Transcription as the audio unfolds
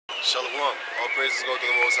Shalom. All praises go to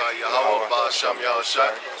the Most High Yahweh, Ba'asham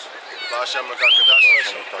Yahushai, Ba'asham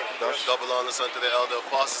Rakakadash. Double honors unto the elder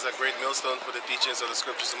apostles at Great Millstone for the teachings of the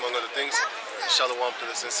scriptures, among other things. Shalom to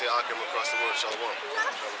the sincere Akim across the world. Shalom.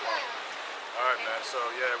 Alright, man. So,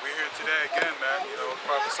 yeah, we're here today again, man. You know,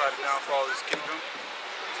 prophesied the downfall of this kingdom.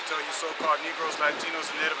 To tell you so-called Negroes,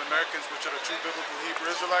 Latinos, and Native Americans, which are the true biblical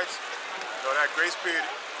Hebrew Israelites, you know, that grace period,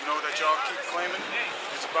 you know, that y'all keep claiming,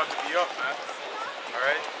 it's about to be up, man.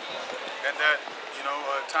 Alright? And that, you know,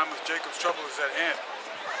 time of Jacob's trouble is at hand.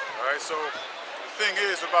 Alright, so the thing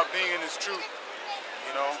is about being in his truth,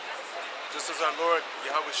 you know, just as our Lord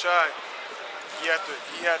Yahweh Shai, he had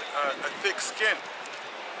a thick skin.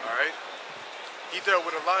 Alright? He dealt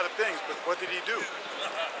with a lot of things, but what did he do?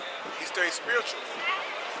 He stayed spiritual.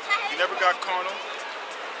 He never got carnal,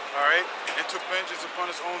 alright, and took vengeance upon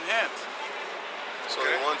his own hands. So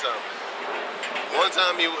okay. One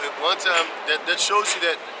time that shows you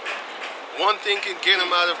that one thing can get him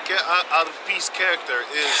out of peace character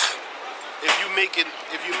is if you make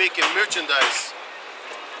merchandise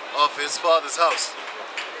of his father's house,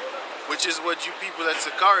 which is what you people at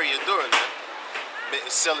Sakari are doing, man.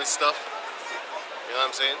 Selling stuff. You know what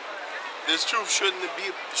I'm saying? This truth shouldn't be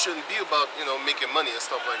about, you know, making money and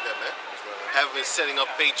stuff like that, man. Having setting up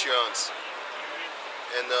Patreons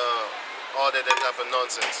and all that type of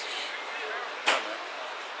nonsense. Yeah, man.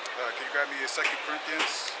 Can you grab me 2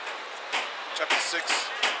 Corinthians chapter 6,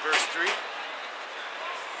 verse 3?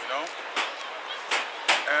 You know?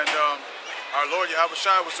 And our Lord Yahweh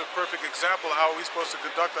Shai was a perfect example of how we're supposed to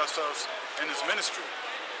conduct ourselves in his ministry.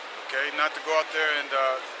 Okay? Not to go out there and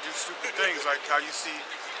do stupid things like how you see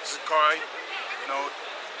Zakari. You know,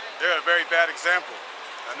 they're a very bad example.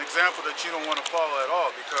 An example that you don't want to follow at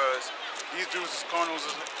all, because these dudes is carnals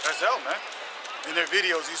as hell, man. In their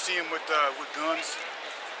videos, you see them with guns.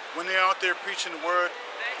 When they're out there preaching the word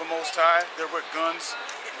of the Most High, they're with guns,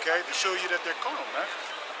 okay, to show you that they're carnal, man.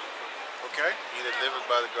 Okay? Either live it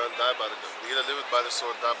by the gun, die by the gun. Either live it by the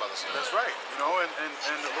sword, die by the sword. That's right. You know, and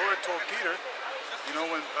the Lord told Peter, you know,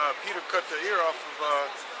 when Peter cut the ear off of,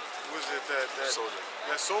 who was it, that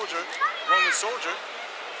soldier, Roman soldier,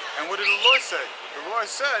 and what did the Lord say? The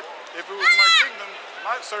Lord said, if it was my kingdom,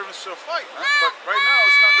 my servants shall fight, man. But right now,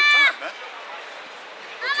 it's not the time, man.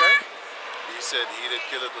 Okay? He said, he that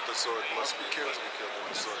killeth with the sword must be killed with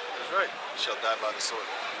the sword. That's right. He shall die by the sword.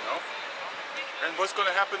 You know? And what's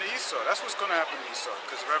going to happen to Esau? That's what's going to happen to Esau.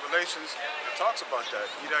 Because Revelations, it talks about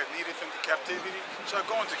that. He that leadeth into captivity shall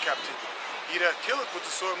go into captivity. He that killeth with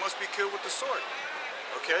the sword must be killed with the sword.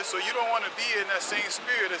 Okay? So you don't want to be in that same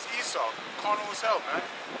spirit as Esau. Carnal as hell, man.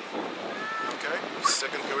 Okay? 2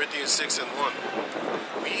 Corinthians 6 and 1.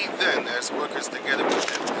 We then, as workers together with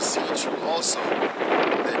them, beseech you also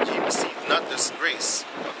that ye receive not this grace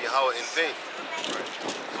of Yahweh in vain. Right.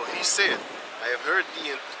 For he said, I have heard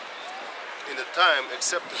thee in the time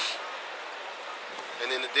accepted,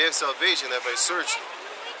 and in the day of salvation have I searched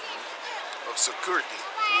of security,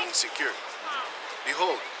 meaning security.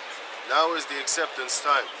 Behold, now is the acceptance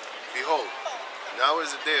time. Behold, now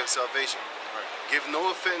is the day of salvation. Right. Give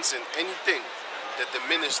no offense in anything, that the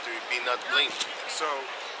ministry be not blamed. So,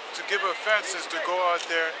 to give offense is to go out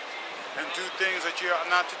there and do things that you ought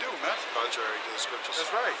not to do, man. Contrary to the scriptures.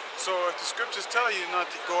 That's right. So if the scriptures tell you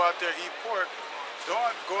not to go out there and eat pork,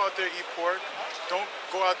 don't go out there and eat pork. Don't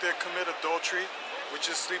go out there and commit adultery,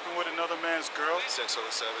 which is sleeping with another man's girl. Sex on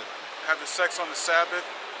the Sabbath. Having sex on the Sabbath.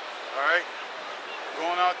 All right?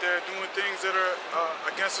 Going out there doing things that are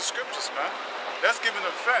against the scriptures, man. That's giving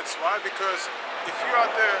offense. Why? Because if you're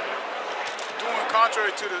out there doing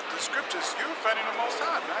contrary to the scriptures, you're offending the Most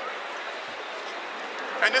High, man.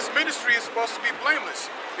 And this ministry is supposed to be blameless,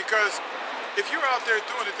 because if you're out there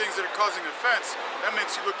doing the things that are causing offense, that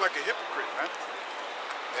makes you look like a hypocrite, man.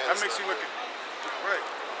 That makes you look right.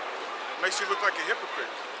 Makes you look like a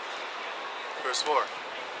hypocrite. Verse 4.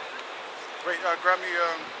 Wait, grab me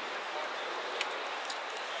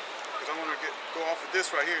because I want to go off of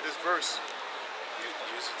this right here, this verse.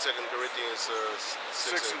 Use it 2 Corinthians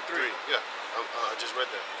 6 and 3. Yeah, I just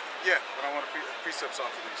read that. Yeah, but I want precepts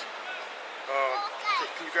off of these.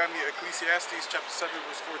 Can you grab me Ecclesiastes chapter 7,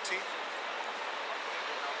 verse 14? You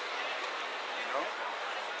know?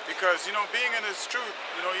 Because, you know, being in this truth,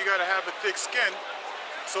 you know, you got to have a thick skin.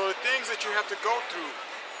 So the things that you have to go through,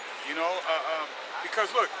 you know, because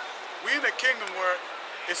look, we in a kingdom where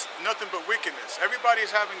it's nothing but wickedness.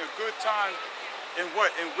 Everybody's having a good time in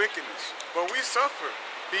what? In wickedness. But we suffer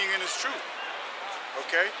being in this truth.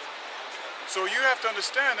 Okay? So you have to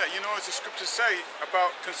understand that, you know, as the scriptures say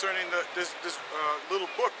about concerning this little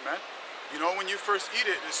book, man. You know, when you first eat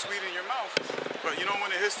it, it's sweet in your mouth. But you know,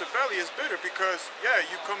 when it hits the belly, it's bitter because, yeah,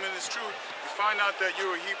 you come in this truth, you find out that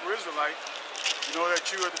you're a Hebrew Israelite, you know that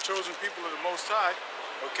you are the chosen people of the Most High,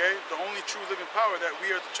 okay? The only true living power, that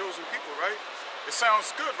we are the chosen people, right? It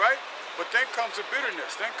sounds good, right? But then comes the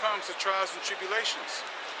bitterness, then comes the trials and tribulations,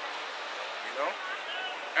 you know?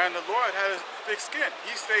 And the Lord had a thick skin.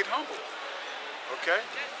 He stayed humble, okay?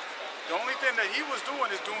 The only thing that he was doing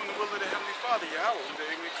is doing the will of the Heavenly Father, Yahweh, who they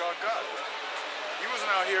even called God. He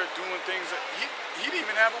wasn't out here doing things that he didn't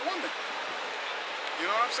even have a woman. You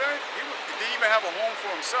know what I'm saying? He didn't even have a home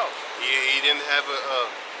for himself. He didn't have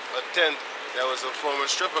a tent that was a former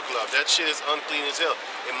stripper club. That shit is unclean as hell.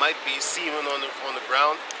 It might be semen on the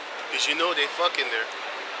ground, because you know they fuck in there.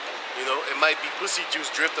 You know, it might be pussy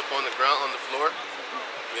juice dripped up on the ground, on the floor.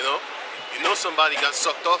 You know somebody got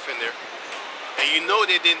sucked off in there. And you know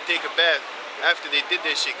they didn't take a bath after they did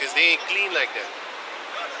that shit, because they ain't clean like that.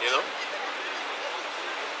 You know?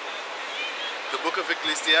 The book of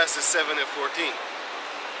Ecclesiastes 7 and 14.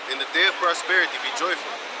 In the day of prosperity, be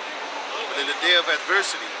joyful. But in the day of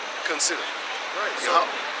adversity, consider. Right.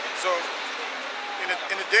 So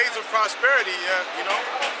in the days of prosperity, you know,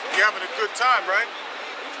 you're having a good time, right?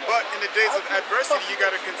 But in the days of adversity, you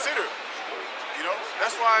got to consider. You know,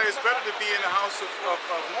 that's why it's better to be in the house of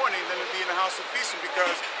mourning than to be in the house of feasting,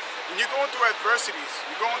 because when you're going through adversities,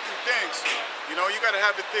 you're going through things, you know, you got to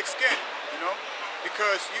have the thick skin, you know,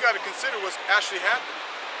 because you got to consider what's actually happening,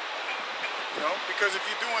 you know, because if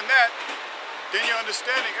you're doing that, then you're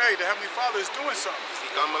understanding, hey, the Heavenly Father is doing something. Is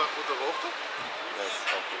die camera goed op hoogte? Nee,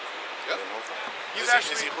 Ja? He's Is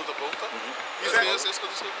actually, hij goed op hoogte? He's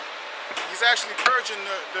he's actually purging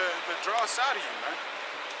the dross out of you, man.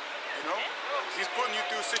 You know? He's putting you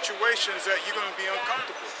through situations that you're going to be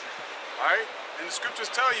uncomfortable. All right? And the scriptures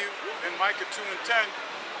tell you in Micah 2 and 10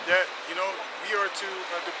 that, you know, we are to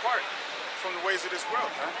depart from the ways of this world,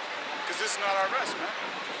 man. Because this is not our rest, man.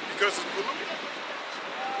 Because it's polluted.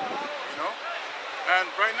 You know? And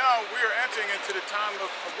right now, we are entering into the time of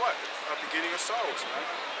what? A beginning of sorrows, man.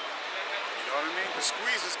 You know what I mean? The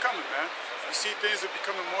squeeze is coming, man. You see things are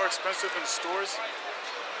becoming more expensive in the stores.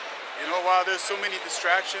 You know, while there's so many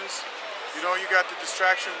distractions, you know, you got the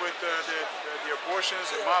distraction with the abortions,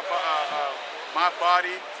 and my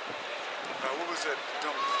body. What was that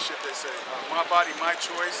dumb shit they say? My body, my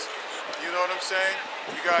choice. You know what I'm saying?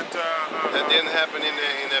 You got. That didn't happen in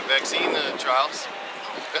the vaccine trials.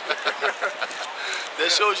 That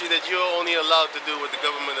shows you that you're only allowed to do what the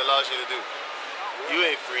government allows you to do. You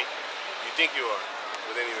ain't free. You think you are.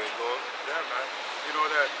 But anyway, go on. Yeah, man. You know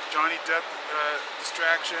that Johnny Depp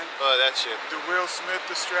distraction. Oh, that shit. The Will Smith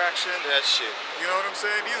distraction. That shit. You know what I'm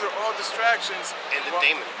saying? These are all distractions.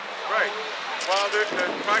 Entertainment. Right. While the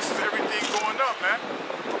prices, everything going up, man.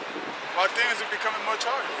 While things are becoming much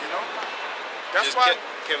harder, you know? That's why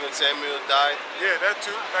Kevin Samuel died. Yeah, that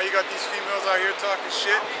too. Now you got these females out here talking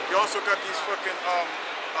shit. You also got these fucking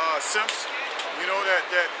simps, you know, that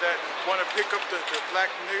want to pick up the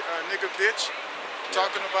black nigga bitch,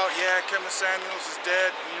 talking about, yeah, Kevin Samuels is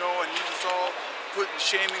dead, you know, and he was all putting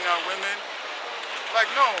shaming on women. Like,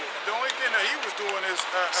 no, the only thing that he was doing is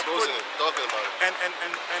exposing it, talking about it,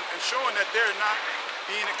 and showing that they're not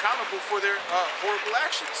being accountable for their horrible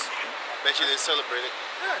actions. Bet you they celebrate it.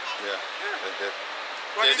 Yeah. They did.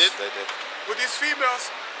 Well, They did? They did. With these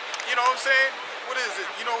females, you know what I'm saying? What is it?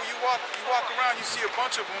 You know, you walk around, you see a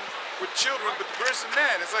bunch of them with children, but the birth's a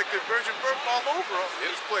man. It's like the virgin birth all over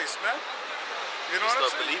this place, man. You know what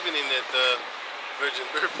I'm saying? Believing in that virgin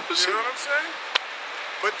birth. You know what I'm saying?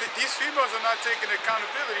 But these females are not taking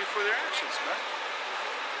accountability for their actions, man.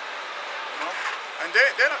 You know? And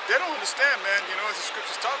they don't understand, man. You know, as the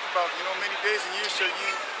scriptures talk about, you know, many days and years shall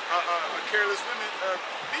you careless women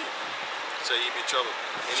be. Shall you be troubled?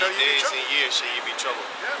 Many days and years shall you be troubled.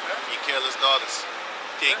 Yeah, man. Ye careless daughters.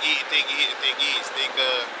 Take heed, take heed, take heed.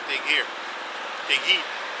 Take here. Take heed.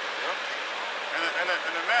 Yeah. And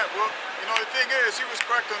the man, well, you know, the thing is, he was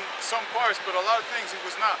correct on some parts, but a lot of things he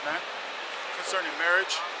was not, man. Concerning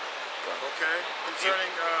marriage, okay?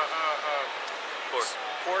 Concerning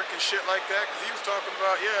pork and shit like that, because he was talking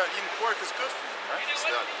about, yeah, eating pork is good for you, right? It's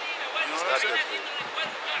not. You know It's what not I'm good saying? for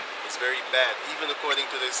you. It's very bad, even according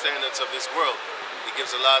to the standards of this world. It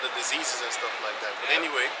gives a lot of diseases and stuff like that. But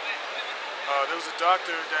anyway, there was a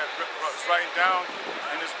doctor that was writing down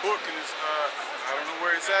in his book, and his, I don't know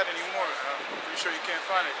where it's at anymore. I'm pretty sure you can't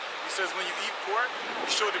find it. He says when you eat pork,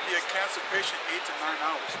 you show to be a cancer patient 8 to 9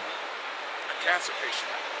 hours. Man. A cancer patient.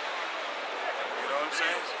 You know what I'm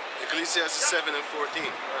saying? Ecclesiastes 7 and 14. Right.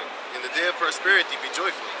 In the day of prosperity, be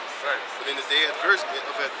joyful. Right. But in the day of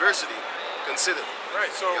adversity, consider.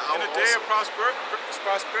 Right. So in the day of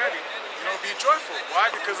prosperity, be joyful. Why?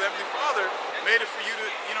 Because Heavenly Father made it for you to,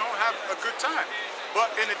 have a good time.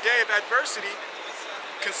 But in a day of adversity,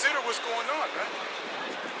 consider what's going on, man.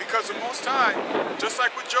 Because the Most High, just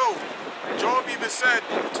like with Job even said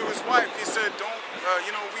to his wife, he said, don't,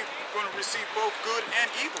 we're going to receive both good and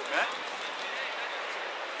evil, man.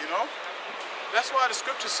 That's why the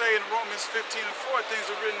scriptures say in Romans 15:4, things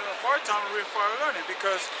are written for our time and written for our learning.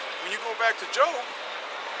 Because when you go back to Job,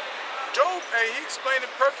 he explained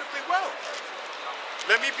it perfectly well.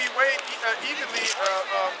 Let me be weighed evenly,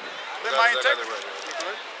 let my integrity.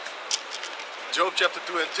 Job chapter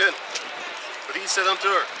 2 and 10. But he said unto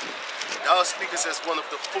her, Thou speakest as one of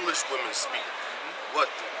the foolish women speak. What?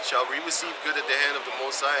 Shall we receive good at the hand of the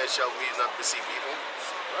Most High, and shall we not receive evil?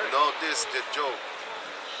 Right. And all this did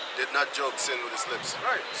not Job sin with his lips.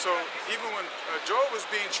 Right. So even when Job was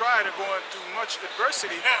being tried and going through much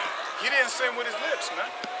adversity, he didn't sin with his lips, man.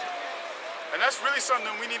 And that's really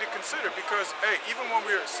something we need to consider because, hey, even when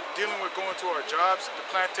we're dealing with going to our jobs, the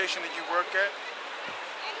plantation that you work at,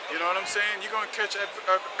 you know what I'm saying? You're going to catch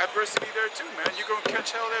adversity there too, man. You're going to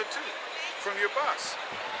catch hell there too from your boss.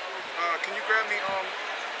 Can you grab me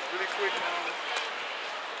really quick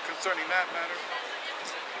concerning that matter?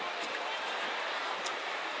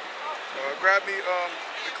 Grab me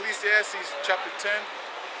Ecclesiastes chapter 10,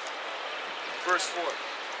 verse 4.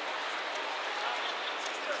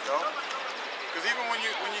 Because even when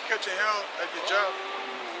you catch a hell at your job.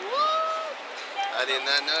 I did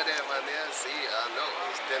not know that, my man. See, I know.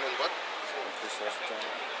 It's 10 and what?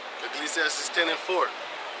 4. Ecclesiastes 10 and 4.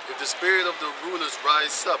 If the spirit of the rulers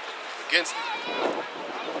rise up against thee,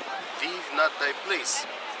 leave not thy place,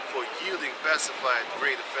 for yielding pacified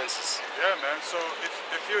great offenses. Yeah, man. So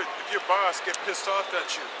if your boss get pissed off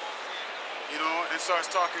at you, and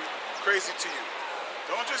starts talking crazy to you,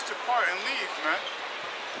 don't just depart and leave, man.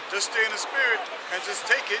 Just stay in the spirit and just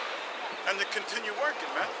take it and then continue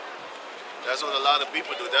working, man. That's what a lot of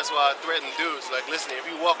people do. That's why I threaten dudes. Like, listen, if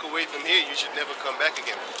you walk away from here, you should never come back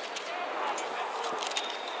again.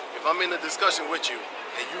 If I'm in a discussion with you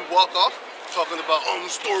and you walk off talking about, oh,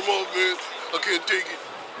 storm off, man, I can't take it,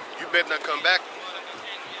 you better not come back.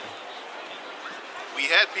 We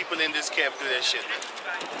had people in this camp do that shit, man.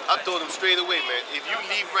 I told them straight away, man, if you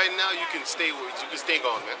leave right now, you can stay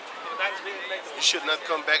gone, man. You should not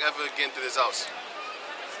come back ever again to this house.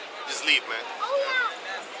 Just leave, man.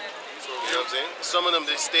 You know what I'm saying? Some of them,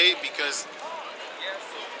 they stay because,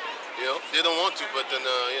 they don't want to, but then,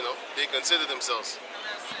 they consider themselves.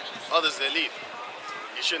 Others, they leave.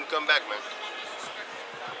 You shouldn't come back, man.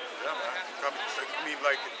 Yeah, man. I mean,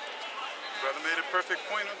 like, brother made a perfect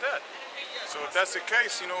point on that. So if that's the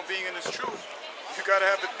case, being in this truth, you got to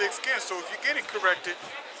have the thick skin. So if you're getting corrected,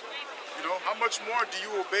 how much more do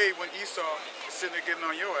you obey when Esau is sitting there getting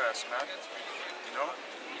on your ass, man?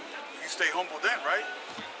 You stay humble then, right?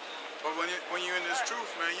 But when you're in this truth,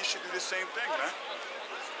 man, you should do the same thing, man.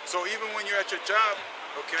 So even when you're at your job,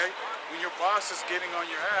 okay, when your boss is getting on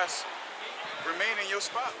your ass, remain in your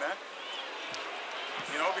spot, man.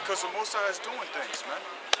 Because the Most High is doing things, man.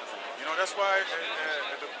 That's why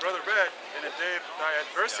the brother read, in the day of thy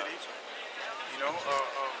adversity,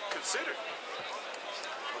 consider.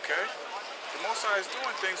 Okay? The Most High is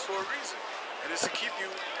doing things for a reason. And it's to keep you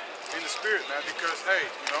in the spirit, man, because, hey,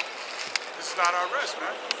 this is not our rest,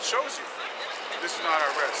 man. It shows you. This is not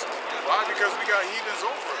our rest. Why? Because we got heathens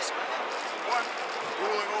over us, man. One,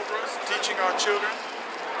 ruling over us, teaching our children,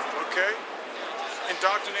 okay?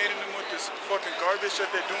 Indoctrinating them with this fucking garbage that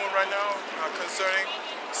they're doing right now concerning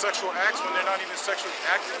sexual acts when they're not even sexually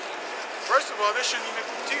active. First of all, they shouldn't even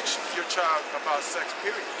teach your child about sex,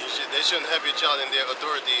 period. They shouldn't have your child in their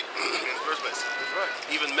authority in the first place. That's right.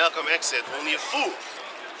 Even Malcolm X said, only a fool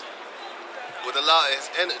would allow his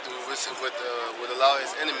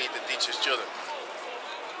enemy to teach his children.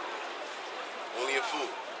 Only a fool.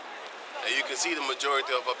 And you can see the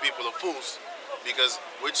majority of our people are fools, because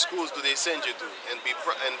which schools do they send you to? And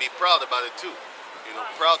be proud about it too.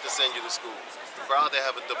 Proud to send you to school. Proud to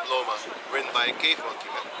have a diploma written by a cave monkey,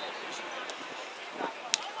 man.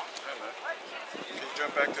 Yeah, man. Can you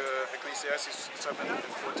jump back to Ecclesiastes 7 and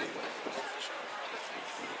 14?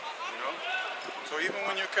 So even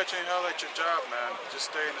when you're catching hell at your job, man,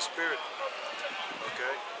 just stay in the spirit,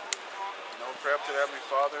 okay? Pray up to the Heavenly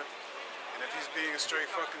Father, and if he's being a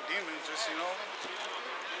straight fucking demon, just,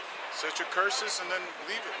 set your curses and then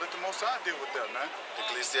leave it. Let the Most High deal with that, man.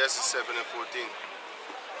 Ecclesiastes 7 and 14.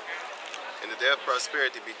 In the day of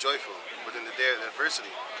prosperity, be joyful, but in the day of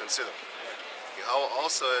adversity, consider. Yahweh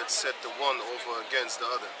also had set the one over against the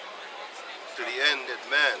other, to the end that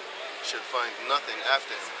man should find nothing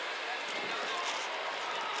after him.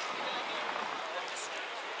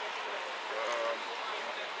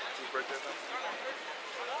 there then?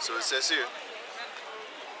 So it says here,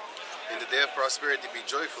 in the day of prosperity be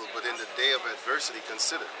joyful, but in the day of adversity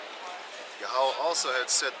consider. Yahweh also had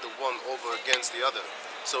set the one over against the other.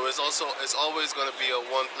 So it's always going to be a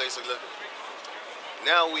one place of living.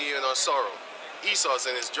 Now we in our sorrow. Esau's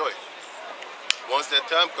in his joy. Once that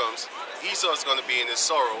time comes, Esau's going to be in his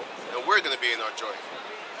sorrow, and we're going to be in our joy.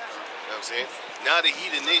 You know what I'm saying? Now the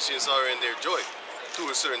heathen nations are in their joy, to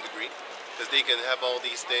a certain degree, because they can have all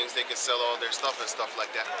these things, they can sell all their stuff and stuff like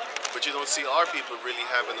that. But you don't see our people really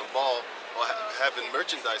having a ball or having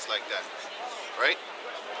merchandise like that, right?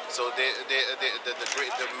 So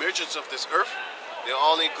the merchants of this earth, they're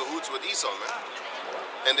all in cahoots with Esau, man.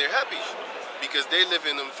 And they're happy, because they live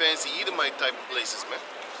in them fancy Edomite type of places, man.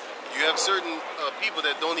 You have certain people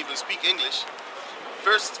that don't even speak English.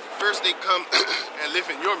 First they come and live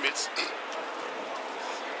in your midst.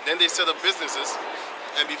 Then they set up businesses,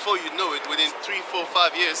 and before you know it, within 3, 4,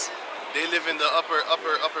 5 years, they live in the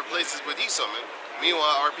upper places with Esau, man.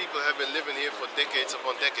 Meanwhile, our people have been living here for decades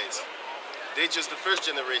upon decades. They just the first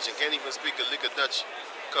generation, can't even speak a lick of Dutch.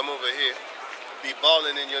 Come over here, be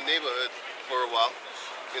balling in your neighborhood for a while,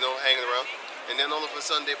 you know, hanging around, and then all of a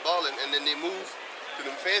sudden they balling, and then they move to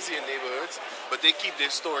them fancier neighborhoods, but they keep their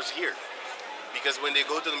stores here. Because when they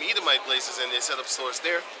go to them Edomite places and they set up stores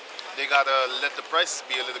there, they gotta let the prices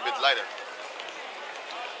be a little bit lighter.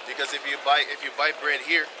 Because if you buy bread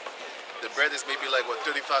here, the bread is maybe like what,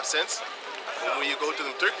 35 cents? And when you go to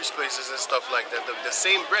them Turkish places and stuff like that, the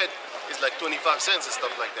same bread is like 25 cents and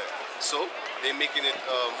stuff like that. So they're making it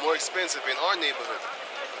more expensive in our neighborhood.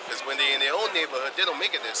 Because when they're in their own neighborhood, they don't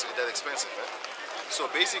make it that expensive, man. So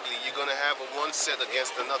basically, you're gonna have a one set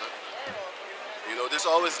against another. You know, there's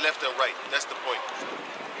always left and right. That's the point.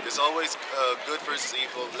 There's always good versus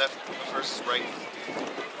evil, left versus right.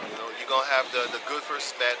 You know, you're gonna have the good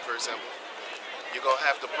versus bad, for example. You're gonna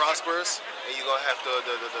have the prosperous, and you're gonna have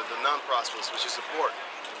the non-prosperous, which is the poor,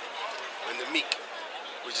 and the meek,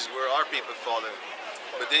 which is where our people fall in.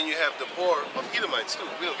 But then you have the poor of Edomites too.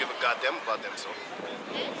 We don't give a goddamn about them, so.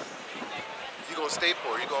 You're gonna stay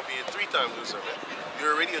poor. You're gonna be a 3-time loser, man.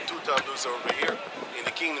 You're already a 2-time loser over here. In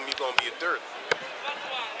the kingdom, you're gonna be a 3rd.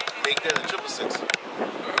 Make that a 666.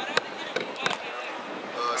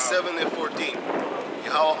 7 and 14.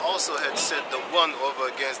 Yahweh also had set the one over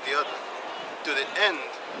against the other, to the end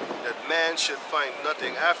that man should find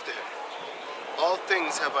nothing after him. All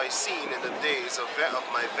things have I seen in the days of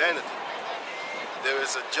my vanity. There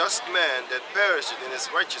is a just man that perisheth in his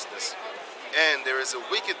righteousness, and there is a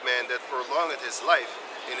wicked man that prolongeth his life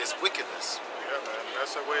in his wickedness. Yeah, man.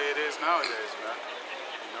 That's the way it is nowadays, man.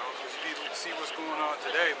 You know, because you see what's going on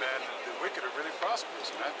today, man. The wicked are really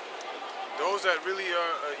prosperous, man. Those that really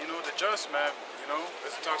are, you know, the just, man, you know,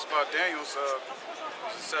 as it talks about Daniel's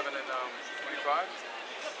 7 and 25,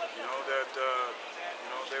 you know, that, you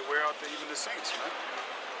know, they wear out even the saints, man.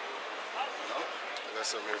 You know? I got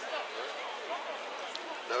something here.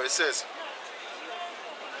 Now it says,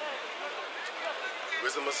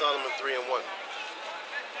 Wisdom of Solomon 3 and 1.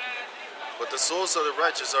 But the souls of the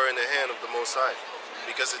righteous are in the hand of the Most High.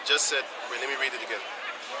 Because it just said, wait, let me read it again.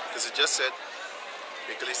 Because it just said,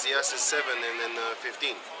 Ecclesiastes 7 and then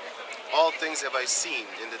 15. All things have I seen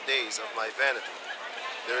in the days of my vanity.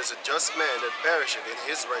 There is a just man that perisheth in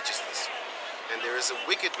his righteousness, and there is a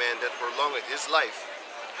wicked man that prolongeth his life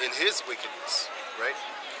in his wickedness. Right?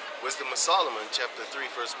 Wisdom of Solomon chapter 3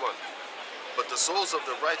 verse 1. But the souls of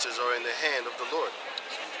the righteous are in the hand of the Lord,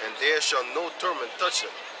 and there shall no torment touch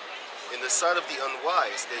them. In the sight of the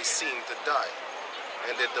unwise they seem to die,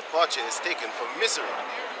 and their departure is taken for misery,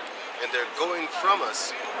 and they're going from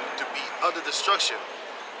us to be utter destruction,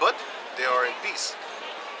 but they are in peace.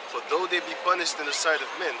 For though they be punished in the sight of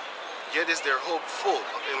men, yet is their hope full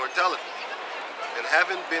of immortality. And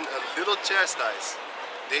having been a little chastised,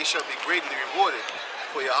 they shall be greatly rewarded,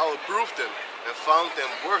 for Yahweh proved them, and found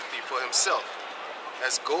them worthy for himself.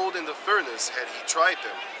 As gold in the furnace had he tried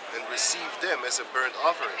them, and received them as a burnt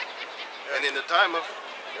offering. Yeah. And in the time of...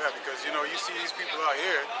 Yeah, because, you know, you see these people out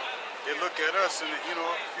here, they look at us, and, you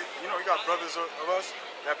know, you got brothers of us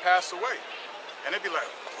that pass away. And they'd be like,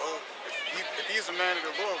 well, if he's a man of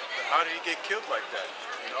the Lord, how did he get killed like that?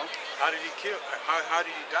 You know? How did he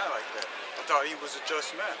die like that? I thought he was a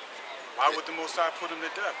just man. Why would the Most High put him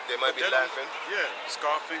to death? They might be laughing. Yeah,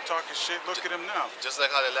 scoffing, talking shit. Look at him now. Just like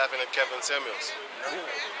how they're laughing at Kevin Samuels.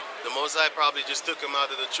 The Most High probably just took him out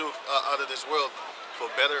of the truth, out of this world,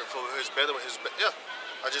 yeah,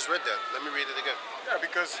 I just read that. Let me read it again. Yeah,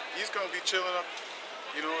 because he's going to be chilling up,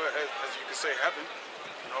 you know, as you could say, heaven,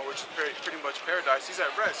 you know, which is pretty much paradise. He's at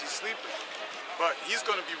rest. He's sleeping. But he's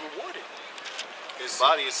going to be rewarded. His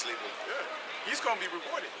body is sleeping. Yeah. he's going to be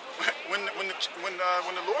rewarded. when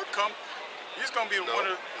the Lord come, he's going to be one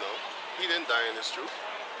of. No, he didn't die in this truth.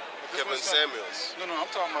 Kevin Samuels. No, I'm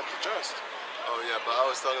talking about the just. Oh yeah, but I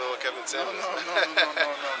was talking about Kevin Samuels. No.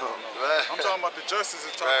 I'm talking about the justice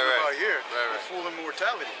is talking about here. The full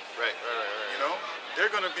immortality. Right. You know,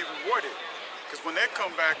 they're going to be rewarded. Because when they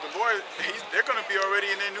come back, the Lord, they're going to be already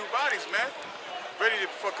in their new bodies, man. Ready to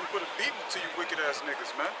fucking put a beating to you wicked ass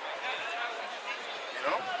niggas, man. You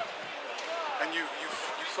know? And you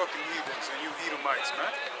fucking heathens and you Edomites,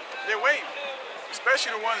 man. They're waiting.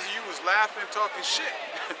 Especially the ones that you was laughing, talking shit.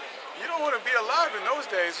 You don't want to be alive in those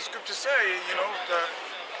days. The scriptures say, you know,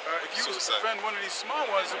 if you offend one of these small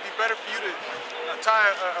ones, it'd be better for you to tie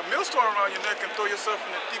a millstone around your neck and throw yourself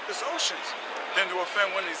in the deepest oceans than to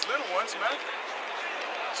offend one of these little ones, man.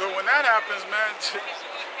 So when that happens, man,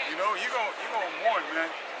 you know, you're gonna mourn, man.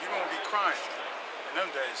 You're gonna be crying in them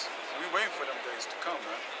days. We waiting for them days to come,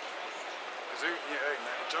 man. Cause hey,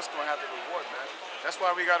 man, just gonna have the reward, man. That's why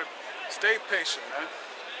we gotta stay patient, man.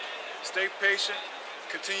 Stay patient.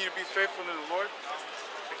 Continue to be faithful in the Lord.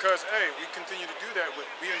 Because, hey, we continue to do that.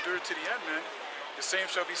 We endure to the end, man. The same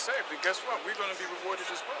shall be saved. And guess what? We're going to be rewarded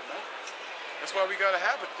as well, man. That's why we got to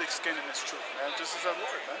have a thick skin in this truth, man. Just as our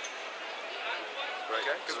Lord, man. Right.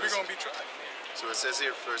 Okay? Because we're going to be tried. So it says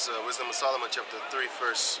here, first Wisdom of Solomon, chapter 3,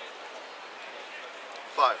 verse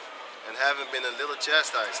 5. And having been a little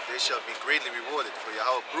chastised, they shall be greatly rewarded. For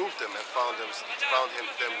Yahweh proved them and found them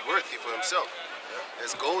worthy for himself.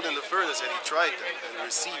 As gold in the furnace had he tried them, and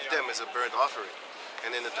received them as a burnt offering.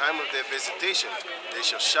 And in the time of their visitation, they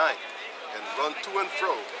shall shine, and run to and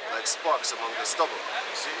fro like sparks among the stubble.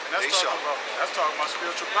 See, and that's talking about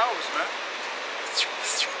spiritual powers, man.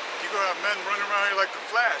 You're going to have men running around here like the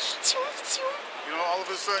Flash. You know, all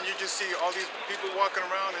of a sudden you just see all these people walking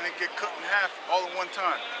around and they get cut in half all at one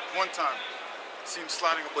time. See them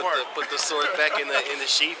sliding apart. Put the sword back in the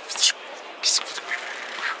sheath.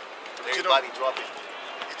 Everybody drop it.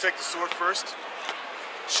 You take the sword first,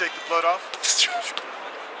 shake the blood off,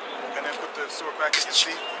 and then put the sword back in the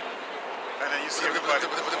sheath, and then you see everybody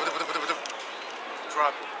drop it.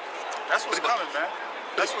 That's what's coming, man.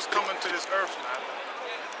 That's what's coming to this earth, man.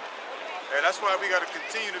 And that's why we got to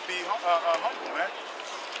continue to be humble, man.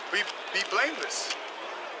 Be blameless.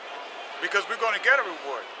 Because we're going to get a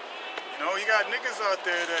reward. You know, you got niggas out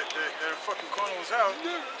there that are fucking calling us out.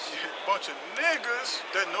 Bunch of niggas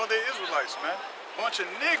that know they're Israelites, man. Bunch of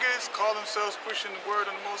niggas call themselves pushing the word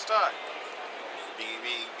of the Most High.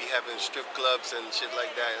 Be having strip clubs and shit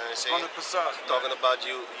like that, you know what I'm saying? 100%. Talking about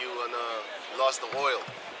you lost the oil.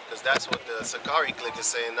 Because that's what the Sakari clique is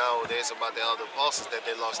saying nowadays about the elder apostles, that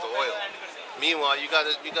they lost the oil. Meanwhile, you got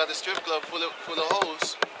a strip club full of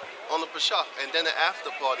hoes on the Pesach, and then an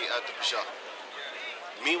after party at the Pesach.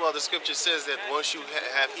 Meanwhile, the scripture says that once you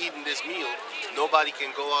have eaten this meal, nobody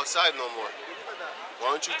can go outside no more.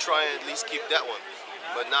 Why don't you try and at least keep that one?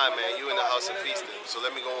 But nah, man, you in the house of feasting, so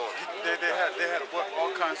let me go on. They had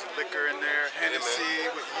all kinds of liquor in there,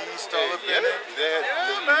 Hennessy with yeast all up in it.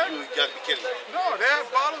 Man. You gotta be kidding me. No, they had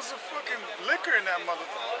bottles of fucking liquor in that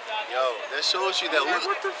motherfucker. Yo, that shows you that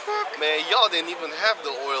what the fuck? Man, y'all didn't even have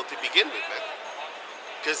the oil to begin with, man.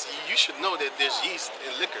 Because you should know that there's yeast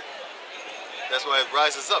in liquor. That's why it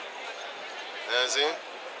rises up. You know what I'm saying?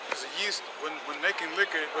 Because the yeast, when making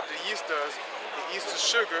liquor, what the yeast does, the yeast is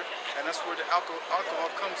sugar, and that's where the alcohol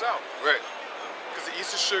comes out. Right. Because the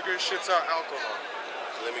yeast is sugar, shits out alcohol.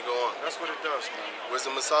 So let me go on. That's what it does, man.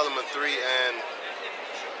 Wisdom of Solomon 3 and...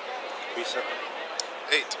 Precept.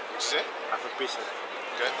 8. What you say? I have a precept.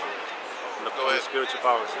 Okay. Go ahead. Spiritual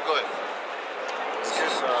powers. Go ahead.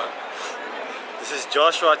 This is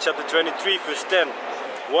Joshua chapter 23, verse 10.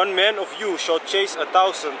 One man of you shall chase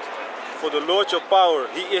 1,000, for the Lord your power.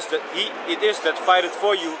 It is that fighteth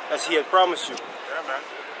for you, as he had promised you. Yeah, man.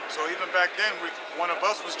 So even back then, one of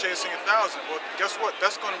us was chasing 1,000. Well, guess what?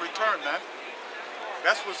 That's going to return, man.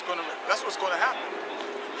 That's what's going to happen.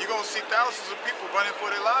 You're going to see thousands of people running for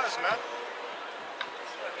their lives, man.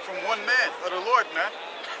 From one man, of the Lord, man.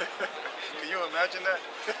 Can you imagine that?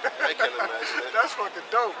 I can imagine that. That's fucking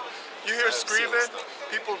dope. You hear screaming,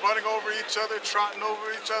 people running over each other, trotting over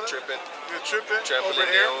each other. Tripping. You're tripping. Trampling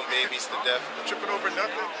their own babies to death. Tripping over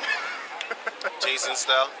nothing. Chasing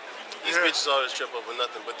style. These bitches always trip over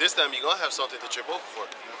nothing. But this time you're going to have something to trip over for.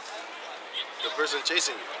 The person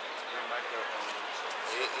chasing you.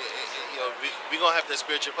 We're going to have that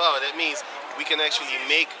spiritual power. That means we can actually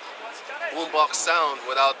make boombox sound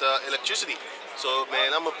without electricity. So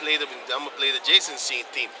man, I'm gonna play the Jason scene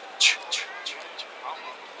theme.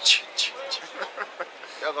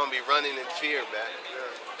 That y'all gonna be running in fear, man.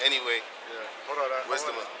 Yeah. Anyway, Yeah. Hold on.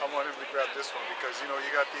 Wisdom. I want him to grab this one because you know you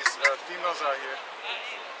got these females out here.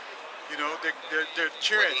 You know they're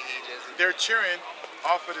cheering. They're cheering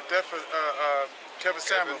off of the death of Kevin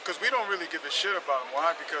Samuel because we don't really give a shit about him.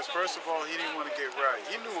 Why? Because first of all, he didn't want to get right.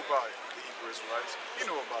 He knew about the Hebrew Israelites. He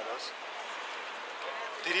knew about us.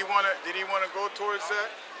 Did he want to go towards that?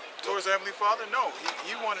 Towards the Heavenly Father? No.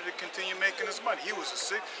 He wanted to continue making his money. He was a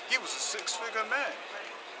six-figure man.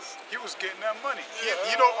 He was getting that money.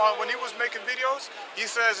 You know, when he was making videos, he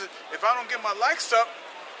says, if I don't get my likes up,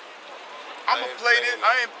 I'm gonna play this.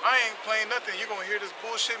 I ain't playing nothing. You're gonna hear this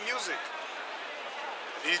bullshit music.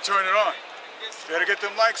 Then you turn it on. Better get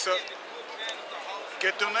them likes up.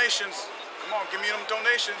 Get donations. Come on, give me them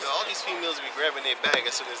donations. You know, all these females be grabbing their bag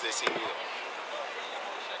as soon as they see me.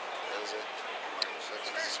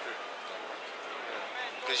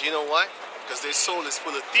 Because you know why? Because their soul is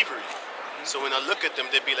full of thievery. So when I look at them,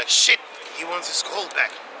 they be like, shit, he wants his gold back.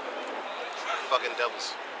 Fucking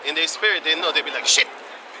devils. In their spirit, they know. They be like, shit,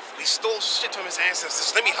 we stole shit from his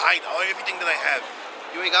ancestors. Let me hide everything that I have.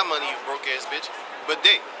 You ain't got money, you broke ass bitch. But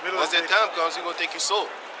once that time comes, you're gonna take your soul.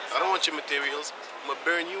 I don't want your materials. I'm gonna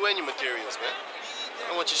burn you and your materials, man. I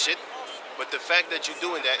don't want your shit. But the fact that you're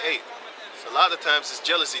doing that, hey, a lot of times it's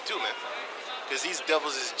jealousy too, man. Because these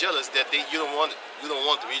devils is jealous that you don't want it. You don't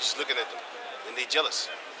want them. You're just looking at them, and they jealous.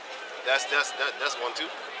 That's one too.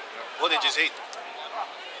 Or they just hate.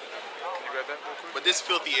 Can you grab that real quick? But this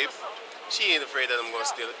filthy ape, she ain't afraid that I'm gonna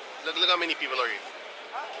steal it. Look how many people are here.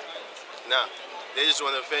 Nah, they just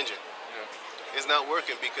want to offend you. Yeah. It's not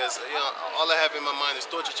working because all I have in my mind is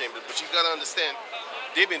torture chambers. But you gotta understand,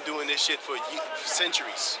 they've been doing this shit for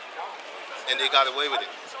centuries, and they got away with it.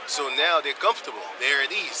 So now they're comfortable. They're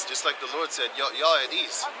at ease. Just like the Lord said, y'all at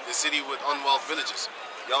ease. The city with unwalled villages.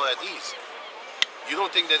 Y'all at ease. You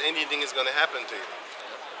don't think that anything is going to happen to you.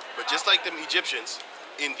 But just like them Egyptians,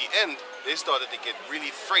 in the end, they started to get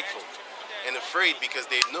really frightful and afraid because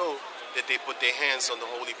they know that they put their hands on the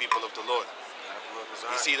holy people of the Lord.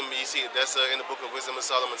 You see that's in the book of Wisdom of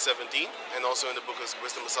Solomon 17 and also in the book of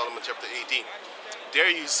Wisdom of Solomon chapter 18. There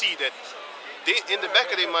you see that in the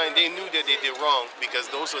back of their mind, they knew that they did wrong because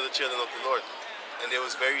those are the children of the Lord. And they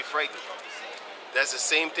was very frightened. That's the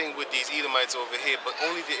same thing with these Edomites over here, but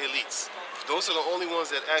only the elites. Those are the only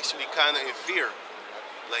ones that actually kind of in fear.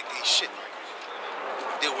 Like, hey, shit.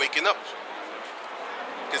 They're waking up.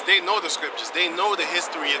 Because they know the scriptures. They know the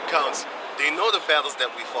history accounts. They know the battles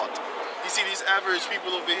that we fought. You see these average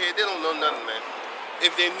people over here, they don't know nothing, man.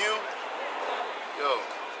 If they knew,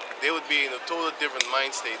 they would be in a total different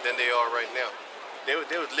mind state than they are right now. They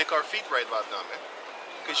would lick our feet right about now, man.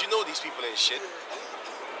 Because you know these people ain't shit.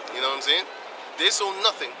 You know what I'm saying? They so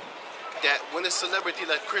nothing that when a celebrity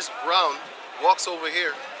like Chris Brown walks over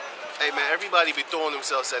here, hey man, everybody be throwing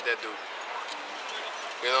themselves at that dude.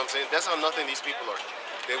 You know what I'm saying? That's how nothing these people are.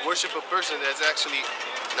 They worship a person that's actually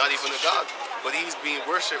not even a god, but he's being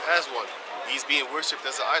worshipped as one. He's being worshipped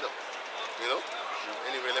as an idol. You know?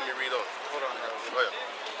 Anyway, let me read on. Hold on, Go ahead.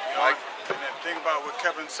 You know, and then think about with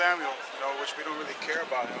Kevin Samuel, which we don't really care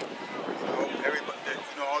about him. Everybody,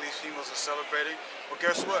 all these females are celebrating. Well,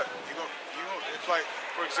 guess what? It's like,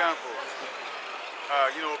 for example,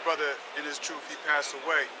 a brother in his truth, he passed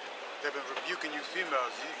away. They've been rebuking you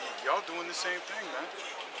females. Y'all doing the same thing, man.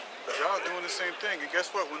 Y'all doing the same thing. And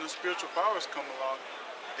guess what? When the spiritual powers come along,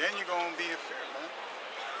 then you're gonna be in fear, man.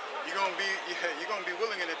 You're gonna be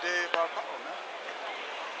willing in the day of our power, man.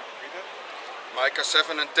 Read that. Micah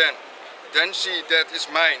 7 and 10. Then she that is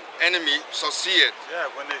mine enemy shall see it. Yeah,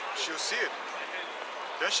 she'll see it.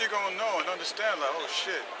 Then she gonna know and understand, like, oh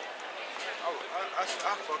shit, I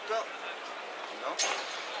fucked up. You know?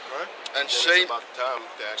 Right? And shame. It's about time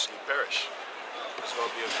to actually perish. It's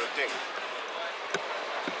gonna be a good thing.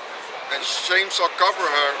 And shame shall cover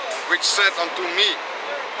her, which said unto me,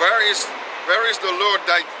 Where is the Lord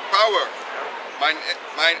thy power?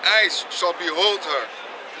 Mine eyes shall behold her.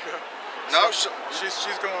 Now she's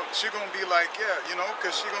gonna be like,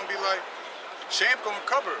 because she's gonna be like, shame gonna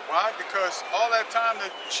cover it. Why? Because all that time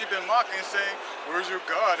that she been mocking and saying, where's your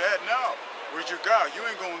God at now? Where's your God? You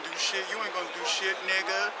ain't gonna do shit. You ain't gonna do shit,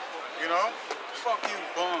 nigga. Fuck you,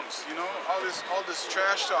 bums. All this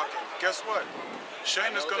trash talking. Guess what?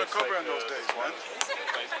 Shame is gonna cover in those days, man.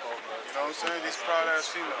 You know what I'm saying? These proud ass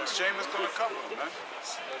females. Shame is gonna cover them, man.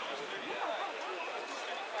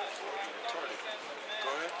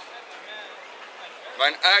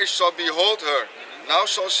 Mine eyes shall behold her. Now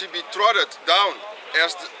shall she be trodden down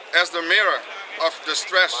as the mirror of the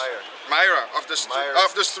stress. Mire of the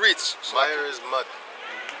streets. Mire is mud.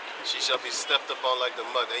 She shall be stepped upon like the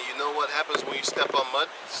mud. And you know what happens when you step on mud?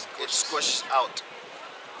 It squishes out.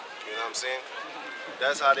 You know what I'm saying?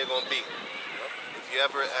 That's how they're gonna be. If you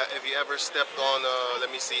ever stepped on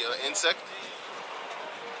let me see, an insect,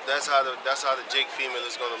 that's how the Jake female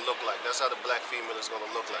is gonna look like. That's how the black female is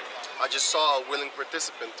gonna look like. I just saw a willing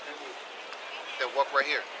participant that walked right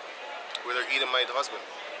here with her Edomite husband.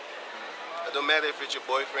 It don't matter if it's your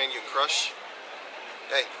boyfriend, your crush.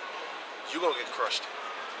 Hey, you gonna get crushed.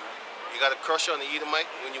 You got a crush on the Edomite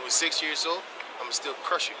when you were 6 years old, I'ma still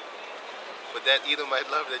crush you. But that Edomite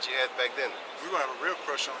love that you had back then, We're gonna have a real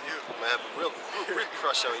crush on you. I'm gonna have a real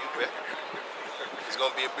crush on you, man. It's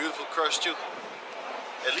gonna be a beautiful crush too.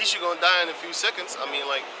 At least you're gonna die in a few seconds. I mean,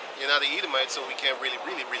 like, you're not an Edomite, so we can't really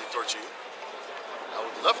torture you. I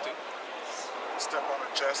would love to. Step on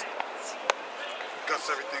her chest, guts,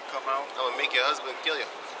 everything come out. I'm gonna make your husband kill you.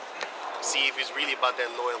 See if he's really about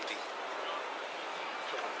that loyalty.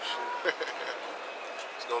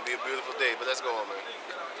 It's gonna be a beautiful day, but let's go on, man.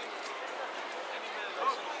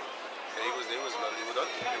 Yeah, he was done. He was done.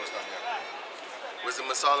 He was done. Yeah. Wisdom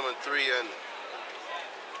of Solomon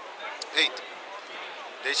 3:8.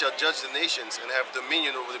 They shall judge the nations and have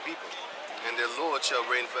dominion over the people, and their Lord shall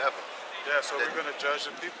reign forever. Yeah, so we're gonna judge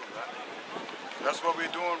the people, man. That's what we're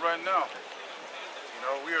doing right now. You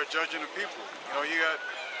know, we are judging the people. You know, you got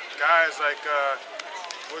guys like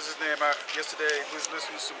what's his name? Yesterday we was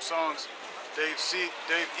listening to some songs. Dave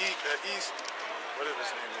East. Whatever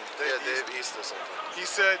his name is. Dave East or something. He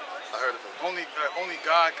said, I heard of him. only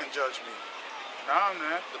God can judge me. Nah,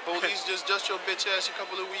 man. The police just judged your bitch ass a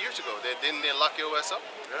couple of years ago. Didn't they lock your ass up?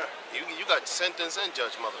 Yeah. You got sentenced and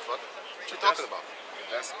judged, motherfucker. What you talking about?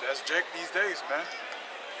 That's Jake these days, man.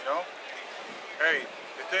 You know? Hey,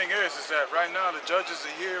 the thing is that right now the judges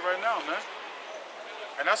are here right now, man.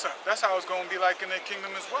 And that's how it's gonna be like in their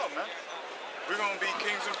kingdom as well, man. We're gonna be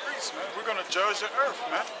kings and priests, man. We're gonna judge the earth,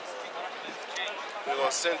 man. We're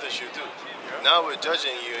gonna sentence you too. Yeah. Now we're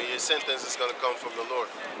judging you, and your sentence is gonna come from the Lord.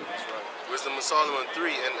 That's right. Wisdom of Solomon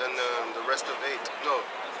 3 and the rest of 8. No,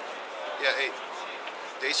 yeah, 8.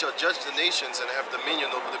 They shall judge the nations and have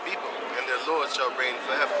dominion over the people, and their Lord shall reign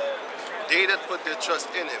forever. They that put their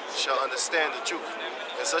trust in him shall understand the truth,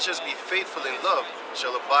 and such as be faithful in love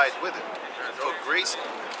shall abide with him. For grace,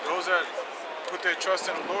 Those that put their trust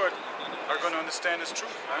in the Lord are going to understand this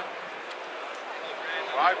truth, man.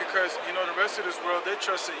 Why? Because, you know, the rest of this world, they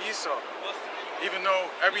trust in Esau. Even though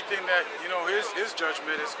everything that, you know, his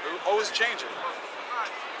judgment is always changing.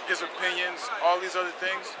 His opinions, all these other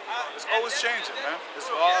things, it's always changing, man. His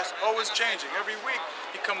laws always changing. Every week,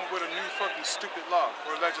 he come up with a new fucking stupid law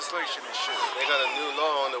or legislation and shit. they got a new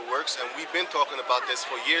law on the works, and we've been talking about this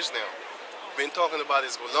for years now. Been talking about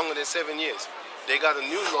this for longer than 7 years. They got a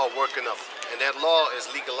new law working up, and that law is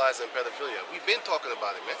legalizing pedophilia. We've been talking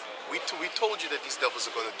about it, man. We told you that these devils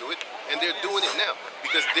are going to do it, and they're doing it now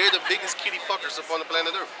because they're the biggest kitty fuckers upon the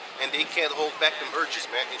planet Earth, and they can't hold back them urges,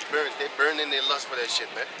 man. It burns. They burn in their lust for that shit,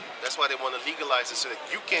 man. That's why they want to legalize it so that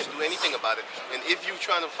you can't do anything about it. And if you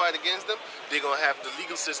trying to fight against them, they're going to have the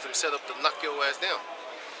legal system set up to knock your ass down.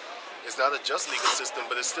 It's not a just legal system,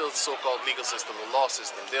 but it's still the so-called legal system, the law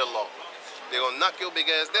system, their law. They're gonna knock your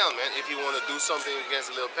big ass down, man. If you want to do something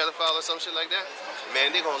against a little pedophile or some shit like that,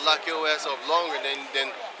 man, they're gonna lock your ass up longer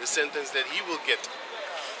than the sentence that he will get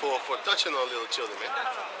for touching on little children, man.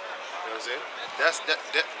 You know what I'm saying?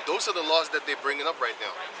 Those are the laws that they're bringing up right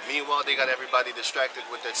now. Meanwhile, they got everybody distracted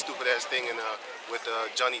with that stupid ass thing and with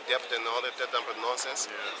Johnny Depp and all that type of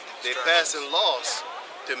nonsense. They're passing laws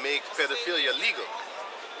to make pedophilia legal.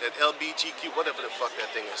 That LBGQ, whatever the fuck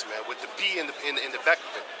that thing is, man, with the P in the back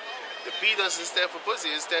of it. The P doesn't stand for pussy,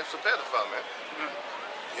 it stands for pedophile, man.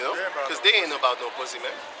 You know? Because they ain't about no pussy, man.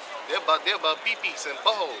 They're about pee-pees and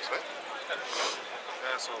buttholes, man.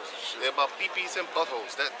 Assholes and shit. They're about pee-pees and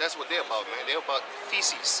buttholes. That's what they're about, man. They're about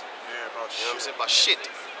feces. Yeah, about You know what I'm shit. saying? About shit. You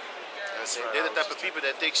know what I'm saying? They're the type of people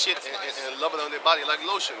that take shit and love it on their body like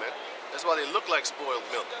lotion, man. That's why they look like spoiled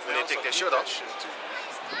milk when they take their shirt off. Shit too.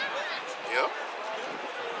 You know?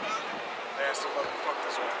 Nasty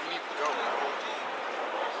motherfuckers, man. We need to go, man.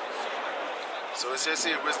 So it says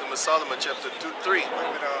here, Wisdom of Solomon, chapter 3. Wait a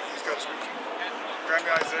minute, he's got scripture. Grab me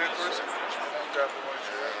Isaiah first. Grab the one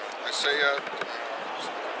here. Isaiah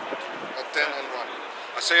 10 and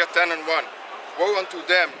 1. Isaiah 10 and 1. Woe unto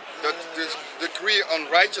them that decree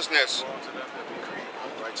unrighteousness.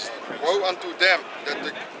 Woe unto them that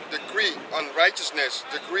decree unrighteousness,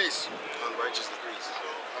 decrees. Unrighteous decrees.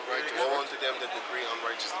 Unrighteous. Woe unto them that decree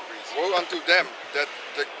unrighteous decrees. Woe unto them that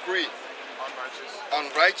decree Unrighteous.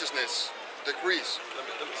 unrighteousness, decrees. Let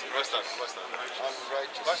me see. What's that?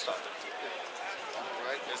 Unrighteous. What's that?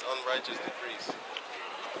 Right? It's unrighteous decrees.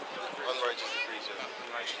 Unrighteous decrees, yeah.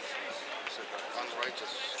 Unrighteous.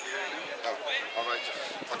 Unrighteous. Oh. Unrighteous.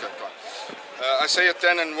 Okay, fine. Isaiah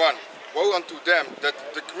 10 and 1. Woe unto them that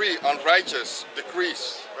decree unrighteous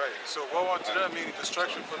decrees. Right. So woe unto them, meaning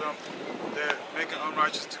destruction for them. They're making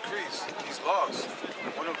unrighteous decrees, these laws.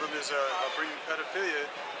 One of them is bringing pedophilia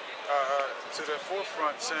to the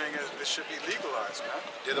forefront, saying it should be legalized, man.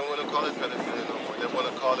 They don't want to call it pedophilia no more. They want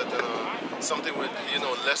to call it something with,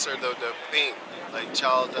 lesser the pain, like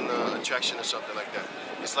child and attraction or something like that.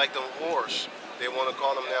 It's like the whores. They want to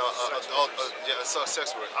call them now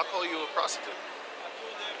sex work. I'll call you a prostitute.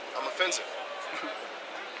 I'm offensive.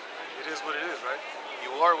 It is what it is, right?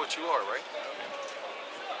 You are what you are, right?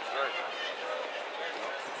 Right.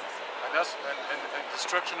 And that's and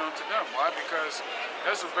destruction unto them. Why? Because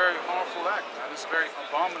that's a very harmful act, man. It's a very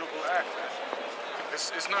abominable act, man.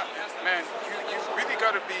 It's not, man. You really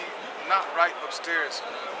got to be not right upstairs.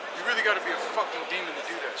 You really got to be a fucking demon to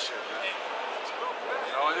do that shit, man.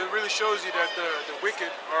 And it really shows you that the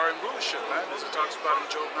wicked are in rulership, man. As it talks about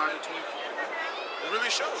in Job 9 and 24. It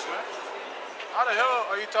really shows, man. How the hell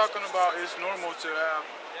are you talking about it's normal to have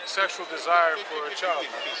sexual desire for a child?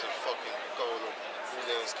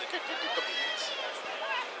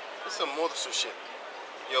 It's some motorcycle shit.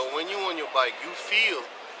 Yo, when you on your bike, you feel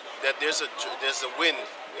that there's a wind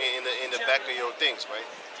in the back of your things, right?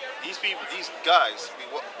 These people, these guys,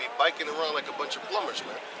 be biking around like a bunch of plumbers,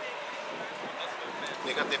 man.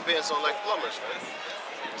 They got their pants on like plumbers, man.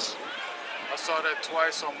 I saw that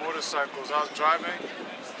twice on motorcycles. I was driving,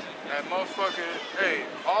 and motherfucker, hey,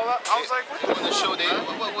 I was like, what the fuck,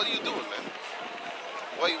 man? What are you doing, man?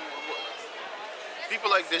 People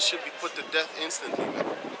like this should be put to death instantly, man.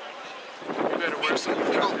 You better wear some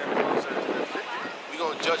goddamn clothes that fit you. We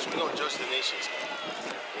gonna judge the nations,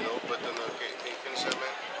 man. But then, okay, can you finish that,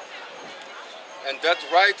 man? And that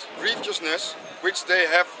right grievousness which they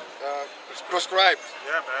have prescribed.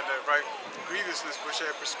 Yeah, man, that right grievousness which they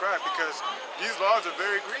have prescribed, because these laws are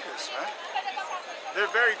very grievous, man.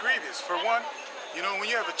 They're very grievous. For one, when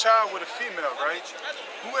you have a child with a female, right?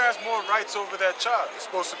 Who has more rights over that child? It's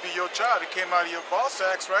supposed to be your child. It came out of your ball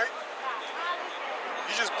sacks, right?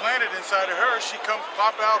 You just planted inside of her. She come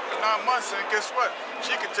pop out for 9 months, and guess what?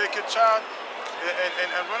 She could take your child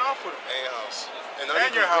and run off with him. In your house. And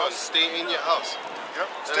your house. Stay in your house. Yep.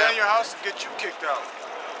 Stay in your house and get you kicked out.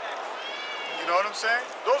 You know what I'm saying?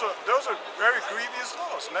 Those are very grievous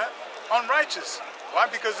laws, man. Unrighteous. Why?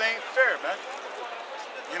 Because they ain't fair, man.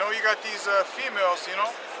 You got these females,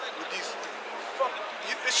 with these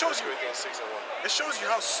it shows you. It shows you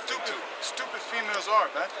how stupid females are,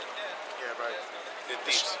 man. Yeah, right. They're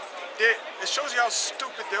thieves. It shows you how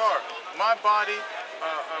stupid they are. My body,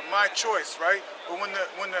 my choice, right? But when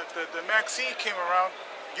the Maxine came around,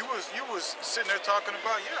 you was sitting there talking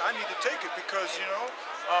about, yeah, I need to take it because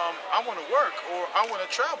I want to work or I want to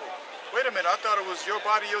travel. Wait a minute, I thought it was your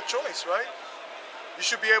body, your choice, right? You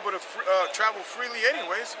should be able to travel freely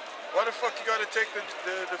anyways. Why the fuck you gotta take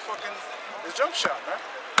the jump shot, man?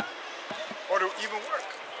 Or to even work.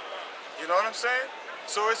 You know what I'm saying?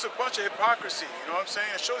 So it's a bunch of hypocrisy, you know what I'm saying?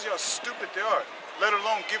 It shows you how stupid they are. Let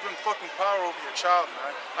alone give them fucking power over your child,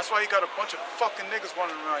 man. That's why you got a bunch of fucking niggas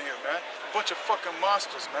running around here, man. A bunch of fucking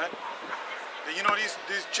monsters, man.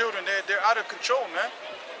 These children, they're out of control, man.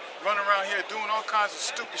 Running around here doing all kinds of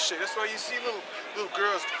stupid shit. That's why you see little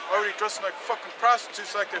girls already dressing like fucking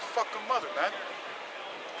prostitutes like their fucking mother, man.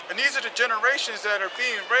 And these are the generations that are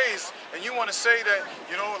being raised, and you want to say that,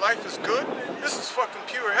 life is good? This is fucking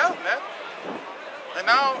pure hell, man. And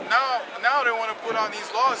now they want to put on these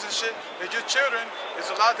laws and shit that your children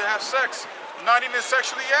is allowed to have sex, not even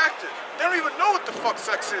sexually active. They don't even know what the fuck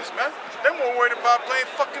sex is, man. They're more worried about playing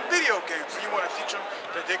fucking video games. And you want to teach them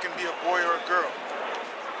that they can be a boy or a girl.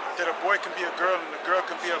 That a boy can be a girl and a girl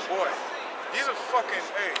can be a boy. These are fucking,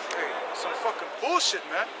 some fucking bullshit,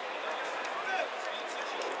 man.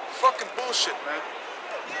 Fucking bullshit, man.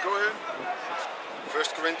 Go ahead. 1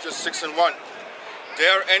 Corinthians 6 and 1.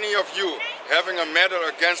 Dare any of you, having a matter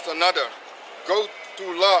against another, go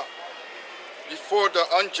to law before the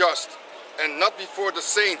unjust and not before the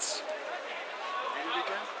saints? Read it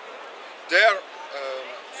again. Dare,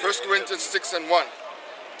 1 Corinthians 6 and 1.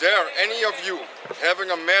 Dare any of you, having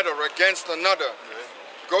a matter against another,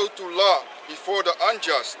 go to law before the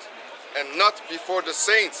unjust and not before the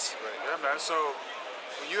saints? Yeah, man. So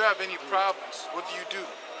when you have any problems, what do?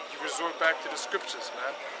 You resort back to the scriptures,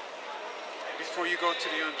 man. Before you go to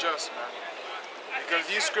the unjust, man. Because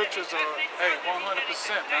these scriptures are,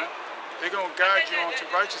 100%, man. They're going to guide you onto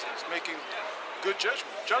righteousness, making good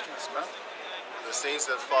judgments, man. The saints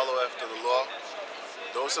that follow after the law,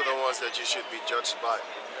 those are the ones that you should be judged by.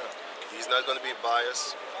 Yeah. He's not going to be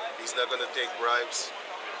biased. He's not going to take bribes.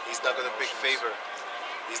 He's not going to pick favor.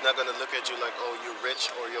 He's not gonna look at you like, oh, you're rich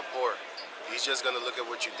or you're poor. He's just gonna look at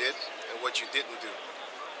what you did and what you didn't do,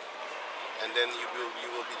 and then you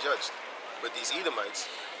will be judged. But these Edomites,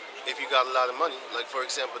 if you got a lot of money, like for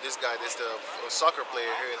example, this guy that's the soccer player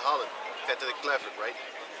here in Holland, Patrick Kluivert, right?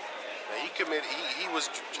 Now he was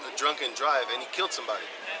drunk and drive and he killed somebody.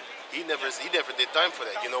 He never did time for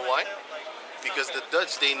that. You know why? Because the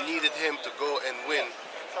Dutch, they needed him to go and win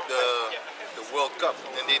the World Cup,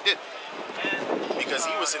 and they did, because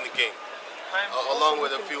he was in the game along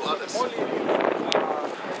with a few others.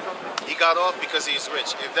 He got off because he's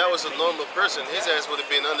rich. If that was a normal person, his ass would have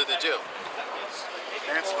been under the jail.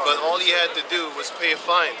 But all he had to do was pay a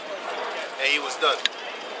fine, and he was done.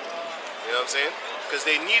 You know what I'm saying? Because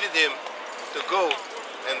they needed him to go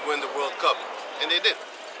and win the World Cup, and they did.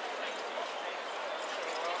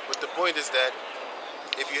 But the point is that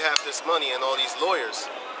if you have this money and all these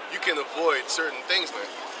lawyers, you can avoid certain things, man.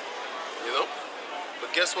 You know?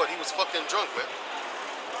 But guess what? He was fucking drunk, man.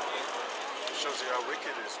 It shows you how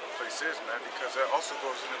wicked this place is, man, because that also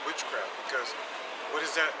goes into witchcraft. Because what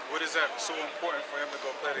is that so important for him to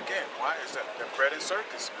go play the game? Why is that? That bread and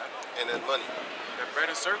circus, man. And that money. That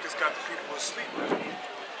bread and circus got the people asleep, man.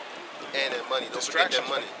 And that money. Don't forget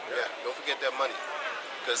that money. Yeah. Don't forget that money.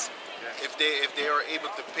 Because if they are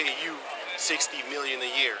able to pay you 60 million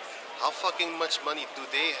a year, how fucking much money do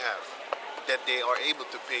they have that they are able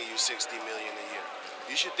to pay you 60 million a year?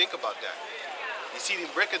 You should think about that. You see, the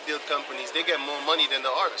record deal companies, they get more money than the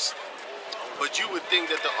artists. But you would think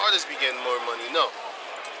that the artists be getting more money. No.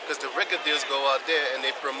 Because the record deals go out there and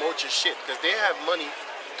they promote your shit. Because they have money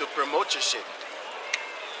to promote your shit.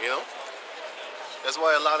 You know? That's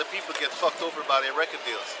why a lot of people get fucked over by their record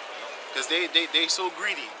deals. Because they so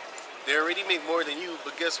greedy. They already make more than you,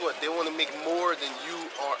 but guess what? They want to make more than you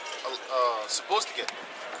are supposed to get.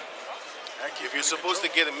 If you're supposed to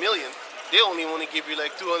get $1 million, they only want to give you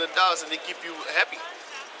like $200,000 and they keep you happy.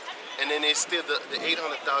 And then they steal the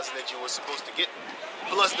 $800,000 that you were supposed to get,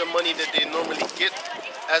 plus the money that they normally get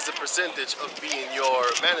as a percentage of being your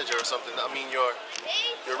manager or something. I mean your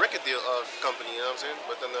record deal company, you know what I'm saying?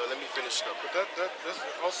 But then let me finish up. But that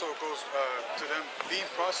also goes to them being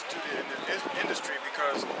prostituted in the industry,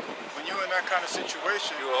 because when you're in that kind of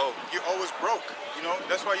situation, you're always broke. You know,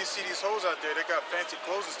 that's why you see these hoes out there. They got fancy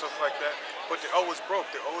clothes and stuff like that, but they're always broke.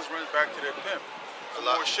 They always run back to their pimp for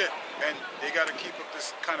more shit, and they got to keep up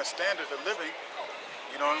this kind of standard of living.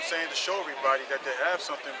 You know what I'm saying? To show everybody that they have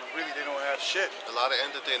something, but really they don't have shit. A lot of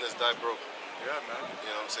entertainers die broke. Yeah, man.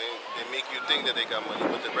 You know what I'm saying? They make you think that they got money,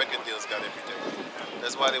 but the record deals got everything.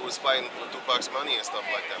 That's why they was fighting for Tupac's money and stuff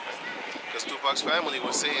like that, man. Because Tupac's family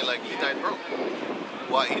was saying like he died broke.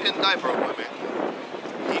 Well, he didn't die broke, my man.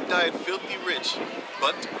 He died filthy rich,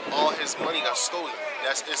 but all his money got stolen.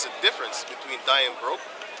 It's a difference between dying broke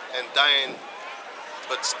and dying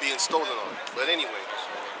but being stolen on. But anyway.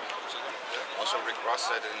 Also, Rick Ross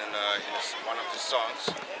said in one of his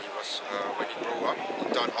songs, he was when he grew up, he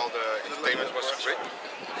thought all the entertainment was rigged.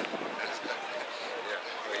 Yeah,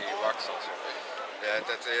 he walks also. That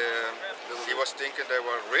he was thinking they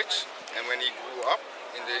were rich, and when he grew up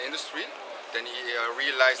in the industry, then he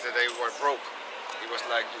realized that they were broke. He was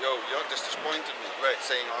like, yo, you're just disappointing me, right?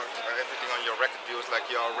 Saying everything on your record deals like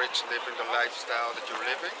you're rich, living the lifestyle that you're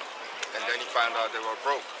living, and then he found out they were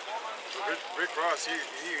broke. Rick Ross, he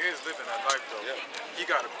is living that life though. Yeah. He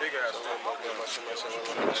got a big ass home.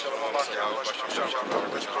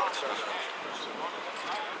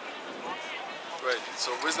 Right.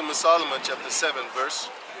 So Wisdom of Solomon, chapter 3,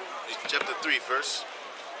 verse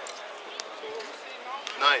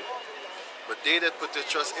 9. But they that put their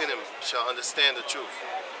trust in him shall understand the truth,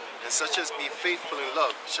 and such as be faithful in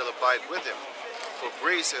love shall abide with him. For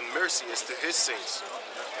grace and mercy is to his saints,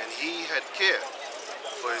 and he had care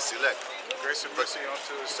for his elect. Grace and mercy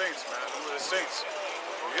unto the saints, man. Who are the saints?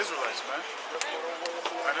 The Israelites, man.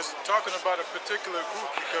 And it's talking about a particular group,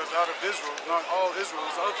 because out of Israel, not all Israel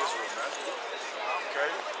is of Israel, man. Okay?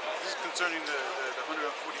 This is concerning the 144,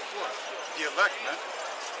 the elect, man.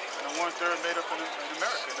 And the 1/3 made up in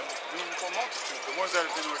America, the meaningful multitude. The ones that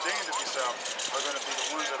have been ordained to be salved are going to be the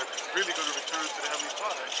ones that are really going to return to the Heavenly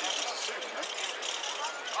Father and keep Jesus safe, man.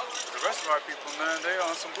 The rest of our people, man, they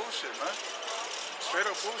on some bullshit, man. Straight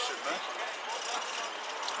up bullshit, man.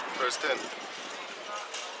 Verse 10.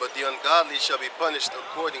 But the ungodly shall be punished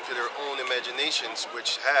according to their own imaginations,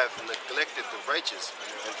 which have neglected the righteous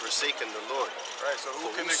and forsaken the Lord. Right, so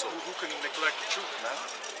who can neglect the truth, man?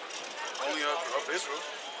 Only of Israel.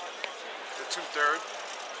 The 2/3,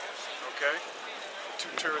 okay? The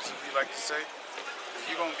 2/3, as we like to say.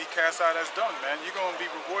 You're going to be cast out as dung, man. You're going to be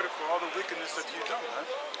rewarded for all the wickedness that you've done, man.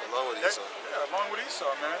 Along with Esau. Yeah, along with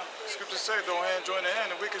Esau, man. The scriptures say, though hand join the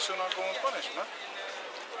hand, the wicked shall not go unpunished, man.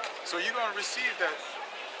 So you're going to receive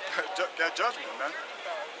that judgment, man.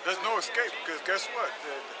 There's no escape, because guess what?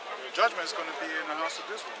 The judgment is going to be in the house of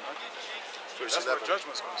Israel, man. That's where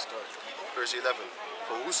judgment's going to start. Verse 11.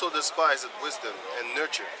 For whoso despiseth wisdom and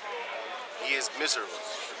nurture, he is miserable,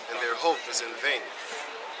 and their hope is in vain.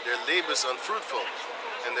 Their labors unfruitful,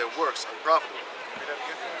 and their works unprofitable.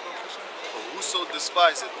 For whoso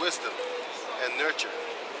despiseth wisdom and nurture,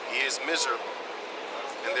 he is miserable,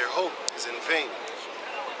 and their hope is in vain.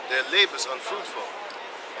 Their labors unfruitful,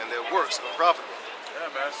 and their works unprofitable. Yeah,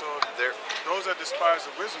 man, so those that despise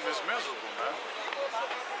the wisdom is miserable, man.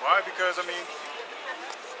 Why? Because, I mean,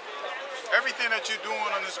 everything that you're doing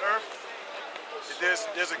on this earth,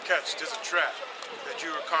 there's a catch, there's a trap that you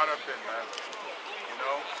are caught up in, man. You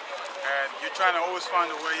know? And you're trying to always find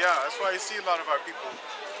a way out. That's why you see a lot of our people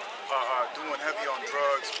doing heavy on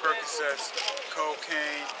drugs, Percocets,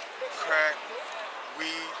 cocaine, crack,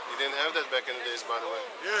 weed. You didn't have that back in the days, by the way.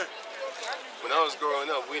 Yeah. When I was growing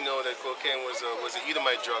up, we know that cocaine was an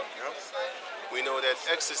Edomite drug. Yep. We know that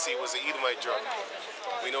ecstasy was an Edomite drug.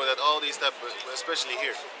 We know that all these type of, especially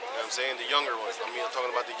here, you know what I'm saying, the younger ones. I mean, I'm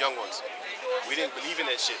talking about the young ones. We didn't believe in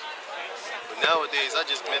that shit. But nowadays, I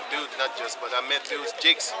just met dudes, but I met dudes,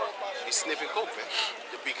 Jakes, he's sniffing coke, man.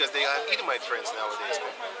 Because they have Edomite friends nowadays,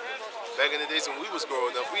 man. Back in the days when we was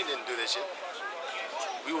growing up, we didn't do that shit.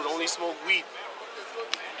 We would only smoke weed.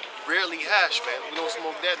 Rarely hash, man. We don't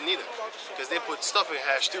smoke that neither. Because they put stuff in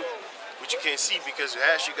hash too, which you can't see because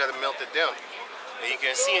hash, you gotta melt it down. And you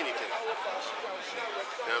can't see anything.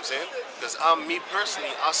 You know what I'm saying? Because me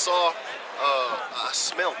personally, I saw, I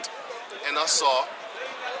smelt, and I saw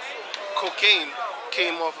cocaine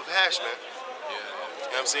came off of hash, man. Yeah.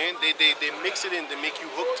 You know what I'm saying? They mix it in to make you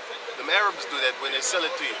hooked. The Arabs do that when they sell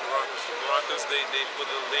it to you. The Moroccans, they put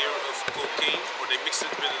a layer of cocaine, or they mix it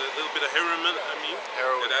with a little bit of heroin,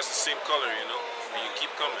 Heroin. and that's the same color, you know, and you keep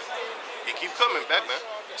coming. You keep coming back, man.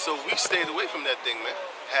 So we stayed away from that thing, man.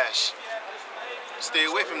 Hash. Stay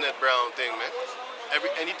away from that brown thing, man.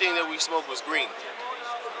 Anything that we smoked was green.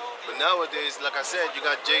 But nowadays, like I said, you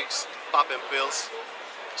got Jakes popping pills,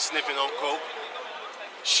 sniffing on coke,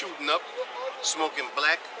 shooting up, smoking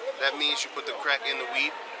black. That means you put the crack in the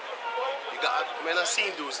weed. Man, I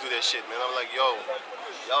seen dudes do that shit, man. I'm like, yo,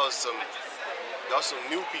 y'all some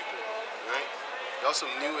new people, right? Y'all some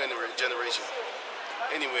new generation.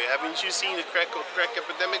 Anyway, haven't you seen the crack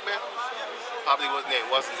epidemic, man? Probably wasn't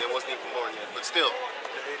even born yet, but still,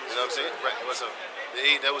 you know what I'm saying? Right? What's up?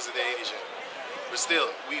 That was in the 80s, yeah. But still,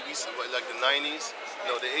 we like the 90s.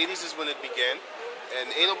 No, the 80s is when it began, and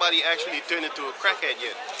ain't nobody actually turned into a crackhead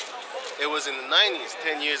yet. It was in the 90s,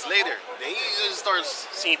 10 years later. Then you just start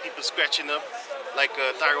seeing people scratching up like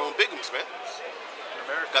Tyrone Biggums, man.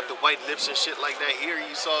 Got the white lips and shit like that. Here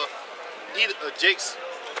you saw Jakes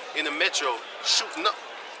in the metro shooting up,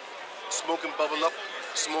 smoking bubble up,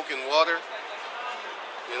 smoking water.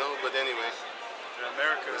 You know, but anyway. In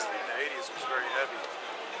America in the 80s was very heavy.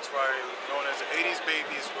 That's why known as the 80s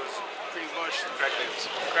babies was pretty much crack babies.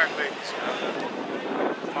 Crack babies, you know.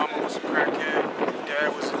 Mama was a crackhead,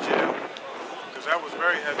 dad was in jail. Because that was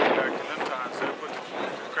very heavy back in them times. They put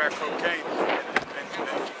the crack cocaine and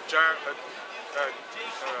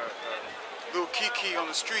little Kiki on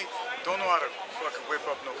the street don't know how to fucking whip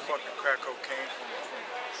up no fucking crack cocaine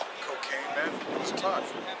from cocaine, man. It was taught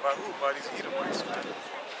by who? By these Edomites, man.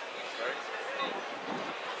 Right?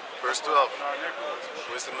 Verse 12.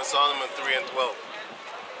 Wisdom of Solomon 3 and 12.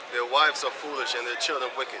 Their wives are foolish and their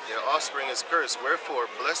children wicked. Their offspring is cursed. Wherefore,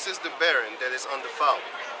 blessed is the barren that is undefiled,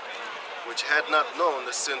 which had not known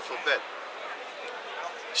the sinful bed.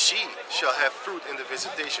 She shall have fruit in the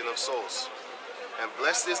visitation of souls. And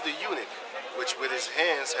blessed is the eunuch, which with his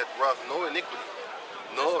hands hath wrought no iniquity,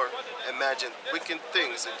 nor imagined wicked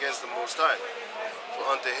things against the Most High. For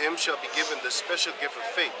unto him shall be given the special gift of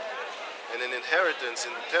faith, and an inheritance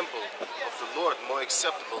in the temple of the Lord more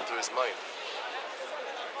acceptable to his mind.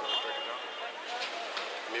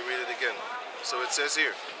 Let me read it again. So it says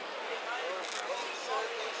here,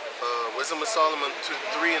 Wisdom of Solomon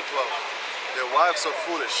 3 and 12. Their wives are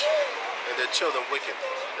foolish, and their children wicked.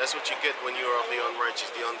 That's what you get when you are of the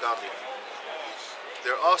unrighteous, the ungodly.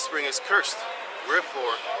 Their offspring is cursed.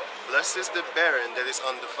 Wherefore, blessed is the barren that is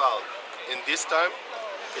undefiled. In this time,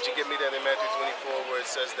 could you give me that in Matthew 24 where it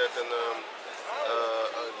says that that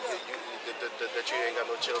you ain't got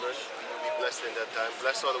no children, you will be blessed in that time.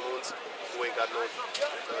 Blessed are the ones who ain't got no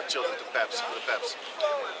children to paps, for the paps.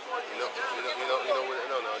 You know where,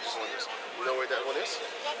 no, I just want this. You know where that one is?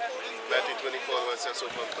 Matthew 24, one says so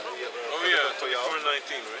from, Oh yeah, 24:19,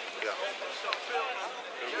 right? Yeah.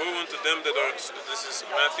 And woe unto them that are, this is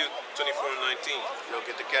Matthew 24:19. You'll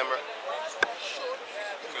get the camera.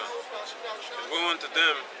 Okay. And woe unto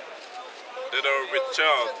them that are with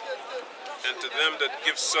child, and to them that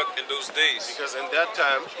give suck in those days. Because in that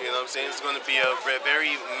time, you know what I'm saying, it's going to be a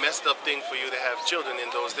very messed up thing for you to have children in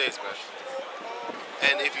those days, man.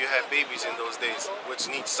 And if you have babies in those days, which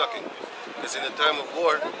need sucking. Because in the time of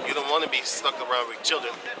war, you don't want to be stuck around with children.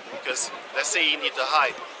 Because let's say you need to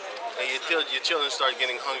hide, and your children start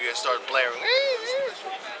getting hungry and start blaring.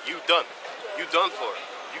 You done. You done for.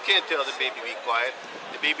 You can't tell the baby be quiet.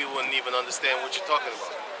 The baby wouldn't even understand what you're talking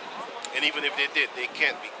about. And even if they did, they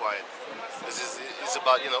can't be quiet. Because it's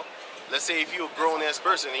about, you know, let's say if you're a grown-ass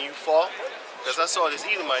person and you fall, because I saw this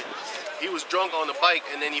Edomite, he was drunk on the bike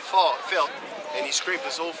and then he fell, and he scraped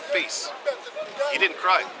his whole face. He didn't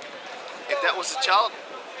cry. If that was a child,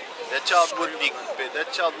 that child would be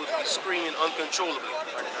screaming uncontrollably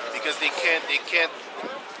because they can't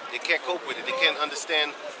cope with it. They can't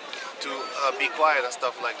understand to be quiet and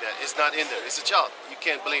stuff like that. It's not in there. It's a child. You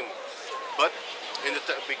can't blame them. But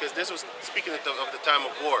because this was speaking of the time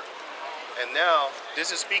of war, and now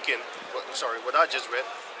this is speaking. What I just read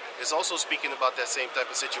is also speaking about that same type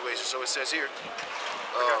of situation. So it says here.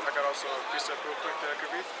 I got also a precept real quick that I could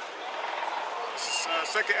read. This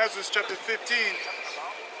is 2nd Ezra chapter 15.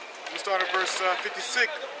 We start at verse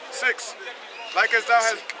 56. Like as thou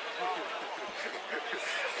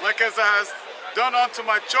hast done unto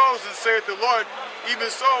my chosen, saith the Lord, even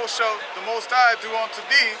so shall the Most High do unto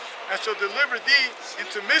thee, and shall deliver thee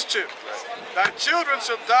into mischief. Thy children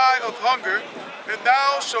shall die of hunger, and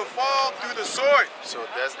thou shalt fall through the sword. So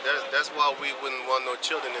that's why we wouldn't want no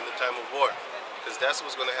children in the time of war, because that's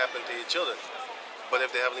what's going to happen to your children. But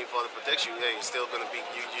if the Heavenly Father protects you, yeah, you're still going to be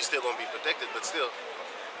protected. But still,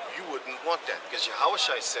 you wouldn't want that, because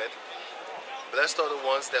Yahushua said, "Blessed are the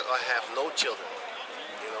ones that have no children."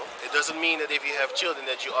 You know, it doesn't mean that if you have children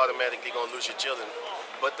that you automatically going to lose your children,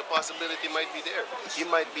 but the possibility might be there. You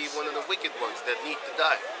might be one of the wicked ones that need to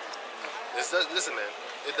die. Listen, man,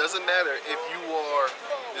 it doesn't matter if you are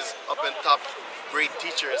this up and top great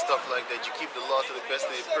teacher and stuff like that. You keep the law to the best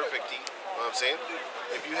of your perfectity. You know what I'm saying?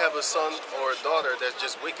 If you have a son or a daughter that's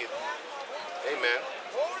just wicked, hey man,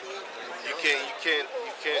 you can't.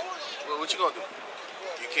 Well, what you gonna do?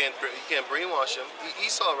 You can't brainwash him.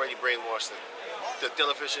 Esau already brainwashed him. The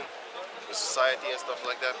television, the society, and stuff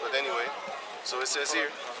like that. But anyway, so it says here.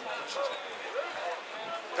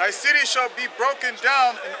 Thy city shall be broken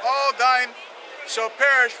down, and all thine shall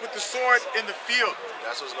perish with the sword in the field.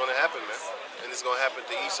 That's what's going to happen, man. And it's going to happen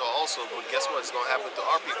to Esau also. But guess what? It's going to happen to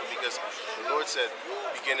our people, because the Lord said,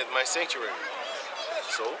 begin at my sanctuary.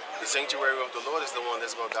 So the sanctuary of the Lord is the one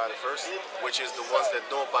that's going to die the first, which is the ones that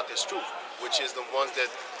know about this truth, which is the ones that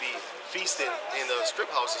be feasting in the strip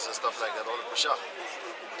houses and stuff like that on the Pesha,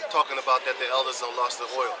 talking about that the elders don't lost the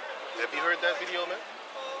oil. Have you heard that video, man?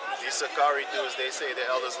 These Sakari dudes, they say the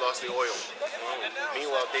elders lost the oil.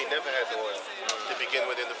 Meanwhile, they never had the oil to begin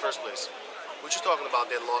with in the first place. What you talking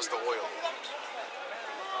about, they lost the oil?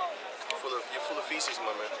 You're full of feces,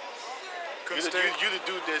 my man. You the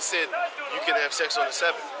dude that said you can have sex on the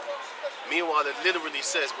Sabbath. Meanwhile, it literally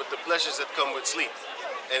says, with the pleasures that come with sleep.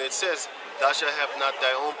 And it says, thou shalt have not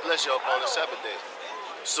thy own pleasure upon the Sabbath day.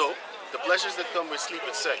 So, the pleasures that come with sleep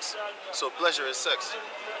is sex. So pleasure is sex.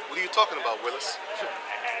 What are you talking about, Willis?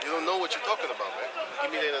 You don't know what you're talking about, man.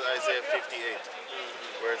 Give me that in Isaiah 58,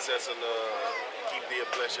 where it says, keep thee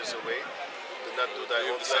pleasures away, do not do thy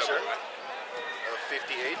own pleasure. 58,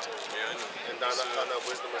 Yeah, I know. and Dana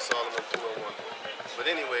Wisdom of Solomon 201. But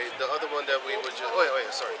anyway, the other one that we were just,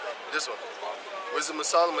 sorry, this one. Wisdom of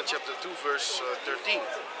Solomon chapter 2, verse 13.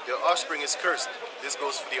 Their offspring is cursed. This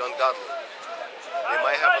goes for the ungodly. They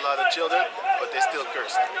might have a lot of children, but they're still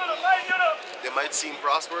cursed. They might seem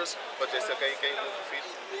prosperous, but they still, can you move your feet?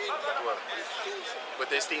 But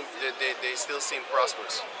they still seem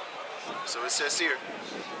prosperous. So it says here,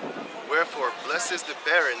 wherefore blessed is the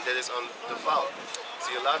barren that is undefiled.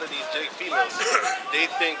 See, a lot of these females, they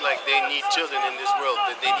think like they need children in this world,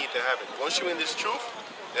 that they need to have it. Once you're in this truth,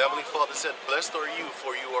 the Heavenly Father said, blessed are you,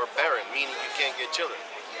 for you are barren, meaning you can't get children.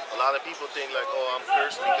 A lot of people think like, oh, I'm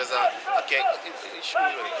cursed because I can't.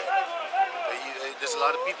 There's a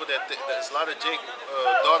lot of people there's a lot of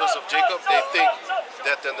daughters of Jacob. They think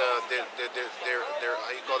that they're how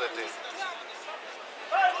you call that thing?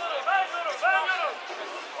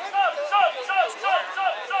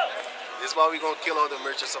 There's That's why we're going to kill all the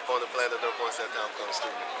merchants up on the planet Earth once that time comes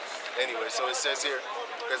through. Anyway, so it says here,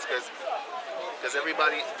 because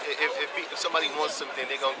everybody, if somebody wants something,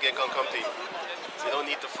 they're going to come to you. You don't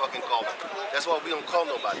need to fucking call them. That's why we don't call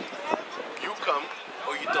nobody. You come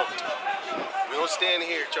or you don't. We don't stand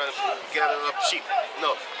here trying to gather up sheep.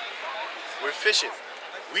 No. We're fishing.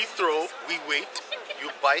 We throw, we wait,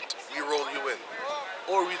 you bite, we roll you in.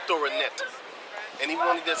 Or we throw a net.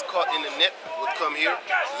 Anyone that's caught in the net would come here,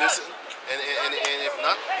 listen, and if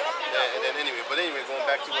not, then anyway. But anyway, going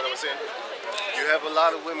back to what I was saying, you have a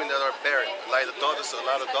lot of women that are barren, like a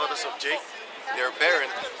lot of daughters of Jake. They're barren,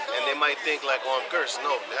 and they might think like, oh, I'm cursed.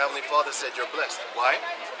 No, the Heavenly Father said you're blessed. Why?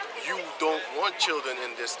 You don't want children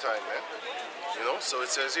in this time, man. You know, so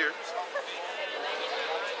it says here,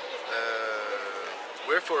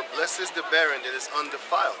 wherefore blessed is the barren that is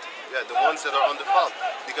undefiled. Yeah, the ones that are undefiled.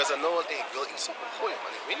 Because I know, hey, girl, you see, boy,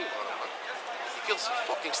 man, he really want man. He kills some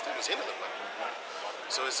fucking students, man.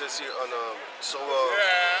 So it says here on,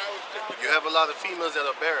 you have a lot of females that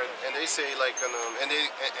are barren, and they say like,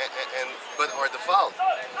 but are defiled.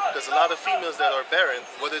 Because a lot of females that are barren,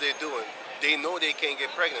 what are they doing? They know they can't get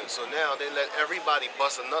pregnant, so now they let everybody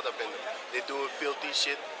bust a nut up in them. They're doing filthy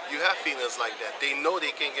shit. You have females like that. They know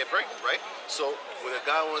they can't get pregnant, right? So when a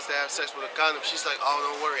guy wants to have sex with a condom, she's like, oh,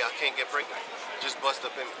 don't worry, I can't get pregnant. Just bust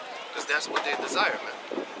up in me. Because that's what they desire,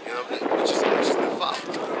 man. You know, which is defiled.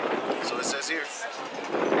 So it says here,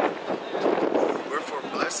 wherefore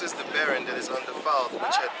blessed is the barren that is undefiled,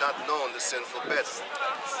 which had not known the sinful bed.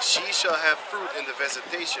 She shall have fruit in the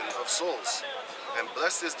visitation of souls. And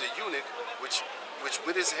blessed is the eunuch, which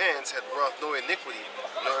with his hands had wrought no iniquity,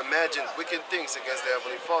 nor imagined wicked things against the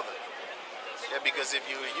Heavenly Father. Yeah, because if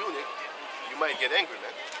you're a eunuch, you might get angry,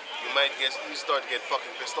 man. You start to get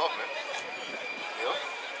fucking pissed off, man. You know?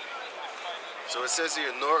 So it says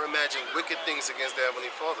here, nor imagine wicked things against the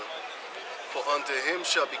Heavenly Father. For unto him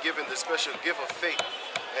shall be given the special gift of faith,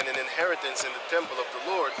 and an inheritance in the temple of the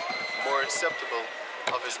Lord, more acceptable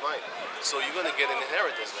of his mind. So you're going to get an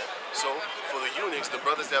inheritance, man. So for the eunuchs, the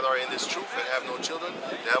brothers that are in this truth and have no children,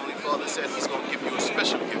 the Heavenly Father said he's going to give you a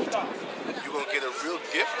special gift. You're going to get a real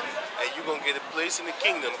gift, and you're going to get a place in the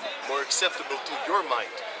kingdom more acceptable to your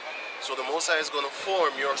mind. So the Most High is going to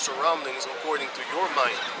form your surroundings according to your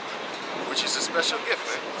mind, which is a special gift,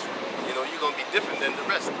 man. You know, you're going to be different than the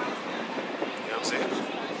rest. You know what I'm saying?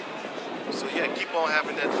 So yeah, keep on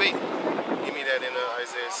having that faith. Give me that in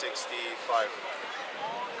Isaiah 65.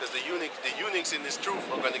 Because the eunuchs in this truth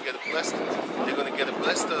are going to get a blessed, they're going to get a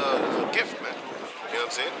blessed gift, man. You know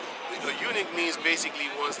what I'm saying? A eunuch means basically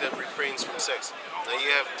ones that refrains from sex. Now you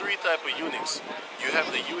have three types of eunuchs. You have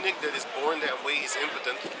the eunuch that is born that way, he's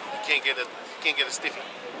impotent, he can't get a stiffy.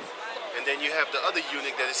 And then you have the other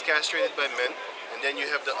eunuch that is castrated by men. And then you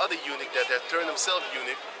have the other eunuch that turned himself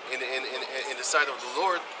eunuch in the sight of the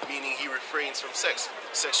Lord, meaning he refrains from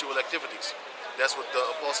sexual activities. That's what the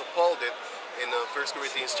Apostle Paul did in 1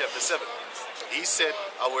 Corinthians chapter 7. He said,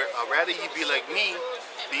 I'd rather you be like me,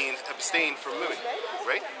 being abstained from women.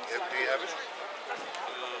 Right? Do you have it?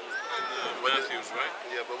 Matthews, right?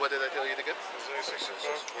 Yeah, but what did I tell you to get?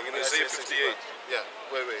 Isaiah 58. Yeah,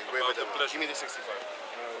 wait, give me the 65.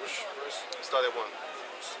 Which verse? Start at 1.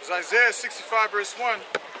 It's Isaiah 65 verse 1.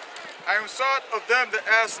 I am sought of them that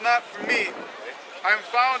asked not for me. I am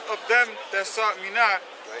found of them that sought me not.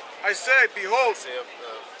 Right. I said, behold. Isaiah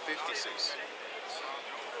 56.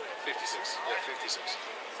 56. Yeah, 56.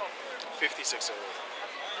 56.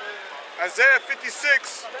 Isaiah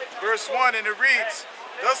 56 verse 1, and it reads,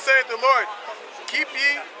 thus saith the Lord, keep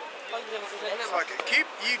ye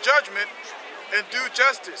judgment and do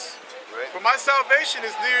justice. Right. For my salvation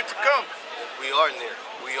is near to come. We are near.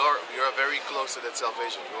 We are very close to that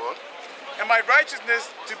salvation. Go on. And my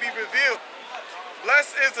righteousness to be revealed.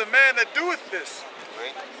 Blessed is the man that doeth this.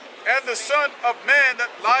 Right. And the Son of Man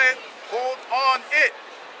that lieth hold on it.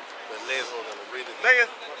 But layeth hold on it. Read it.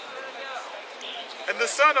 Layeth. And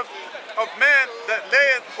the Son of Man that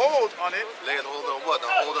layeth hold on it. Layeth hold on what?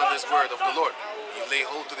 Hold on this word of the Lord. You lay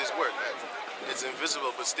hold to this word, man. It's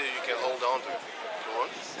invisible, but still you can hold on to it. Go on.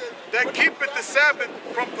 That keepeth the Sabbath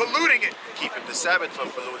from polluting it. Keepeth the Sabbath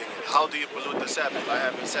from polluting it. How do you pollute the Sabbath? By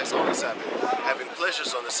having sex on the Sabbath. Having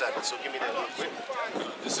pleasures on the Sabbath. So give me that real quick.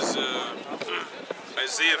 This is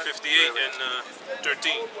Isaiah 58 and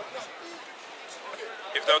 13.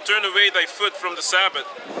 If thou turn away thy foot from the Sabbath,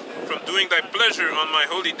 from doing thy pleasure on my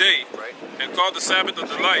holy day, right, and call the Sabbath a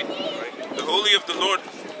delight, right, the holy of the Lord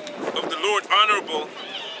honorable,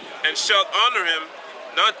 and shalt honor him,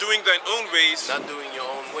 not doing thine own ways. Not doing your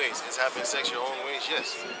own ways. Is having sex your own ways?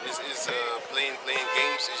 Yes. Is playing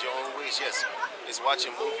games is your own ways? Yes. Is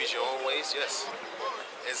watching movies your own ways? Yes.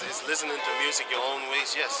 Is listening to music your own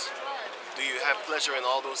ways? Yes. Do you have pleasure in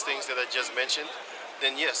all those things that I just mentioned?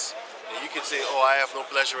 Then yes. And you can say, oh, I have no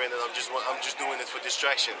pleasure in it. I'm just doing it for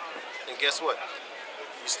distraction. And guess what?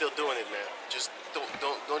 You're still doing it, man. Just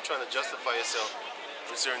don't try to justify yourself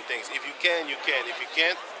with certain things. If you can, you can. If you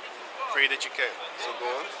can't, pray that you can. So go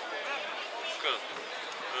on. Okay.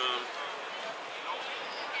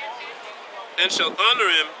 And shall honor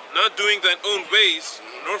him, not doing thine own ways,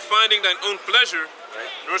 nor finding thine own pleasure,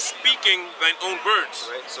 nor speaking thine own words.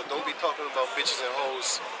 Right? So don't be talking about bitches and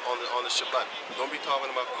hoes on the Shabbat. Don't be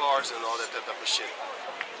talking about cars and all that type of shit.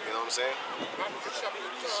 You know what I'm saying?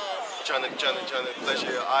 Trying to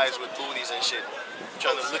pleasure your eyes with booties and shit.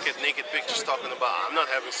 Trying to look at naked pictures talking about, I'm not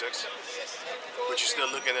having sex. But you're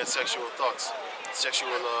still looking at sexual thoughts,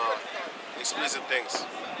 sexual explicit things,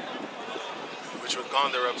 which would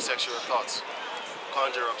conjure up sexual thoughts. Go on.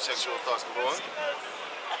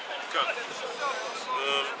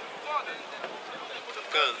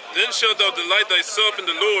 Then shalt thou delight thyself in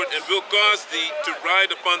the Lord, and will cause thee to ride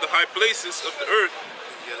upon the high places of the earth,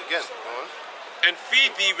 Yet again, go on. and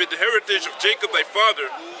feed thee with the heritage of Jacob thy father.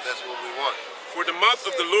 That's what we want. For the mouth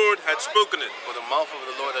of the Lord had spoken it. For the mouth of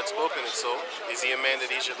the Lord had spoken it. So, is he a man that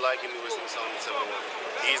he should lie? Give me wisdom, Solomon 7:1.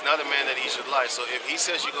 He is not a man that he should lie. So if he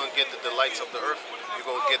says you're going to get the delights of the earth, you're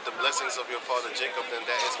going to get the blessings of your father Jacob, then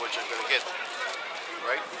that is what you're going to get.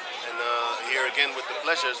 Right? And here again with the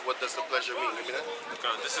pleasures, what does the pleasure mean? Give me that.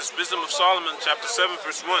 This is Wisdom of Solomon, chapter 7,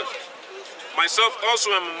 verse 1. Myself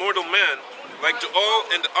also am a mortal man, like to all,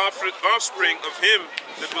 and the offspring of him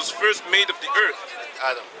that was first made of the earth.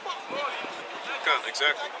 Adam.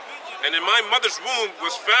 Exactly. And in my mother's womb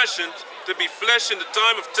was fashioned to be flesh in the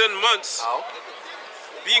time of 10 months, How?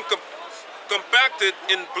 being compacted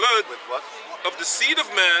in blood With what? of the seed of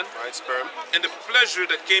man, Right, sperm. and the pleasure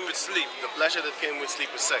that came with sleep. The pleasure that came with sleep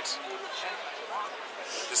is sex.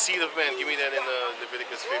 The seed of man, give me that in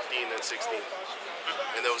Leviticus 15 and 16.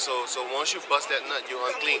 And so once you bust that nut, you're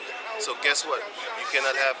unclean. So guess what? You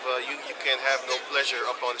cannot have you can't have no pleasure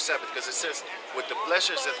upon the Sabbath, because it says with the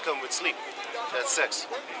pleasures that come with sleep, that's sex.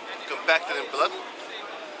 Compacted in blood,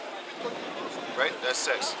 right? That's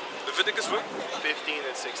sex. Leviticus what? 15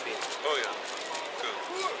 and 16. Oh yeah. Good.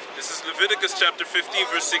 This is Leviticus chapter 15,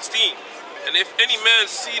 verse 16. And if any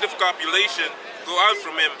man's seed of copulation go out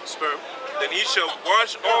from him, Sperm. then he shall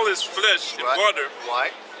wash all his flesh in Right? water,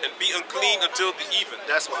 Why? and be unclean until the even.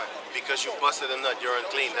 That's why. Because you busted a nut, you're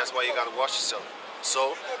unclean. That's why you gotta wash yourself.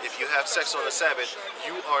 So if you have sex on the Sabbath,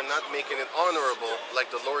 you are not making it honorable, like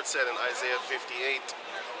the Lord said in Isaiah 58,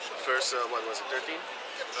 verse what was it, 13?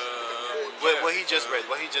 What he just read.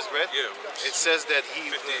 Yeah. It says that he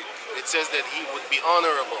 58. would be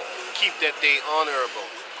honorable. Keep that day honorable.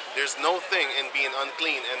 There's no thing in being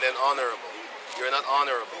unclean and then honorable. You're not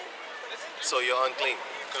honorable, so you're unclean.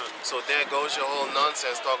 So there goes your whole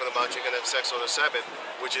nonsense talking about you can have sex on the Sabbath,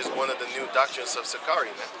 which is one of the new doctrines of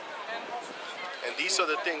Sakari, man. And these are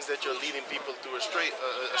the things that you're leading people to astray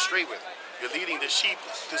with. You're leading the sheep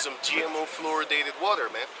to some GMO fluoridated water,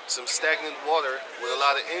 man. Some stagnant water with a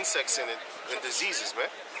lot of insects in it and diseases, man.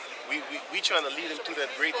 We trying to lead them to that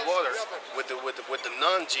great water with the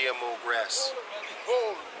non-GMO grass.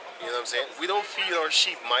 You know what I'm saying? We don't feed our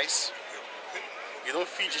sheep mice. You don't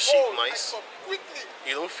feed your sheep mice.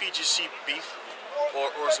 You don't feed your sheep beef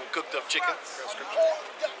or some cooked up chicken.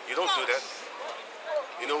 You don't do that.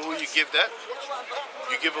 You know who you give that?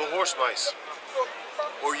 You give a horse mice.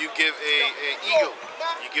 Or you give a eagle.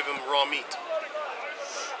 You give him raw meat.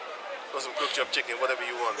 Or some cooked up chicken, whatever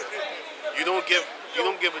you want. Man. You don't give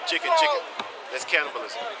a chicken. That's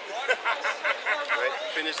cannibalism. Right?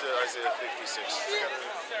 Finish the Isaiah 56.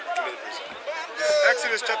 Give me the precept.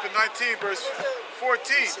 Exodus chapter 19, verse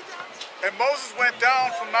 14. And Moses went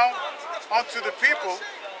down from Mount unto the people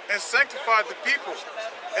and sanctified the people,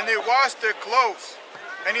 and they washed their clothes.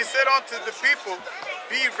 And he said unto the people,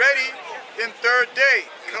 be ready in third day.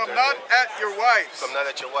 Come not at your wives. Come not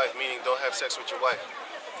at your wife, meaning don't have sex with your wife,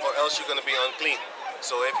 or else you're going to be unclean.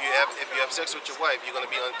 So if you have sex with your wife, you're going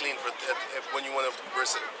to be unclean for when you want to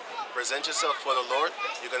present yourself for the Lord.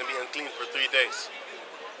 You're going to be unclean for 3 days.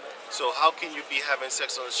 So how can you be having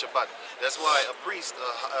sex on the Shabbat? That's why a priest, a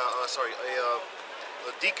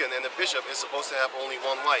deacon and a bishop is supposed to have only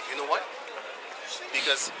one wife. You know why?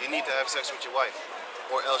 Because you need to have sex with your wife,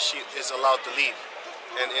 or else she is allowed to leave.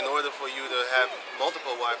 And in order for you to have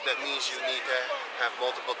multiple wives, that means you need to have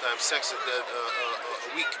multiple times sex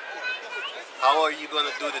a week. How are you going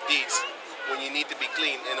to do the deeds when you need to be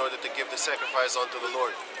clean in order to give the sacrifice unto the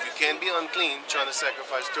Lord? You can't be unclean trying to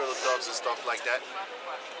sacrifice turtle doves and stuff like that.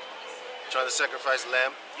 Trying to sacrifice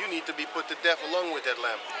lamb. You need to be put to death along with that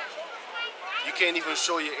lamb. You can't even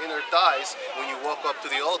show your inner thighs when you walk up to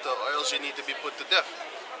the altar, or else you need to be put to death.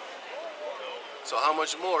 So how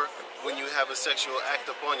much more when you have a sexual act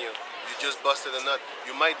upon you, you just busted a nut.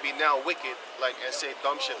 You might be now wicked, like, and say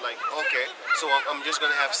dumb shit like, okay, so I'm just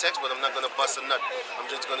gonna have sex, but I'm not gonna bust a nut. I'm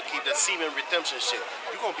just gonna keep that semen redemption shit.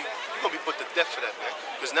 You're gonna be put to death for that, man.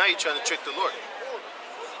 Because now you're trying to trick the Lord.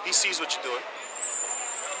 He sees what you're doing.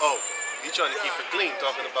 Oh, you're trying to keep it clean,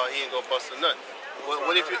 talking about he ain't gonna bust a nut.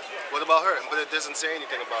 What about her? But it doesn't say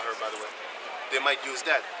anything about her, by the way. They might use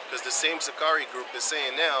that because the same Sakari group is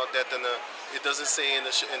saying now that it doesn't say in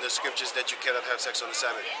the scriptures that you cannot have sex on the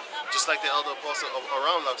Sabbath. Just like the elder apostle of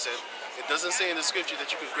Aramlach said, it doesn't say in the scripture that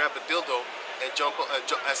you can grab a dildo and jump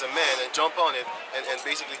as a man and jump on it and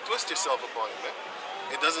basically twist yourself upon it, man.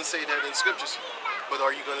 It doesn't say that in scriptures. But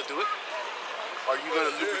are you gonna do it? Are you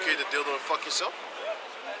gonna lubricate the dildo and fuck yourself?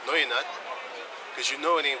 No, you're not, because you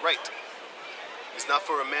know it ain't right. It's not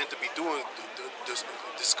for a man to be doing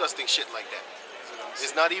disgusting shit like that.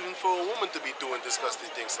 It's not even for a woman to be doing disgusting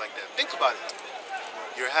things like that. Think about it.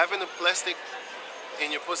 You're having a plastic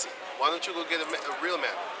in your pussy. Why don't you go get a real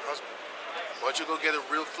man? Why don't you go get a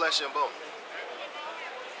real flesh and bone?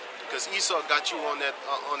 Because Esau got you on that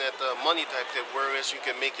money type tip, whereas you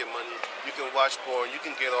can make your money, you can watch porn, you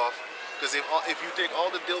can get off. Because if you take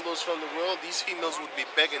all the dildos from the world, these females would be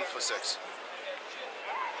begging for sex.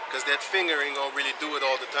 Because that finger ain't gonna really do it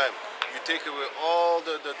all the time. You take away all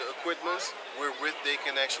the equipments wherewith they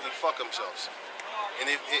can actually fuck themselves.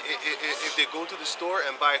 And if they go to the store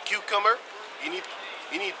and buy a cucumber, you need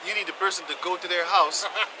the person to go to their house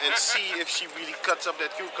and see if she really cuts up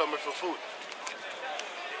that cucumber for food.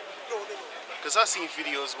 Because I've seen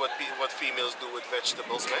videos what females do with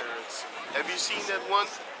vegetables, man. Have you seen that one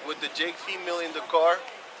with the Jake female in the car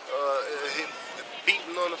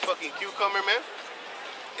beating on a fucking cucumber, man?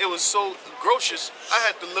 It was so gross. I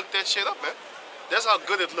had to look that shit up, man. That's how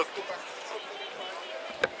good it looked.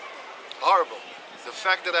 Horrible. The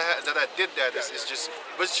fact that I did that is just.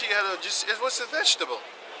 But she had it was a vegetable.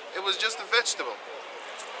 It was just a vegetable.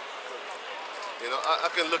 You know, I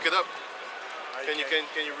can look it up. Can you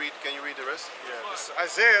read the rest? Yeah. This is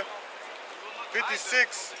Isaiah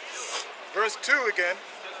 56, verse 2 again.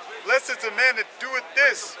 Blessed is the man that doeth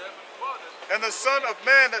this, and the Son of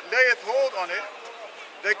Man that layeth hold on it,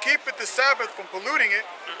 that keepeth the Sabbath from polluting it,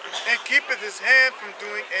 and keepeth his hand from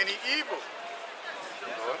doing any evil.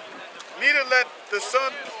 Neither let the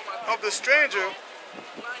son of the stranger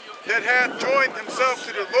that hath joined himself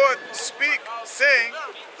to the Lord speak, saying,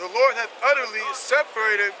 the Lord hath utterly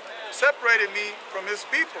separated me from his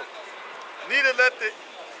people. Neither let the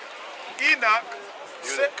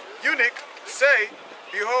eunuch say,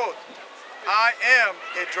 behold, I am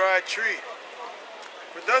a dry tree.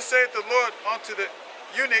 For thus saith the Lord unto the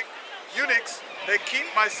eunuchs that keep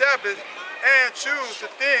my Sabbath and choose the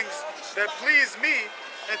things that please me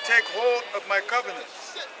and take hold of my covenant.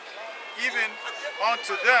 Even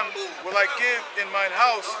unto them will I give in mine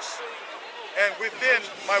house and within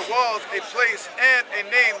my walls a place and a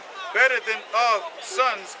name better than of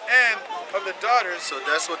sons and of the daughters. So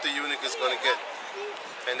that's what the eunuch is going to get.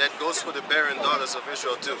 And that goes for the barren daughters of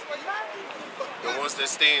Israel too. The ones that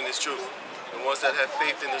stay in this truth. The ones that have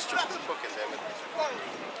faith in this truth. Fucking damn it.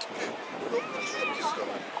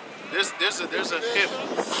 There's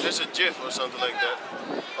a gif or something like that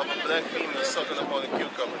of a black female sucking up on a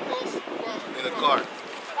cucumber in a car.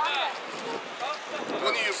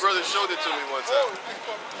 One of you brothers showed it to me one time.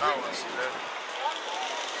 I don't want to see that.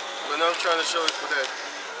 But now I'm trying to show it for that.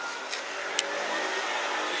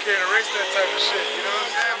 You can't erase that type of shit, you know what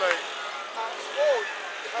I'm saying? Like,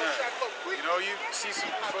 man, you know, you see some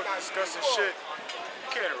fucking disgusting shit, you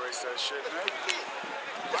can't erase that shit, man.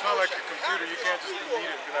 It's not like a computer, you can't just delete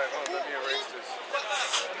it and be like, oh, let me erase this.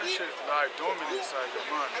 That shit lies dormant inside your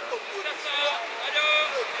mind, man.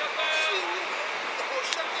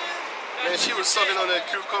 Man, she was sucking on that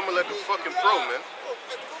cucumber like a fucking pro, man.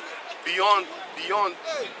 Beyond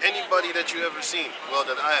anybody that you ever seen. Well,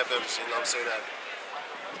 that I have ever seen, I'll say that.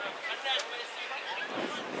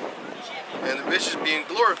 And the bitch is being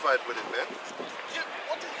glorified with it, man.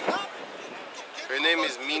 Her name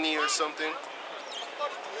is Mini or something.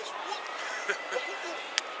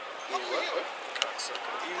 What?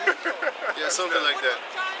 Yeah, something like that.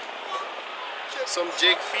 Some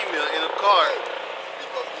Jake female in a car.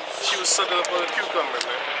 She was sucking up on a cucumber,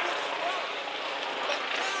 man.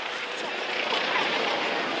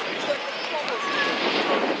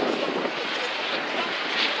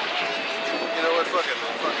 You know what? Fuck it,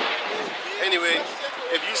 man. Fuck it. Anyway,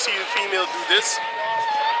 if you see a female do this,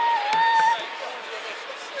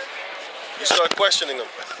 you start questioning them.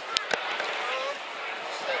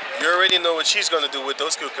 You already know what she's gonna do with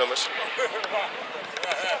those cucumbers.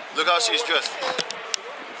 Look how she's dressed.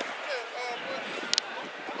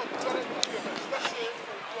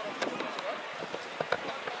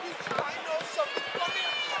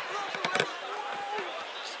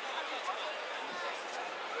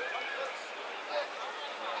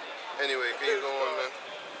 Anyway, can you go on, man?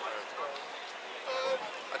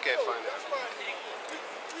 I can't find it.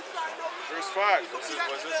 Verse 5. What's it about?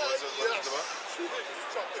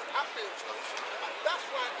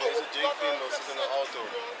 Yeah, he's a J female sitting in the alto.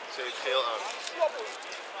 Say tail on.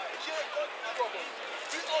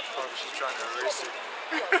 Probably she's trying to erase it.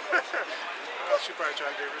 She's probably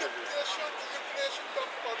trying to get rid of it.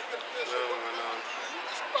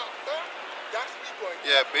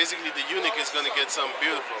 Yeah, basically the eunuch is going to get something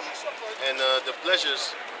beautiful. And the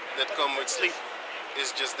pleasures that come with sleep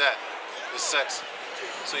is just that. It's sex.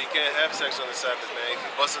 So you can't have sex on the Sabbath, man. If you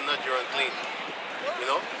bust a nut, you're unclean. You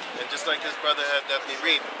know? And just like this brother had Daphne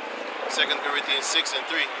read, 2 Corinthians 6 and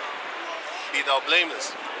 3, be thou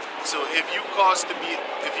blameless. So if you cause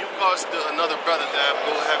another brother to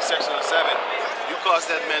go have sex on the Sabbath, you cause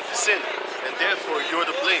that man to sin, and therefore you're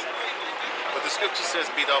to blame. But the scripture says,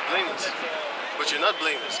 be thou blameless. But you're not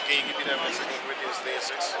blameless. Can you give me that from 2 Corinthians 3 and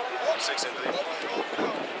 6 and 3?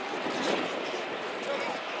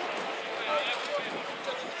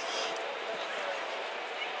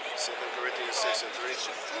 2 Corinthians 6 and 3.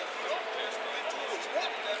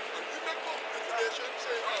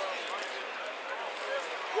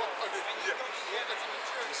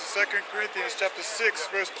 This is 2 Corinthians chapter 6,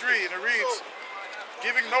 verse 3, and it reads,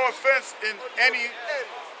 giving no offense in anything,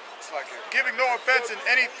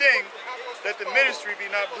 that the ministry be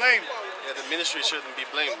not blamed. Yeah, the ministry shouldn't be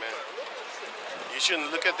blamed, man. You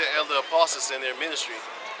shouldn't look at the elder apostles and their ministry,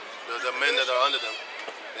 the men that are under them,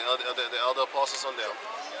 the elder apostles on them.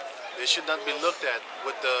 They should not be looked at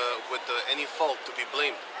with any fault to be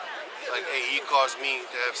blamed. Like, hey, he caused me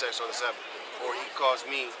to have sex on the Sabbath, or he caused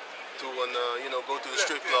me to go to the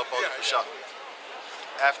strip club on the Pesach,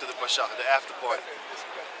 after the Pesach, the after party.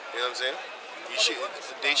 You know what I'm saying?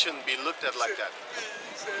 They shouldn't be looked at like that.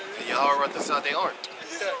 And Yahweh Rattasa, they aren't.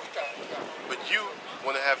 But you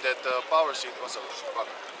want to have that power seat. What's up?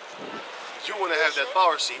 You want to have that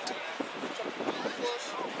power seat,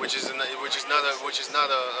 which is not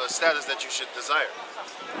a status that you should desire.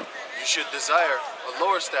 You should desire a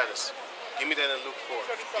lower status. Give me that in Luke 4.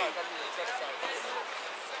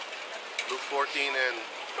 Luke 14 and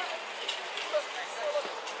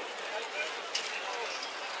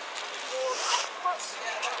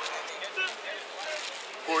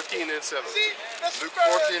 14 and 7. Luke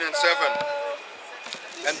 14 and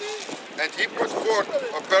 7. And he put forth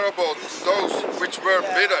a parable to those which were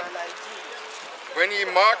bidden. When he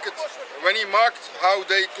marked how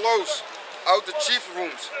they close out the chief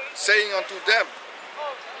rooms, saying unto them,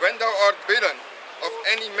 when thou art bidden of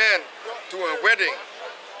any man to a wedding,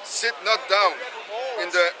 sit not down in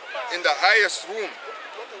the highest room,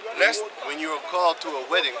 lest when you are called to a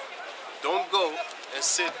wedding, don't go and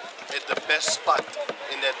sit at the best spot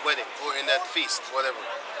in that wedding or in that feast, whatever,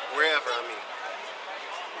 wherever, I mean.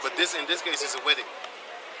 But in this case, it's a wedding.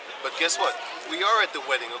 But guess what? We are at the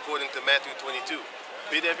wedding according to Matthew 22.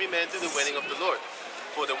 Bid every man to the wedding of the Lord,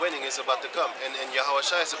 for the wedding is about to come, and Yahweh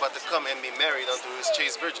Shai is about to come and be married unto his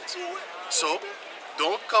chaste virgins. So,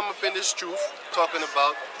 don't come up in this truth talking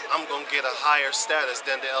about, I'm going to get a higher status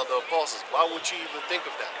than the elder apostles. Why would you even think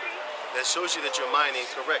of that? That shows you that your mind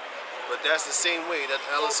ain't correct. But that's the same way that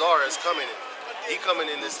Elazar is coming in. He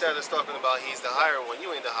coming in this status talking about he's the higher one.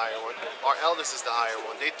 You ain't the higher one. Our eldest is the higher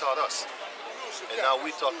one. They taught us. And now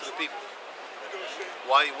we talk to the people.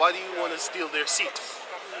 Why do you want to steal their seat?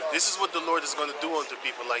 This is what the Lord is going to do unto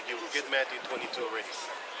people like you. Get Matthew 22 already.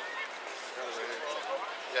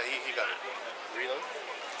 Yeah, he got it. Read on.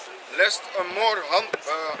 lest a more an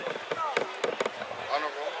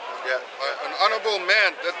honorable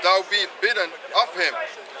man that thou be bidden of him.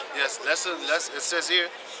 Yes, it says here,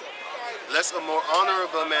 lest a more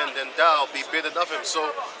honorable man than thou be bidden of him.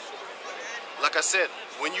 So, like I said,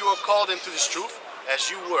 when you are called into this truth, as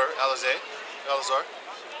you were, Elazar,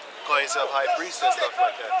 call yourself high priest and stuff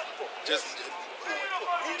like that.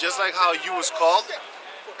 Just like how you was called,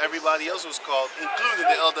 everybody else was called, including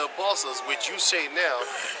the elder apostles, which you say now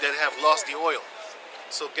that have lost the oil.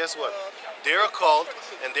 So guess what? They're called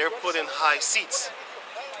and they're put in high seats.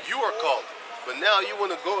 You are called, but now you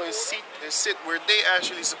want to go and sit where they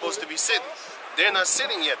actually supposed to be sitting. They're not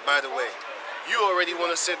sitting yet, by the way. You already want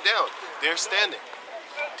to sit down. They're standing,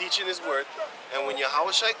 teaching his word. And when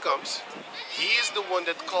Yahweh Shai comes, he is the one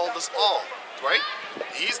that called us all, right?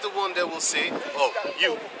 He's the one that will say, oh,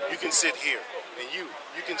 you can sit here and you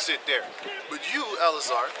can sit there. But you,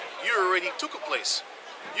 Eleazar, you already took a place.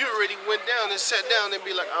 You already went down and sat down and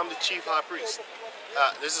be like, I'm the chief high priest.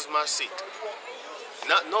 This is my seat.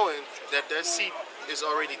 Not knowing that that seat is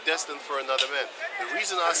already destined for another man. The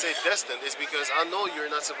reason I say destined is because I know you're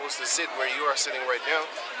not supposed to sit where you are sitting right now.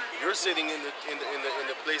 You're sitting in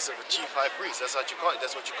the place of a chief high priest. That's what you call it.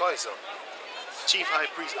 That's what you call yourself. Chief high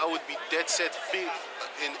priest. I would be dead set in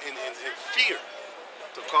fear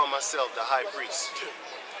to call myself the high priest,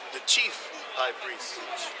 the chief high priest.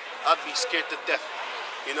 I'd be scared to death.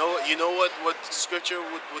 You know what scripture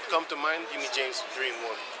would come to mind? Give me James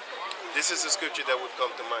 3:1. This is the scripture that would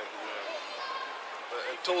come to mind.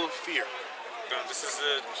 In total fear. This is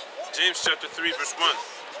James chapter 3 verse 1.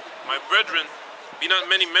 My brethren, be not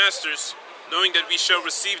many masters, knowing that we shall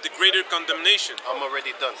receive the greater condemnation. I'm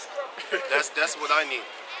already done. That's what I need.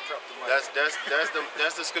 That's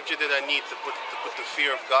the scripture that I need to put the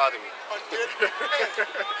fear of God in me.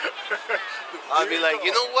 I'll be like,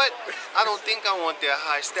 you know what? I don't think I want that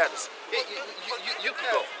high status. Hey, you can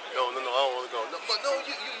go. No, I don't want to go. No, but no,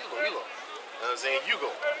 you go. You know what I'm saying? You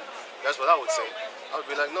go. That's what I would say. I would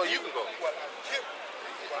be like, no, you can go.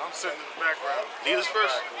 I'm sitting in the background. Leaders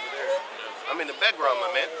first. I'm in the background,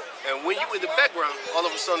 my man. And when you in the background, all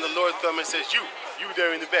of a sudden the Lord comes and says, you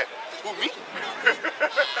there in the back. Who, me?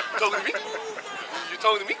 Talking to me? You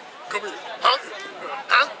talking to me? Come here. Huh?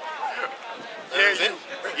 Huh? Yeah, you.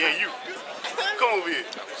 Yeah, you. Come over here.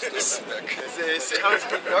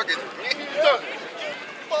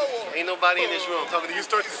 Ain't nobody in this room talking to you. You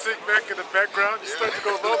start to sit back in the background. You start to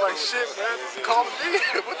go low like shit, man. Call me.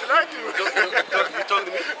 What did I do? You talking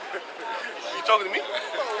to me? You talking to me? You know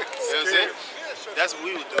what I'm saying? That's what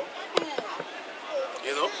we would do.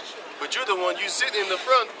 You know? But you're the one, you sit in the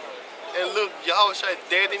front and look Yahushua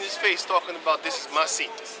dead in his face talking about this is my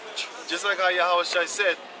seat. Just like how Yahushua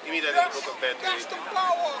said, give me that in the book of Matthew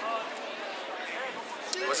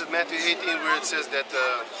 18. Was it Matthew 18 where it says that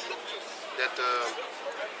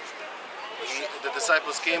the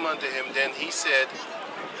disciples came unto him, then he said,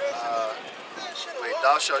 wait,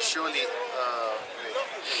 thou shalt surely, wait,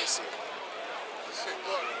 let me see.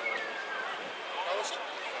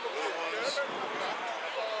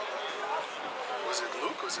 Was it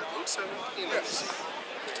Luke? Was it Luke 17? Let me see.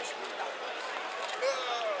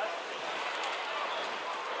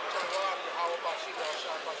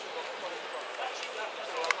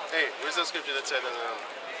 Hey, where's the scripture that said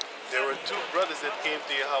there were two brothers that came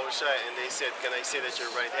to Yahushua and they said, can I sit at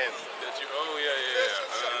your right hand? Oh, yeah.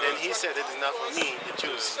 Then he said, it is not for me to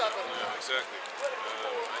choose. Yeah, exactly. I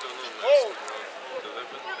don't know.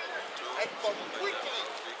 11, 12, like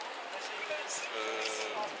that.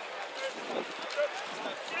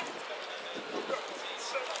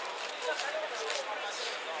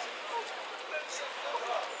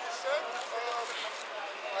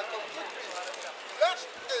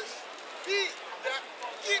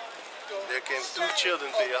 There came two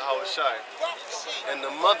children to Yahushua, and the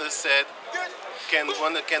mother said, can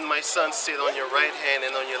my son sit on your right hand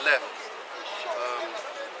and on your left?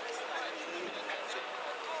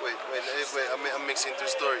 Wait, I'm mixing two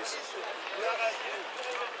stories.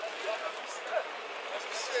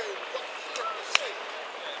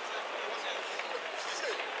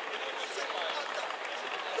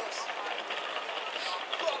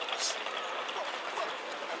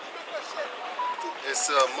 It's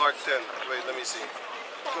Mark 10. Wait, let me see.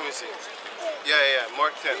 Yeah,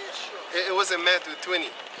 Mark 10. It was in Matthew 20.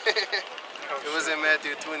 It was in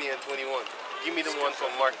Matthew 20 and 21. Give me the one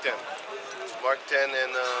from Mark 10. Mark 10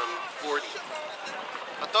 and 40.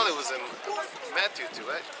 I thought it was in Matthew too,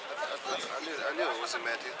 right? I knew it was in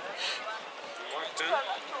Matthew. Mark 10?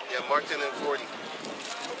 Yeah, Mark 10 and 40.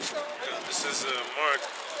 This is Mark.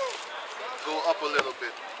 Go up a little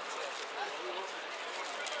bit.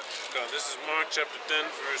 This is Mark chapter 10,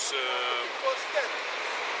 verse 38.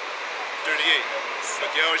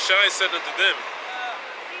 But Yahushua said unto them,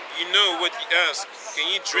 ye know what ye ask. Can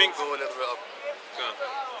ye drink? Go a little bit up.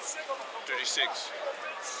 36.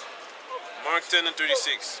 Mark 10 and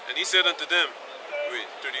 36. And he said unto them, wait,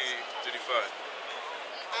 35.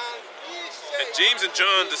 And James and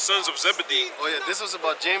John, the sons of Zebedee. Oh yeah, this was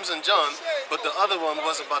about James and John, but the other one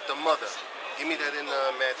was about the mother. Give me that in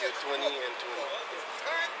Matthew 20 and 20.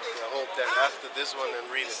 I hope that after this one and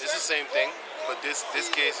read it. This is the same thing, but this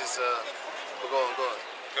case is go on.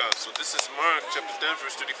 So this is Mark chapter 10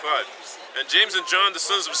 verse 35. And James and John the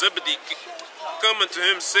sons of Zebedee come unto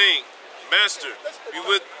him saying, Master, we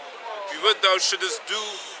would thou shouldest do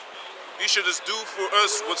for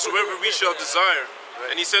us whatsoever we shall desire.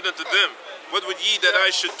 And he said unto them, what would ye that I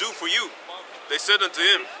should do for you? They said unto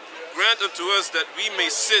him, grant unto us that we may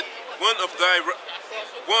sit one on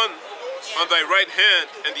thy right hand,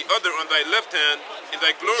 and the other on thy left hand in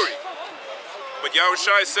thy glory. But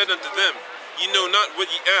Yahushua said unto them, Ye know not what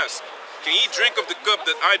ye ask. Can ye drink of the cup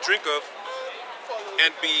that I drink of,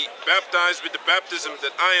 and be baptized with the baptism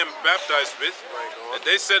that I am baptized with? And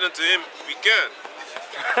they said unto him, We can.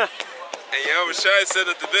 And Yahushua said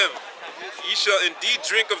unto them, Ye shall indeed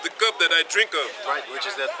drink of the cup that I drink of. Right, which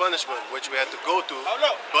is that punishment which we had to go through,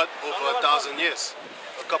 but over 1,000 years,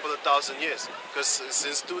 a couple of 1,000 years. Because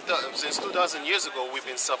since 2,000 years ago, we've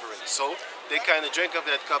been suffering. So they kind of drank of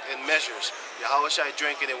that cup in measures. Yahushua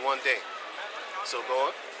drank it in one day. So go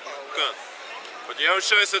on. Come. But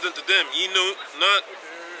Yahushua said unto them, Ye know not.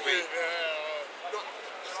 Wait.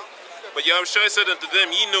 But Yahushua said unto them,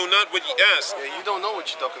 Ye know not what ye ask. Yeah, you don't know what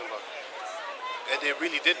you're talking about. And they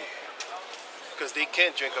really didn't. Because they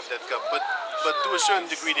can't drink of that cup. But to a certain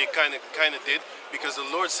degree they kind of did, because the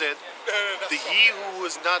Lord said, "The ye who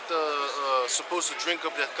was not supposed to drink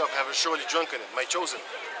of that cup have surely drunken it, my chosen."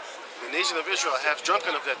 The nation of Israel have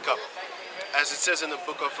drunken of that cup, as it says in the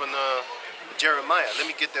book of Jeremiah. Let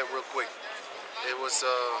me get that real quick. It was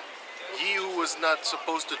ye who was not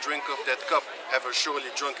supposed to drink of that cup have surely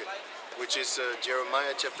drunken, which is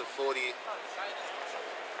Jeremiah chapter 40.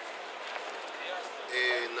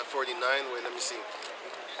 In 49, wait, let me see.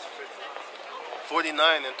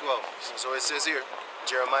 49 and 12. So it says here,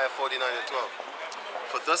 Jeremiah 49 and 12.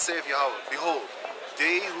 For thus saith Yahweh, Behold,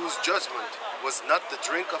 they whose judgment was not the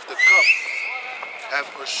drink of the cup have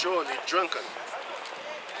assuredly drunken.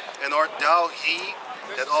 And art thou he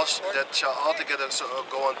that shall altogether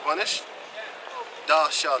go unpunished? Thou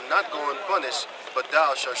shalt not go unpunished, but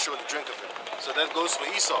thou shalt surely drink of it. So that goes for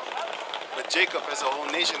Esau. But Jacob as a whole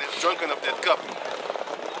nation has drunken of that cup.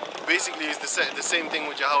 Basically, it's the same thing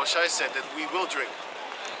with Yahushua said, that we will drink.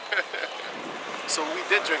 So we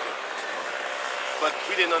did drink it. But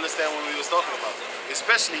we didn't understand what we was talking about.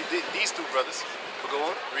 Especially these two brothers. But go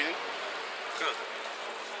on, reading.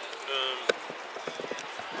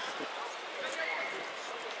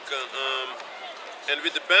 And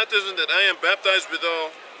with the baptism that I am baptized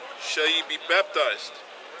withal, shall ye be baptized.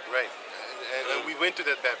 Right. And we went to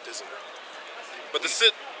that baptism. But the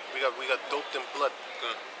sit. We got doped in blood.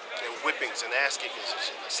 And whippings and ass kickings and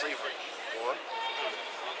shit, like slavery. Go on.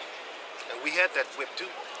 And we had that whip too.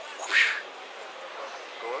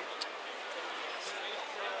 Go on.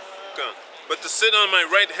 But to sit on my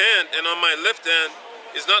right hand and on my left hand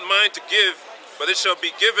is not mine to give, but it shall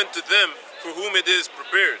be given to them for whom it is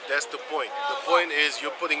prepared. That's the point. The point is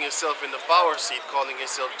you're putting yourself in the power seat, calling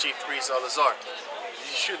yourself Chief Priest Al-Azhar.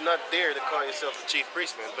 You should not dare to call yourself a Chief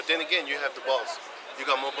Priest, man. But then again, you have the balls. You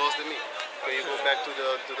got more balls than me. Can you go back to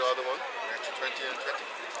the other one? Matthew 20 and 20.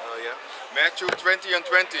 Yeah. Matthew 20 and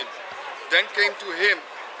 20. Then came to him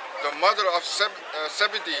the mother of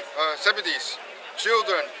Zebedee's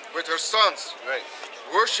children with her sons, Right.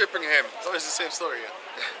 worshipping him, Oh, it's the same story,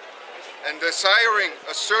 yeah. and desiring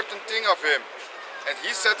a certain thing of him. And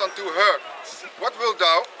he said unto her, What wilt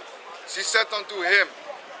thou? She said unto him,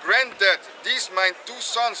 Grant that these mine two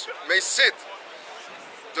sons may sit,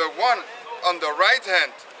 the one on the right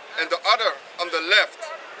hand and the other on the left,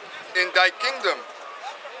 in thy kingdom.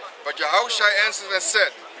 But Yahushua answered and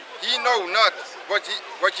said, Ye know not what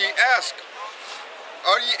ye ask.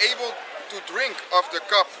 Are ye able to drink of the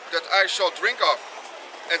cup that I shall drink of,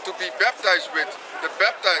 and to be baptized with the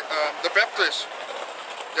baptism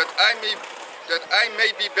that I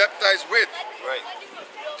may be baptized with? Right.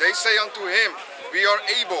 They say unto him, We are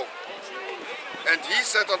able. And he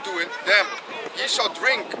said unto them, Ye shall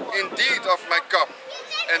drink indeed of my cup,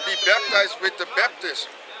 and be baptized with the baptism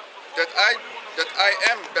that I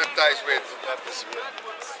am baptized with.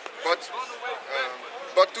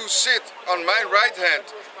 But to sit on my right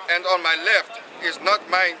hand and on my left is not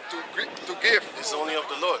mine to give. It's only of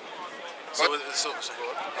the Lord.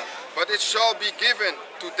 But it shall be given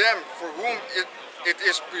to them for whom it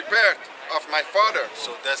is prepared of my Father.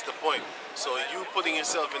 So that's the point. So you putting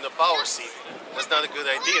yourself in the power seat, that's not a good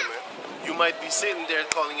idea, man. You might be sitting there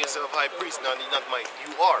calling yourself high priest. Now, not Mike,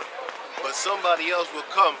 you are. But somebody else will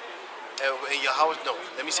come and Yahweh, no,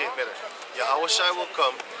 let me say it better. Yahushua will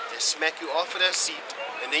come and smack you off of that seat,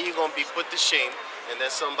 and then you're going to be put to shame, and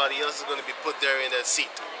then somebody else is going to be put there in that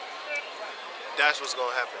seat. That's what's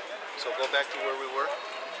going to happen. So go back to where we were.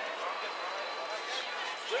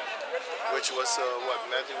 Which was, what,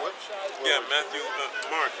 Matthew what? Yeah, Matthew,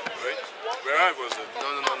 Mark, right? Where I was it?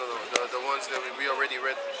 No. The ones that we already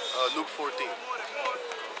read. Luke 14.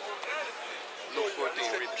 Luke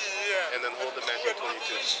 14, read it. And then hold the Matthew 22.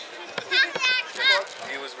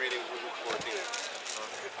 He was reading Luke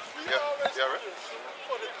 14. Yeah, right?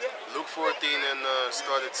 Luke 14 and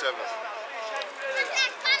start at 7.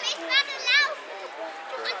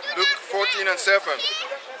 Luke 14 and 7.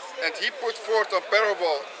 And he put forth a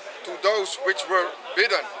parable to those which were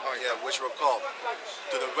bidden. Oh yeah, which were called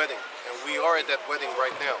to the wedding. And we are at that wedding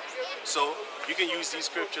right now. So you can use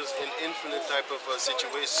these scriptures in infinite type of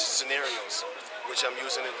scenarios, which I'm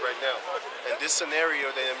using it right now. And this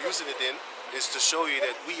scenario that I'm using it in is to show you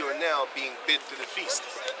that we are now being bid to the feast.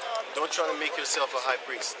 Don't try to make yourself a high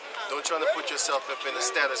priest. Don't try to put yourself up in a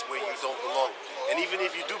status where you don't belong. And even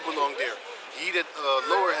if you do belong there, he that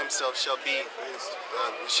lower himself shall be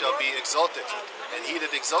exalted, and he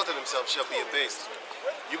that exalted himself shall be abased.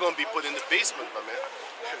 You're going to be put in the basement, my man.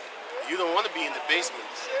 You don't want to be in the basement.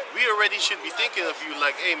 We already should be thinking of you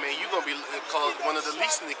like, hey man, you're going to be called one of the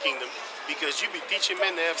least in the kingdom because you be teaching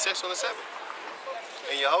men to have sex on the Sabbath.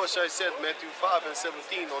 And Yahushua said, Matthew 5 and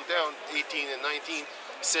 17 on down, 18 and 19,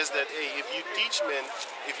 says that, hey, if you teach men,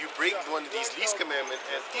 if you break one of these least commandments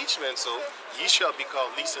and teach men so, ye shall be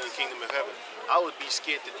called least in the kingdom of heaven. I would be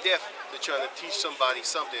scared to death to try to teach somebody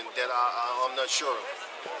something that I'm not sure of.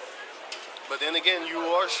 But then again, you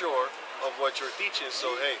are sure of what you're teaching,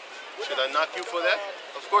 so hey, should I knock you for that?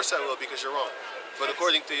 Of course I will, because you're wrong. But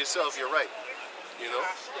according to yourself, you're right. You know?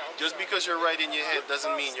 Just because you're right in your head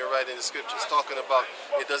doesn't mean you're right in the scriptures. Talking about,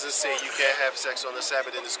 it doesn't say you can't have sex on the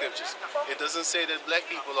Sabbath in the scriptures. It doesn't say that black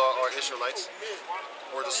people are Israelites,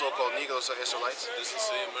 or the so-called Negroes are Israelites. It doesn't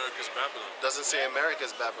say America's Babylon. Doesn't say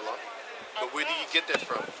America's Babylon. But where do you get that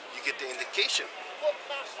from? You get the indication.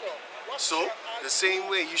 So the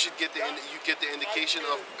same way you should get the indication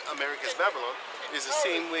of America's Babylon is the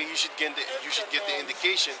same way you should get the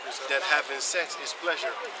indication that having sex is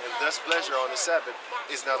pleasure, and thus pleasure on the Sabbath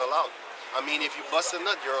is not allowed. I mean, if you bust a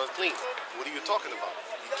nut, you're unclean. What are you talking about?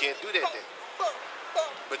 You can't do that then.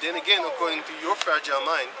 But then again, according to your fragile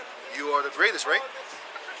mind, you are the greatest, right?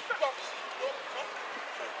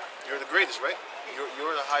 You're the greatest, right?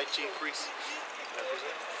 You're the high chief priest.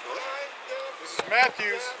 This is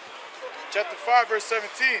Matthew chapter 5, verse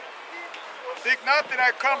 17. Think not that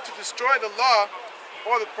I come to destroy the law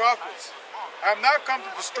or the prophets. I am not come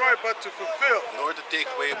to destroy, but to fulfill. Nor to take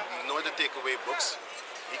away books.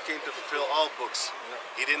 He came to fulfill all books.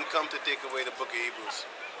 He didn't come to take away the book of Hebrews.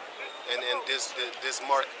 And this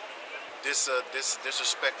Mark, this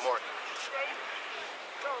disrespect Mark.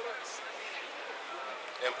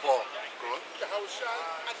 And Paul. Go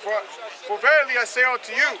on. For verily I say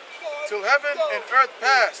unto you, till heaven and earth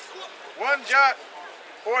pass, one jot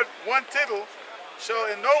or one tittle shall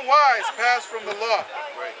in no wise pass from the law,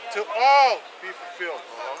 Right. till all be fulfilled.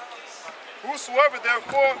 Whosoever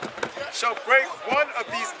therefore shall break one of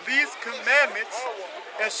these least commandments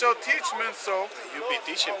and shall teach men so, You be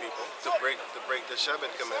teaching people to break the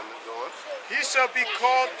Shabbat commandment. Go on. he shall be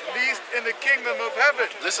called least in the kingdom of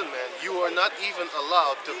heaven. Listen, man, you are not even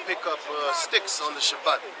allowed to pick up sticks on the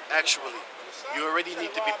Shabbat, actually. You already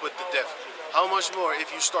need to be put to death. How much more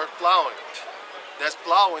if you start plowing? That's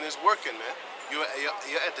plowing is working, man. You're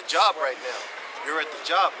at the job right now. You're at the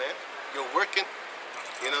job, man. You're working.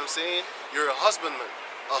 You know what I'm saying? You're a husbandman.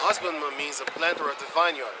 A husbandman means a planter of the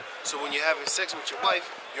vineyard. So when you're having sex with your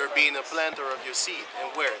wife, you're being a planter of your seed.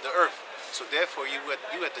 And where? The earth. So therefore, you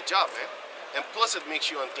at the job, man. And plus it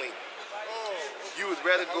makes you unclean. You would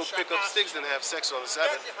rather go pick up sticks than have sex on the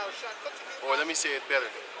Sabbath. Or let me say it better.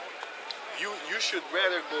 You should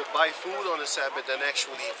rather go buy food on the Sabbath than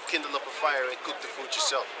actually kindle up a fire and cook the food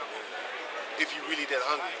yourself. If you're really that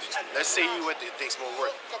hungry. Let's say it takes more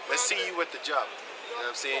work. Let's say you at the job. You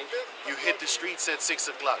know what I'm saying? You hit the streets at 6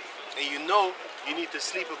 o'clock. And you know you need to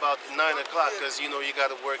sleep about 9 o'clock because you know you got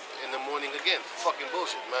to work in the morning again. Fucking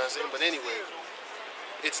bullshit, man. I'm saying? But anyway,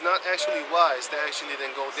 it's not actually wise to actually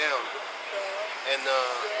then go down and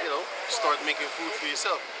start making food for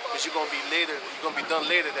yourself, because you're gonna be done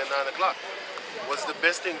later than 9 o'clock. What's the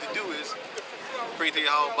best thing to do is pray to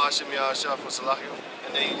Yahweh Bashem Yahshua for Salahio,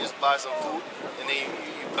 and then you just buy some food, and then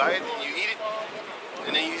you buy it, and you eat it,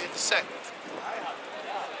 and then you hit the sack.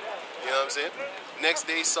 You know what I'm saying? Next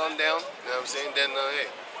day, sundown, you know what I'm saying? Then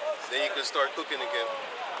then you can start cooking again.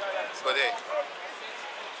 But hey,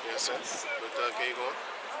 yes sir. But can you go on?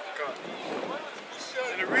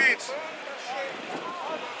 And it reads,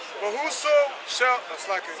 but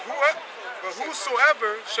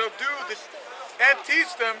whosoever shall do this and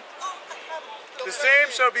teach them, the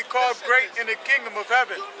same shall be called great in the kingdom of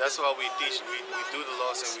heaven. That's why we teach. We do the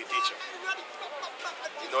laws and we teach them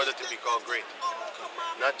in order to be called great.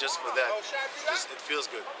 Not just for that. Just, it feels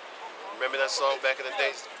good. Remember that song back in the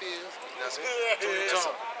day? You know what I'm saying? That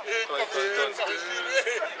song.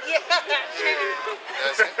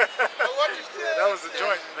 That was the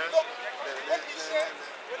joint, man.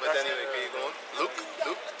 But anyway,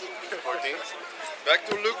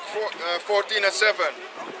 14 and 7.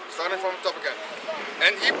 Starting from the top again.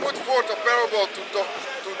 And he put forth a parable to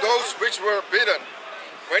those which were bidden,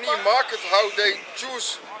 when he marked how they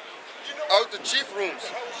choose out the chief rooms,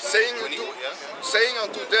 saying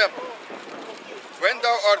unto them, when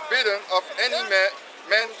thou art bidden of any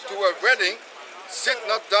man to a wedding, sit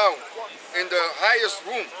not down in the highest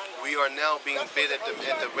room. We are now being bid at the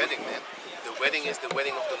wedding, man. The wedding is the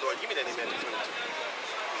wedding of the Lord. Give me that in Matthew 22.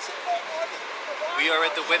 We are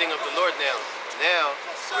at the wedding of the Lord now. Now,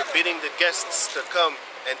 we're bidding the guests to come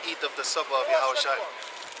and eat of the supper of Yahushua.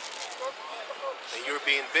 And you're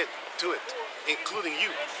being bid to it, including you,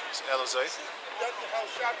 Elazar.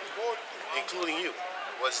 Including you.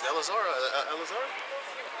 Was it Elazar? Elazar?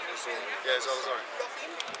 Yeah, it's Elazar.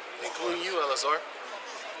 Including you, Elazar.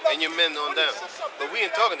 And your men on down. But we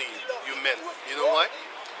ain't talking to you, you men. You know why?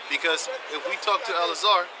 Because if we talk to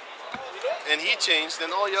Elazar and he changed,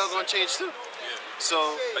 then all y'all gonna change too. Yeah.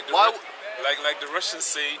 So Like the, why? like the Russians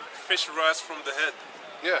say, fish rise from the head.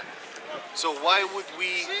 Yeah. So why would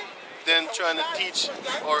we then try to teach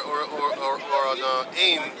or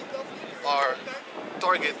aim our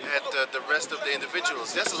target at the rest of the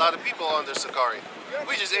individuals? There's a lot of people under Sakari.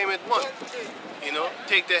 We just aim at one. You know,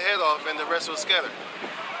 take their head off and the rest will scatter.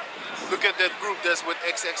 Look at that group that's with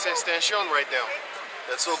XXXTentacion right now.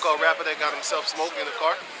 That so-called rapper that got himself smoked in the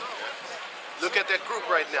car. Look at that group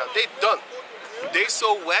right now. They done. They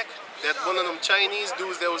so whack that one of them Chinese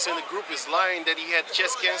dudes that was in the group is lying that he had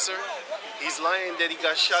chest cancer. He's lying that he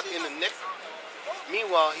got shot in the neck.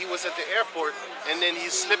 Meanwhile, he was at the airport and then he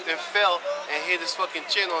slipped and fell and hit his fucking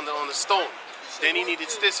chin on the stone. Then he needed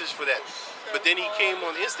stitches for that. But then he came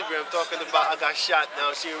on Instagram talking about, I got shot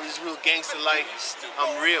now, she was real gangster like,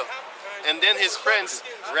 I'm real. And then his friends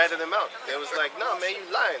ratted him out. They was like, nah man, you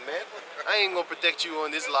lying, man. I ain't gonna protect you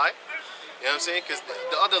on this lie. You know what I'm saying? Because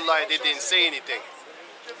the other lie, they didn't say anything.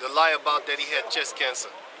 The lie about that he had chest cancer.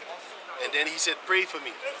 And then he said, pray for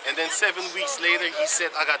me. And then 7 weeks later, he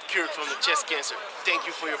said, I got cured from the chest cancer. Thank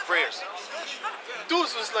you for your prayers.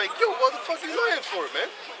 Dudes was like, yo, what the fuck you lying for, man?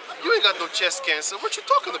 You ain't got no chest cancer. What you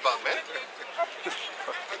talking about, man?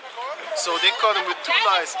 So they caught him with 2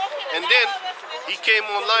 lies. And then he came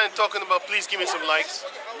online talking about, please give me some likes.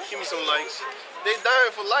 Give me some likes. They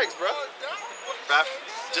dying for likes, bro.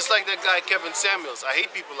 Just like that guy, Kevin Samuels. I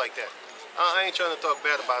hate people like that. I ain't trying to talk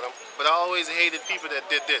bad about him, but I always hated people that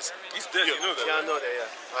did this. He's dead, you know that. Yeah, I know that,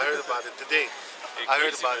 yeah. I heard about it today. I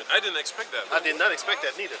heard about it. I didn't expect that. I did not expect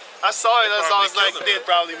that neither. I saw it as I was like, they'd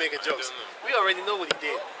probably make a joke. We already know what he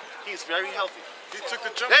did. He's very healthy. He took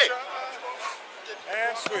the jump Hey. shot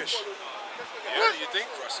and swish. Yeah, do you think,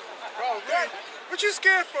 Russell? Probably. What you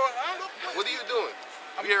scared for? What are you doing?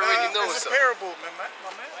 We already know it's what's a up. parable, man.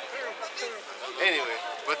 My man. Parable. Anyway,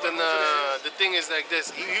 but then the thing is like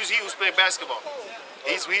this. He was playing basketball.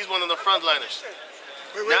 He's one of the frontliners.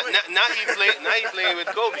 Wait. Now he playing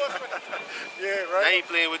with Kobe. Yeah, Now right. he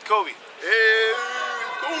playing with Kobe. Hey,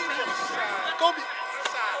 Kobe.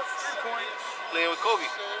 Playing with Kobe.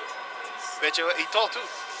 Bet you he tall too.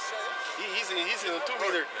 He's in a 2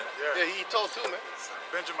 meter. Yeah, he tall too, man.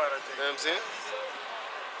 Benjamin, I think. You know what I'm saying?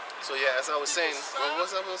 So yeah, as I was saying, what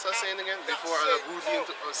was I saying again? Before I got rudely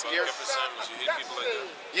scared? You hate people like that?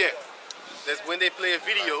 Yeah. That's when they play a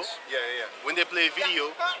video. Yeah. When they play a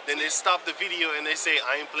video, then they stop the video and they say,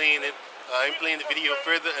 I ain't playing it. I ain't playing the video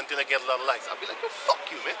further until I get a lot of likes. I'll be like, yo, fuck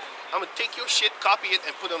you, man. I'm gonna take your shit, copy it,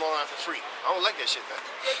 and put it online for free. I don't like that shit, man.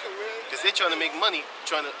 Because they're trying to make money,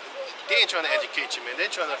 they ain't trying to educate you, man.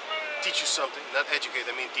 They're trying to teach you something. Not educate,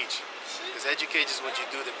 I mean teach. Because educate is what you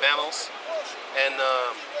do the mammals and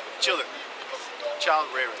children. Child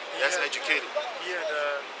rearing. That's educated. He had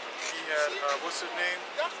what's her name?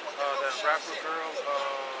 That rapper girl.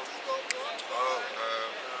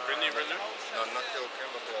 Brittany Renner? No, not Lil Kim,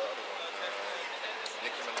 but the other one.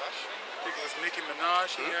 Nicki Minaj. I think it was Nicki Minaj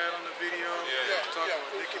he had on the video. Talking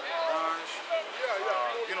with Nicki Minaj.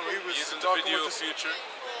 You know, he was He's in the talking video with the future.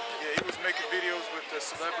 Yeah, he was making videos with the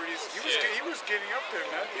celebrities. He was getting up there,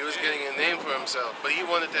 man. He was getting a name for himself, but he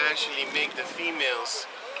wanted to actually make the females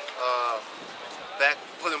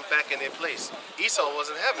put them back in their place. Esau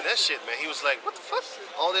wasn't having that shit, man. He was like, what the fuck?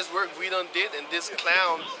 All this work we done did, and this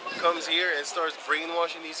clown comes here and starts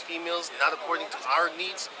brainwashing these females, not according to our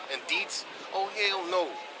needs and deeds. Oh, hell no.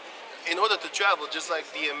 In order to travel, just like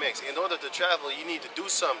DMX, in order to travel, you need to do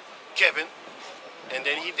something, Kevin. And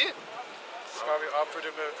then he did. Probably offered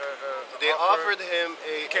him They offered him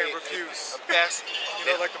a refuse. pass.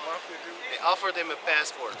 You know, like the mafia do. They offered him a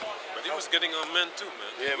passport. But he was getting on men too,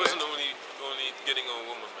 man. Yeah, He wasn't only getting on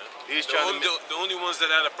women, man. He's The trying only, to. the only ones that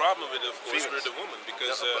had a problem with it, of course, Females. were the women,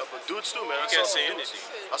 because But dudes too, man. you I can't saw say some dudes.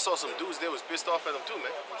 anything. I saw some dudes. They was pissed off at them too,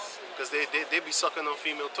 man. Because they be sucking on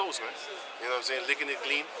female toes, man. You know what I'm saying? Licking it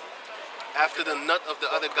clean. After the nut of the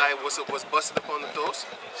other guy was busted upon the toes.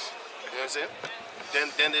 You know what I'm saying?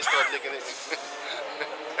 Then they start licking it.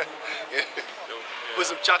 Yeah. Put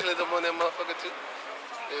some chocolate up on that motherfucker too.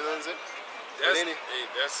 You know what I'm saying? That's, But hey,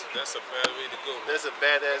 that's a bad way to go. Man. that's a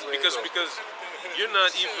badass way Because to go. because you're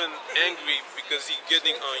not even angry because he's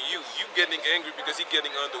getting on you. You getting angry because he's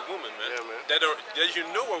getting on the woman, man. Yeah, man. That you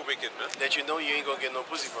know are wicked, man. That you know you ain't gonna get no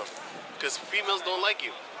pussy from. Because females don't like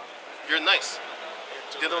you. You're nice.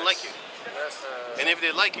 They don't like you. And if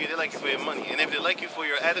they like you for your money. And if they like you for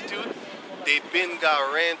your attitude, they been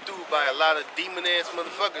got ran through by a lot of demon ass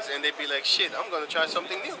motherfuckers, and they be like, shit, I'm gonna try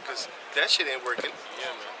something new because that shit ain't working. Yeah,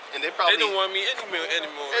 man. And they They probably don't want me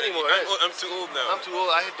anymore. I'm too old now. I'm too old.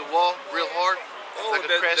 I hit the wall real hard, like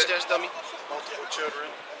a crash test dummy. Multiple children.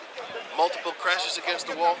 Multiple crashes against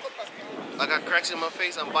the wall. I got cracks in my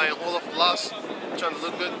face. I'm buying all of the loss, trying to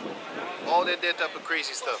look good. All that type of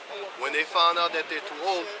crazy stuff. When they found out that they're too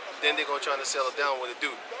old, then they're gonna try to settle down with a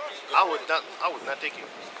dude. I would not take you.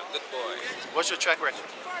 Good boy. What's your track record?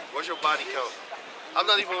 What's your body count? I'm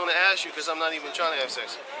not even gonna ask you because I'm not even trying to have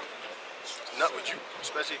sex. Not with you,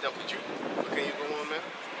 especially not with you. But can you go on, man?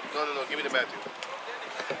 No, give me the bathroom.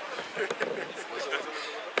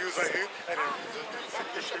 He was like, and then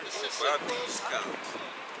Bodies count.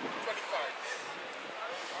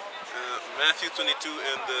 Matthew 22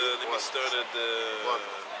 and let me start at the 1,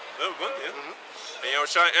 yeah. And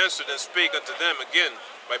Yahushua answered and spake unto them again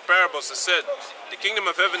by parables and said, the kingdom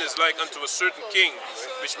of heaven is like unto a certain king,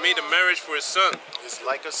 which made a marriage for his son. It's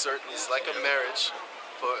like a marriage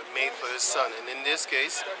made for his son. And in this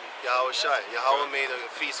case, Yahweh made a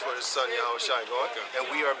feast for his son, Yahushua, go on. And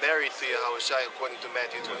we are married to Yahushua according to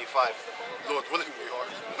Matthew 25. Lord willing, we are.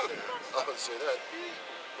 I would say that.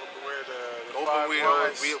 where the Open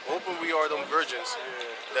five we are them virgins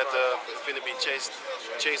that five finna be chaste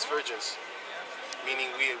virgins.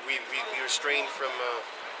 Meaning we restrained from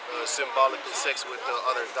symbolical sex with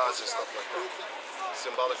other gods and stuff like that.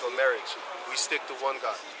 Symbolical marriage. We stick to one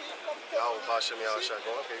God. Yahweh Bashem Yahushua.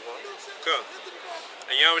 Go on, okay, go on. Come.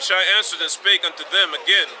 And Yahushua answered and spake unto them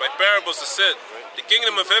again by parables and said, the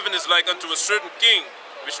kingdom of heaven is like unto a certain king,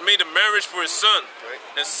 which made a marriage for his son,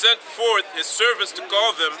 and sent forth his servants to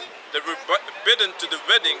call them that were bidden to the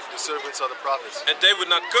wedding, The servants are the prophets. and they would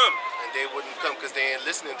not come. And they wouldn't come because they ain't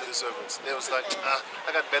listening to the servants. They was like,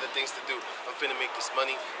 I got better things to do. I'm finna make this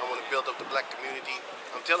money. I want to build up the black community.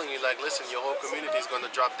 I'm telling you, like, listen, your whole community is going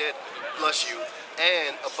to drop dead, plus you.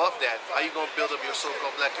 And above that, how you going to build up your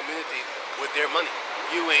so-called black community with their money?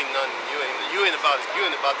 You ain't none. You ain't about it. You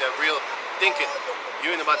ain't about that real thinking.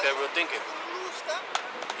 You ain't about that real thinking.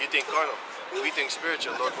 You think carnal. We think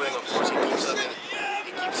spiritual. Lord willing, of course, He keeps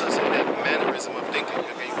us in that mannerism of thinking.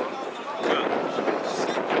 Okay, you go.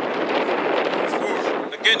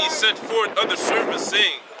 Again he sent forth other servants,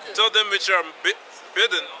 saying, tell them which are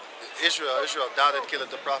bidden. Israel, thou that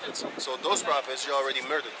killeth the prophets. So those prophets you already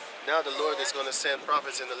murdered. Now the Lord is going to send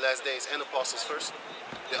prophets in the last days and apostles first.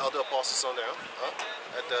 The other apostles on there,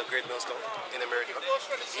 at the Great Millstone in America.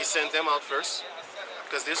 He sent them out first.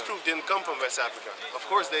 Because this group didn't come from West Africa. Of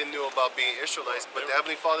course they knew about being Israelites, but the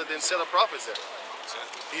Heavenly Father didn't set up prophets there.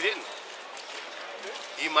 He didn't.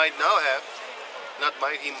 He might now have. Not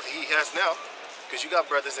might, he has now. Because you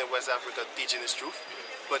got brothers in West Africa teaching this truth.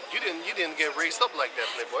 But you didn't get raised up like that,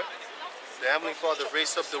 playboy. The Heavenly Father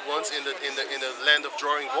raised up the ones in the land of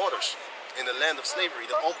drawing waters. In the land of slavery,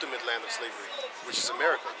 the ultimate land of slavery, which is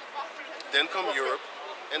America. Then come Europe,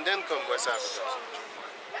 and then come West Africa.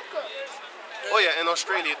 Oh yeah, and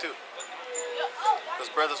Australia too. Because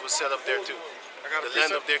brothers were set up there too. The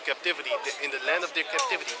land of their captivity. In the land of their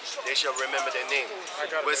captivity, they shall remember their name.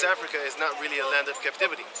 West Africa is not really a land of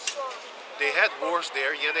captivity. They had wars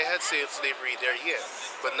there, yeah, they had slavery there, yeah.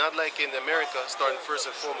 But not like in America, starting first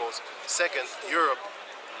and foremost. Second, Europe.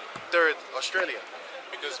 Third, Australia.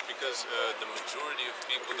 Because the majority of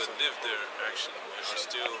people that live there actually are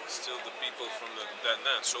still the people from that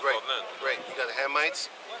land, so-called land. Right. You got Hamites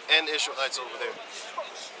and Israelites over there.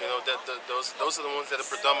 You know those are the ones that are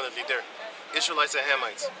predominantly there. Israelites and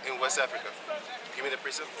Hamites in West Africa. Give me the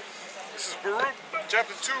precept. This is Baruch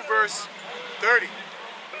chapter 2 verse 30.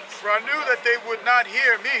 For I knew that they would not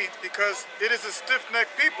hear me, because it is a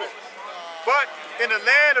stiff-necked people. But in the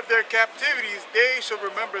land of their captivities, they shall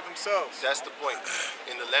remember themselves. That's the point.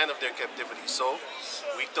 In the land of their captivity. So,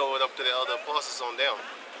 we throw it up to the other apostles on down.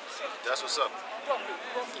 That's what's up.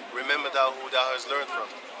 Remember thou who thou hast learned from.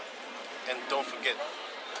 And don't forget.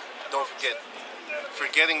 Don't forget.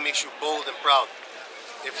 Forgetting makes you bold and proud.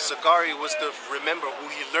 If Sakari was to remember who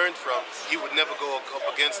he learned from, he would never go up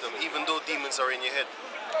against them, even though demons are in your head.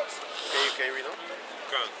 Okay, read on.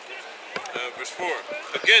 Verse 4.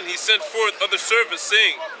 Again he sent forth other servants,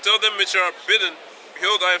 saying, Tell them which are bidden,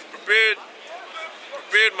 Behold, I have prepared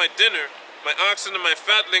my dinner, my oxen and my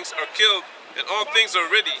fatlings are killed, and all things are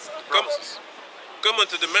ready. Come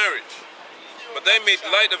unto the marriage. But they made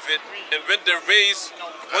light of it, and went their ways,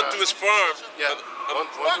 one to his farm. Yeah, one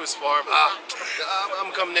to his farm.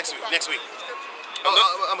 I'm coming next week.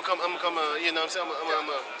 I'm gonna you know what I'm saying?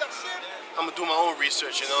 I'm gonna do my own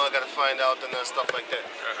research, you know, I gotta find out and stuff like that.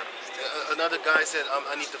 Another guy said,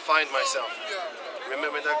 I need to find myself.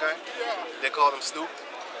 Remember that guy? They called him Snoop.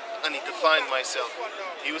 I need to find myself.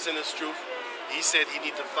 He was in his truth. He said he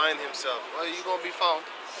need to find himself. Well, you gonna be found.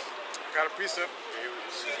 Got a precept.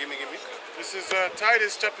 Give me. This is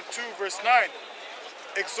Titus chapter 2, verse 9.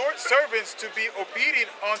 Exhort servants to be obedient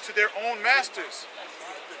unto their own masters,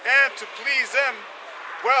 and to please them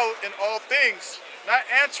well in all things, not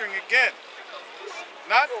answering again,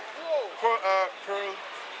 not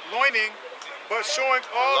purloining, but showing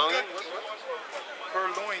all good.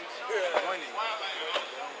 Purloining.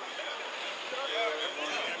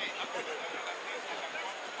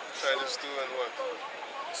 Titus 2 and what?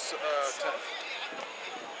 10.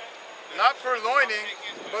 Not purloining,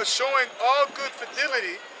 but showing all good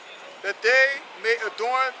fidelity, that they may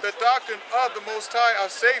adorn the doctrine of the Most High,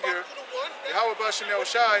 our Savior, Yahweh Bashem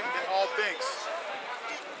Yahushai, in all things.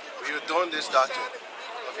 We adorn this doctrine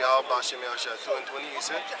of Yahweh Bashem Yahushai. 2 and 20, you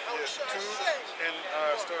said? Yes, 2, and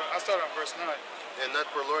I started on verse 9. And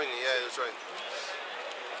not purloining, yeah, that's right.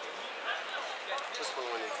 Just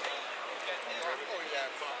purloining.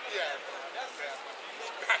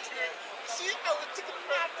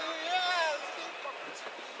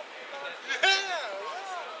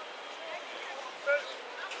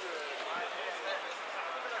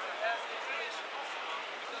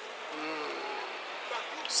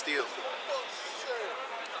 Steal.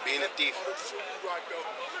 Being a thief.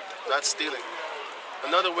 Not stealing.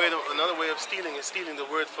 Another way of stealing is stealing the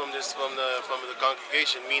word from the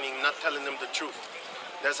congregation, meaning not telling them the truth.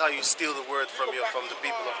 That's how you steal the word from the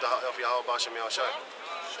people of Yahweh Bashem Yahushai.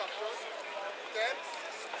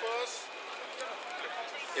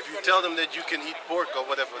 If you tell them that you can eat pork or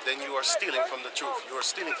whatever, then you are stealing from the truth. You are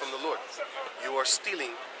stealing from the Lord. You are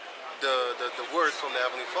stealing the word from the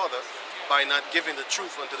Heavenly Father by not giving the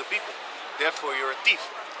truth unto the people. Therefore, you're a thief,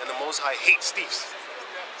 and the Most High hates thieves.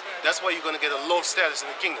 That's why you're going to get a low status in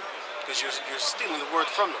the kingdom, because you're stealing the word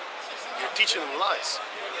from them. You're teaching them lies.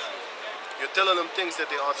 You're telling them things that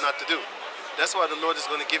they ought not to do. That's why the Lord is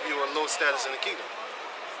going to give you a low status in the kingdom.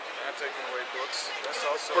 I'm taking away books. That's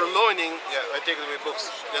also purloining. Yeah, I'm taking away books.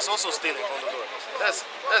 That's also stealing from the Lord. That's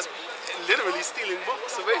literally stealing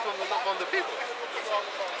books away from the people.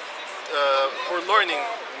 Purloining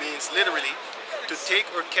means literally to take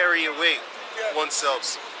or carry away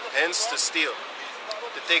oneself. Hence, to steal.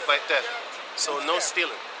 To take by theft. So no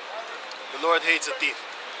stealing. The Lord hates a thief.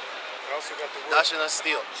 I also got the word. Thou shalt not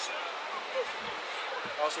steal.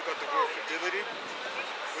 I also got the word fidelity,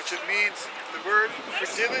 which it means the word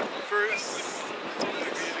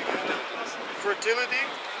fertility.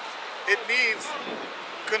 It means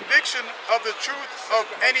conviction of the truth of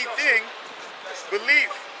anything,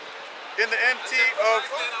 belief in the NT of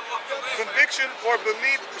conviction or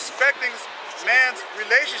belief respecting man's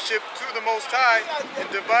relationship to the Most High and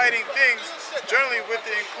dividing things, generally with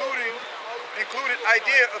the included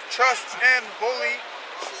idea of trust and holy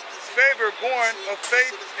favor born of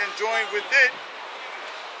faith and joined with it.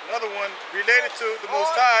 Another one related to the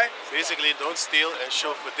Most High. Basically, don't steal and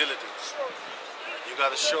show fidelity. You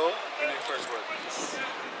got to show in the first word.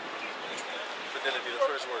 Fidelity, the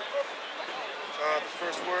first word. The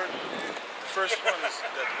first one is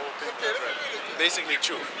that whole thing. Right. Basically,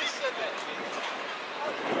 truth.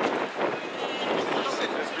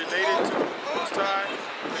 It's related to the Most High,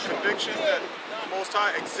 the conviction that the Most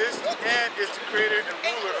High exists and is the creator and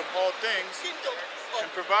ruler of all things, and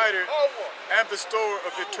provider and bestower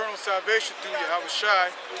of eternal salvation through Yahushai,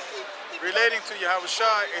 relating to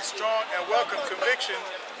Yahushai a strong and welcome conviction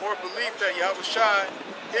or belief that Yahushai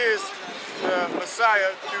is the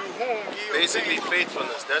Messiah through whom he basically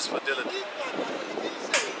faithfulness. That's fidelity.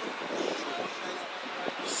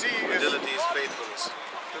 Fidelity is faithfulness.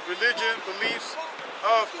 The religion, beliefs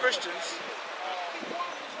of Christians.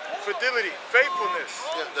 Fidelity, faithfulness.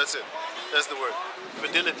 Yeah, that's it. That's the word.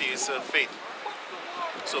 Fidelity is faith.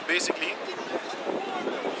 So basically,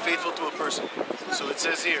 faithful to a person. So it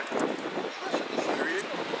says here. Period.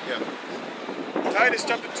 Yeah. Titus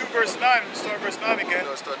chapter 2 verse 9. Start verse 9 again.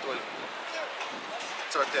 No, start 20.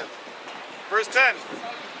 start 10. Verse 10.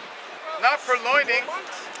 Not purloining,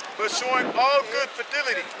 but showing all good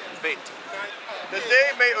fidelity, Faith. that they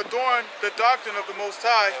may adorn the doctrine of the Most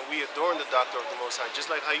High. And we adorn the doctor of the Most High,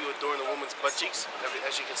 just like how you adorn a woman's butt cheeks,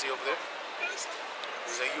 as you can see over there.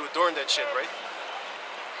 It's like you adorn that shit, right?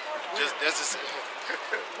 Just that's just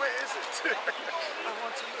Where is it? I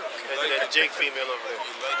want to look. that Jake female over there.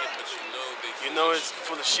 You like it, but you know they. You know it's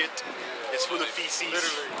full of shit. It's full of feces.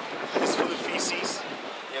 Literally. It's full of feces.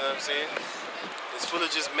 You know what I'm saying? It's full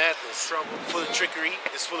of just madness. Trouble. Full of trickery.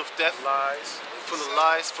 It's full of theft. Lies. Full of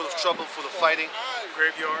lies. Full of trouble. Full of fighting.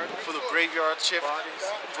 Graveyard. Full of graveyard shift. Bodies.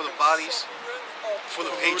 Full of bodies. Full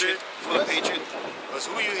of hatred. Full of hatred. Because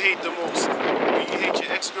who you hate the most? Do you hate your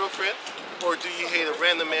ex-girlfriend? Or do you hate a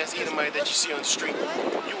random ass Edomite that you see on the street?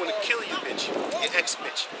 You want to kill your bitch. Your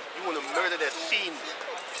ex-bitch. You want to murder that fiend.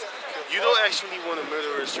 You don't actually want to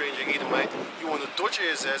murder a stranger Edomite. You want to torture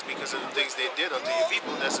his ass because of the things they did unto your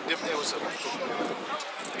people. That's a different episode.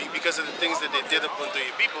 Because of the things that they did up unto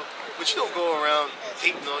your people. But you don't go around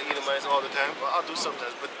hating on Edomites all the time. Well, I'll do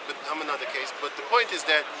sometimes, but I'm another case. But the point is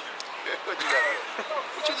that what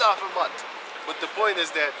you laughing about? But the point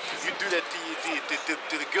is that you do that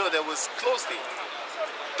to the girl that was close to you.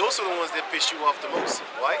 Those are the ones that piss you off the most.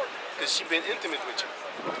 Why? Because she been intimate with you.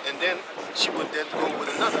 And then she would then go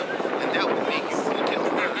with another, and that would make you want to kill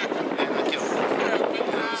her and not kill her. You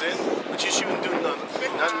know what I'm saying? But you shouldn't do none.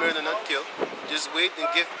 Not murder, not kill. Just wait and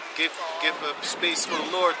give a space for the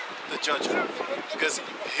Lord to judge her. Because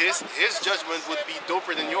his judgment would be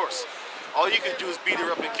doper than yours. All you can do is beat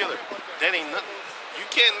her up and kill her. That ain't nothing. You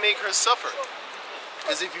can't make her suffer.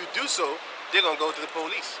 Because if you do so, they're going to go to the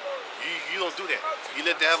police. You don't do that. You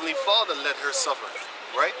let the Heavenly Father let her suffer.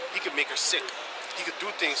 Right? He could make her sick. He could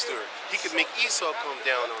do things to her. He could make Esau come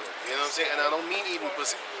down on her. You know what I'm saying? And I don't mean eating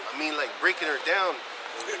pussy. I mean like breaking her down,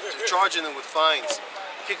 charging her with fines,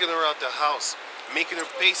 kicking her out the house, making her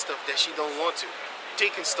pay stuff that she don't want to,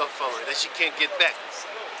 taking stuff from her that she can't get back.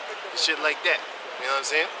 Shit like that. You know what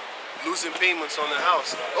I'm saying? Losing payments on the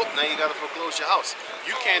house. Oh, now you gotta foreclose your house.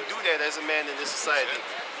 You can't do that as a man in this society.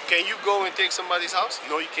 Can you go and take somebody's house?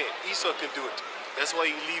 No, you can't. Esau can do it. That's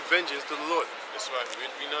why you leave vengeance to the Lord. That's why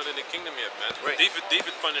we're not in the kingdom yet, man. Right.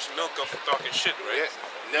 David punished Milcah for talking shit, right?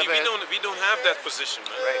 Yeah. We don't have that position,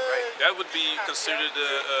 man. Right. That would be considered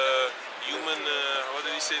human. What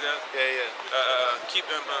did he say that? Keep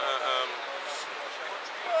them.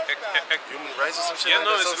 Human rights or some shit. Yeah,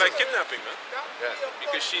 like no, that. it's like kidnapping, man. Yeah.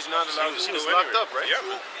 Because she's not allowed She to was go locked anywhere. up, right? Yeah,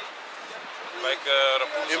 man. Like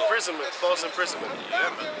Rapunzel. Imprisonment, false imprisonment.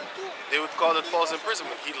 Yeah, man. They would call it false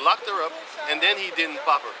imprisonment. He locked her up, and then he didn't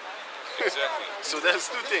pop her. Exactly. So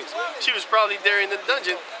that's two things. She was probably there in the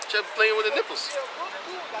dungeon, just playing with the nipples.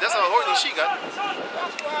 That's how horny she got.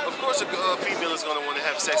 Of course, a female is going to want to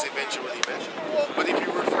have sex eventually, man. But if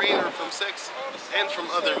you refrain her from sex and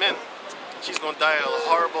from other men, she's going to die a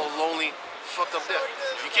horrible, lonely, fucked up death.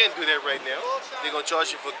 You can't do that right now. They're going to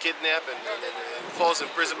charge you for kidnap and false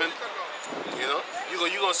imprisonment. You know? You're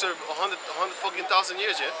going to serve 100 fucking thousand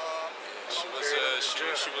years, yeah? She was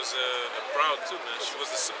proud too, man. She was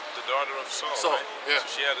the daughter of Saul, right? Yeah. So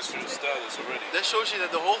she had a certain status already. That shows you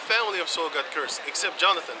that the whole family of Saul got cursed, except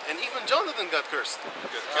Jonathan. And even Jonathan got cursed.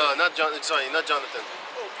 Not Jonathan.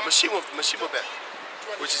 Meshibabeth,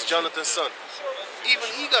 which is Jonathan's son. Even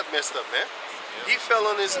he got messed up, man. He fell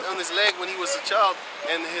on his leg when he was a child,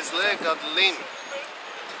 and his leg got lame.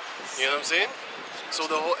 You know what I'm saying? So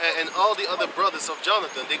the whole and all the other brothers of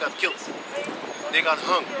Jonathan, they got killed. They got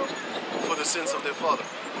hung for the sins of their father.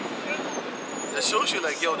 That shows you,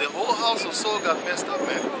 like, yo, the whole house of Saul got messed up,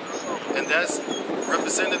 man. And that's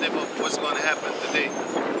representative of what's going to happen today.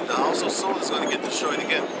 The house of Saul is going to get destroyed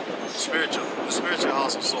again. The spiritual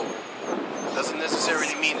house of Saul. Doesn't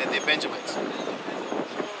necessarily mean that they're Benjamites.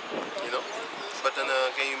 You know? But then,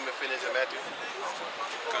 can you finish in Matthew?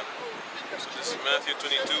 Okay. So this is Matthew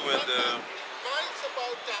 22 and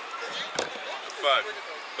 5.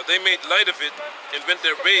 But they made light of it and went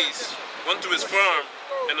their ways, one to his farm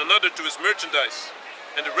and another to his merchandise.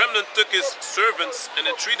 And the remnant took his servants and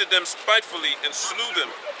entreated them spitefully and slew them.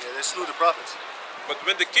 Yeah, they slew the prophets. But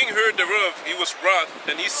when the king heard thereof, he was wroth,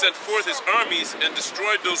 and he sent forth his armies and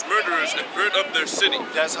destroyed those murderers and burnt up their city.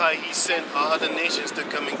 That's how he sent other nations to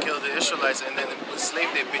come and kill the Israelites and then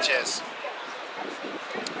enslave their bitch ass.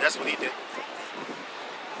 That's what he did.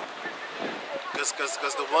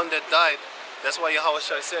 Because the one that died, that's why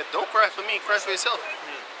Yahushua said, don't cry for me, cry for yourself.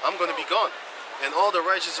 I'm going to be gone. And all the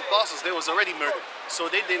righteous apostles, they was already murdered. So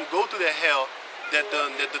they didn't go to the hell that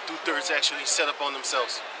the 2/3 actually set up on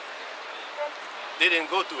themselves. They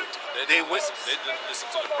didn't go through it. They went. They didn't listen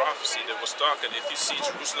to the prophecy that was talking. If you see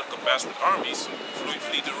Jerusalem compassed with armies,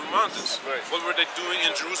 flee to the mountains. Right. What were they doing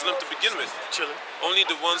in Jerusalem to begin with? Chilling. Only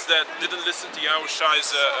the ones that didn't listen to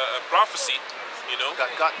Yahushua's prophecy, you know,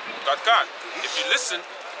 Got caught. got caught. If you listened,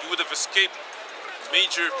 you would have escaped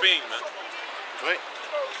major pain, man, Right.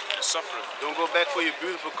 and suffering. Don't go back for your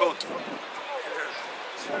beautiful coat.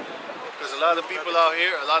 Because a lot of people out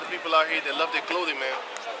here, they love their clothing, man.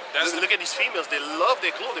 Look at these females, they love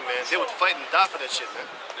their clothing, man. They would fight and die for that shit, man.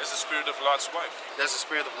 That's the spirit of Lot's wife. That's the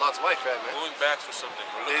spirit of Lot's wife, right, man. Going back for something,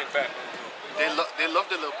 or looking back. They love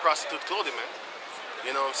their little prostitute clothing, man.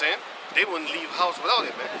 You know what I'm saying? They wouldn't leave house without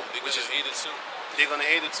it, man. Because it's hated soon. They're gonna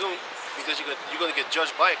hate it soon because you're gonna get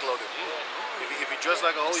judged by clothing. If you dress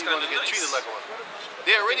like a hoe, you're gonna get treated like one.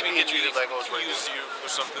 They're already being treated like hoes right Use now. you for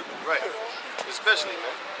something. Right. Especially,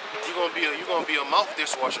 man. You're gonna be a mouth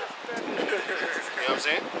dishwasher. You know what I'm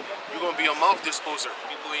saying? You're gonna be a mouth disposer.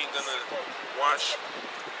 People ain't gonna wash.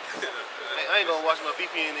 I ain't gonna wash my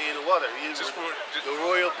pee-pee in the water. The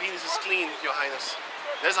royal penis is clean, Your Highness.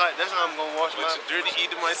 That's how I'm gonna wash But my. your dirty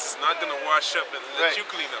Edomites is not gonna wash up and let Right. you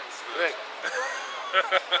clean up. Right.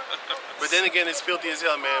 But then again, it's filthy as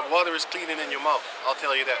hell, man. Water is cleaner than your mouth. I'll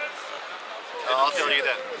tell you that. I'll tell you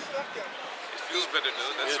that. It feels better,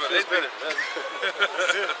 though. That's It what feels they better. think.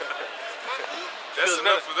 That's feels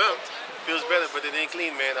enough better. for them. Feels better, but it ain't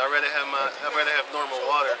clean, man. I'd rather have normal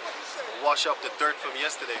water, wash up the dirt from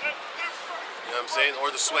yesterday. You know what I'm saying?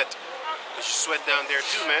 Or the sweat. Cause you sweat down there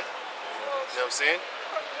too, man. You know what I'm saying?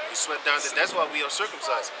 You sweat down there. That's why we are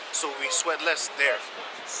circumcised. So we sweat less there.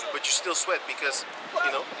 But you still sweat because,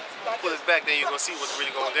 you know, pull it back, then you're gonna see what's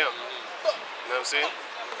really going down. You know what I'm saying?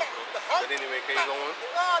 But anyway, can you go on?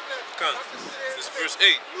 Come. This is verse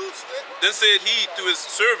 8. Then said he to his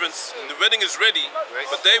servants, the wedding is ready, Right.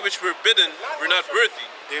 but they which were bidden were not worthy.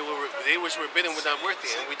 They which were bidden were not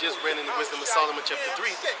worthy. And we just read in the Wisdom of Solomon chapter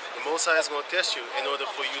 3, the Most High is going to test you in order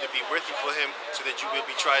for you to be worthy for him so that you will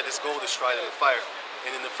be tried as gold is tried in the fire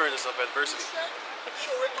and in the furnace of adversity.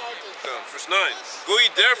 Come. Verse 9. Go ye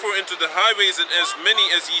therefore into the highways, and as many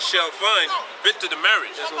as ye shall find, bid to the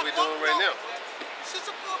marriage. That's what we're doing right now.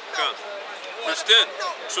 Come. Verse 10.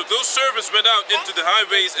 So those servants went out into the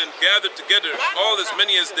highways and gathered together all as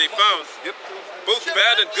many as they found, Yep. both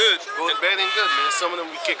bad and good. Both bad and good, man. Some of them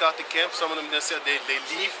we kick out the camp. Some of them they said they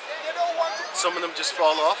leave. Some of them just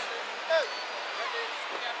fall off.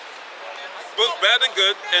 Both bad and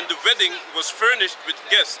good, and the wedding was furnished with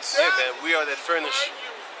guests. Yeah, man. We are that furnish.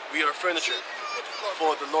 We are furniture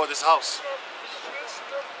for the Lord's house.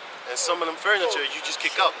 And some of them furniture you just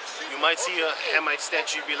kick out. You might see a Hamite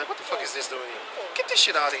statue, be like, what the fuck is this doing here? Get this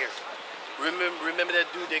shit out of here. Remember that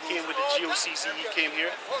dude that came with the GOCC? He came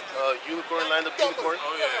here, unicorn, lined up unicorn,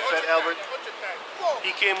 Fat Albert.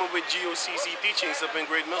 He came up with GOCC teachings up in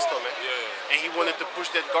Great Millstone, man. And he wanted to push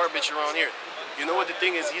that garbage around here. You know what the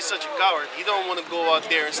thing is? He's such a coward. He don't want to go out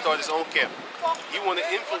there and start his own camp. He want to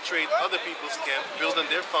infiltrate other people's camp, build on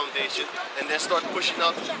their foundation, and then start pushing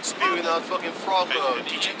out, spewing out fucking frog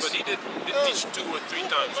teachings. But he did teach 2 or 3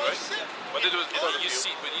 times, right? But it was, you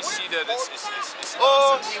see that it's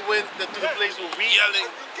Oh, nonsense. he went to the place where we Yelling.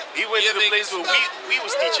 He went to the place where we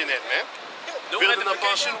was teaching at, man. No Building up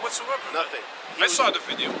edification on whatsoever. nothing. I saw the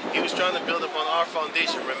video. He was trying to build up on our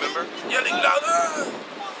foundation, remember? Yelling louder.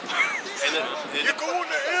 And You're going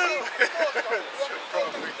to hell.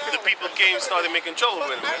 the people came, started making trouble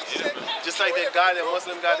with him. Just like that guy, that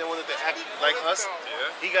Muslim guy that wanted to act like us.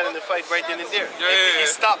 He got in the fight right then and there. And he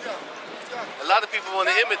stopped. A lot of people want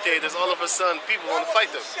to imitate us. All of a sudden, people want to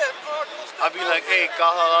fight them. I'll be like, hey,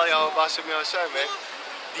 man.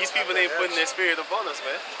 These people ain't putting their spirit upon us,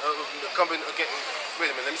 man. Okay, wait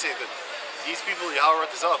a minute, let me say it good. These people, Yahweh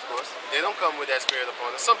is of course, they don't come with that spirit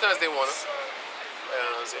upon us. Sometimes they want us. You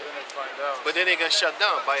know what I'm saying? But then they got shut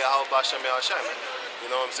down by Yahweh Bashem Yahshai, man. You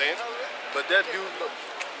know what I'm saying? But that dude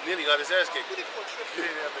nearly got his ass kicked. He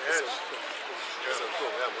didn't have the edge. That's cool.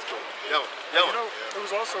 That was cool. Yeah, You know, it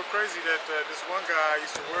was also crazy that this one guy I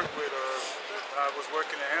used to work with, I was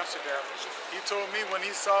working in Amsterdam. He told me when he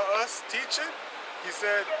saw us teaching, he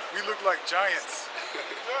said we look like giants.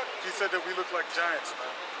 He said that we look like giants, man.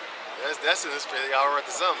 That's in the spirit. Y'all wrote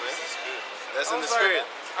the song, man. That's in the I was spirit.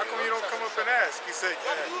 like, how come you don't come up and ask? He said,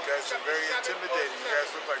 yeah, you guys are very intimidating. You guys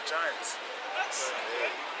look like giants.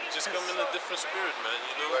 just come in a different spirit, man.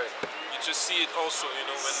 You know, Right. you just see it also. You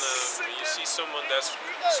know, when you see someone that's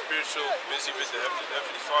spiritual, busy with the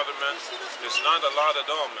Heavenly Father, man. There's not a lot at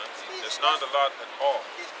all, man. There's not a lot at all.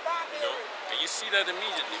 You know, and you see that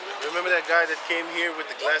immediately, man. Remember that guy that came here with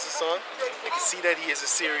the glasses on? You can see that he has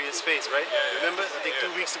a serious face, right? Yeah. Remember? I think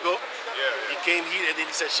 2 weeks ago? Yeah. He came here and then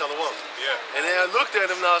he said Shalom. Yeah. And then I looked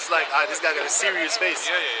at him and I was like, this guy got a serious face.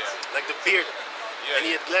 Yeah. Like the beard. Yeah. And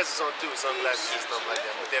he had glasses on too, sunglasses and stuff like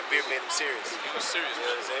that. But that beard made him serious. He was serious, You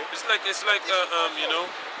know man. what I'm saying? It's like you know,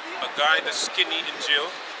 a guy that's skinny in jail,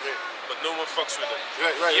 but no one fucks with him.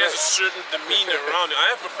 Right, He has a certain demeanor around him.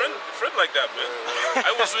 I have a friend like that, man.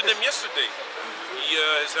 I was with him yesterday.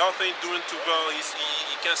 His health ain't doing too well.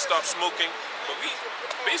 He can't stop smoking. But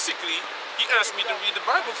he asked me to read the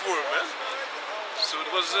Bible for him, man. So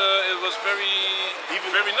it was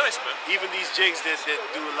very nice, man. Even these jigs that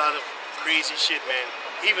do a lot of crazy shit, man,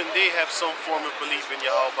 even they have some form of belief in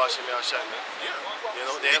Yahweh Bashem Yahshai, man. Yeah. You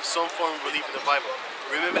know, they have some form of belief in the Bible.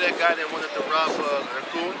 Remember that guy that wanted to rob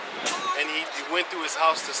Raccoon? And he went to his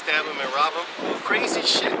house to stab him and rob him? Crazy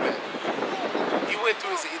shit, man. He went to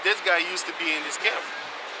this guy used to be in this camp.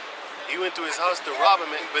 He went to his house to rob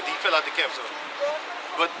him, but he fell out the camp, so.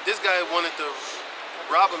 But this guy wanted to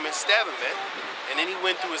rob him and stab him, man. And then he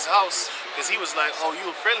went to his house, because he was like, oh, you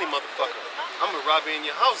a friendly motherfucker. I'm gonna rob you in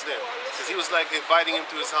your house then. Because he was like inviting him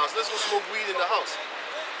to his house. Let's go smoke weed in the house.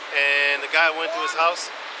 And the guy went to his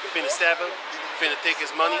house, finna stab him, finna take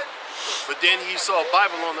his money. But then he saw a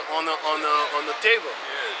Bible on the table.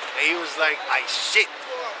 And he was like, shit,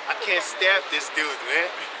 I can't stab this dude, man.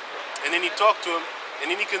 And then he talked to him,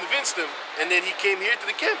 and then he convinced him, and then he came here to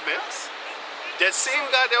the camp, man. That same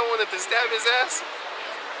guy that wanted to stab his ass,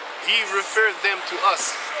 he referred them to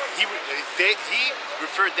us. He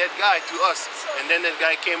referred that guy to us. And then that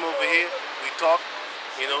guy came over here, we talked,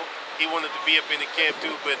 you know. He wanted to be up in the camp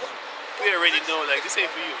too, but we already know, like, this ain't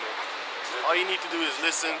for you, man. All you need to do is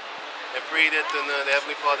listen and pray that the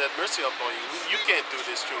Heavenly Father have mercy upon you. You can't do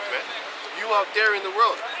this truth, man. You out there in the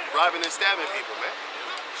world, robbing and stabbing people, man.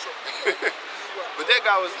 But that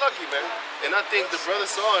guy was lucky, man. And I think the brother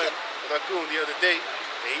saw him, Raccoon, the other day,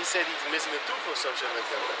 and he said he's missing a tooth or some shit like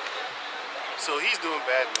that, man. So he's doing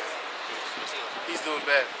bad, man. He's doing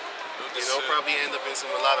bad. You know, probably end up in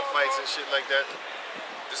a lot of fights and shit like that.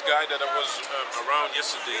 This guy that I was around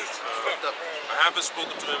yesterday, I haven't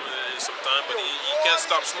spoken to him in some time, but he can't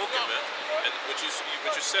stop smoking, man. And what you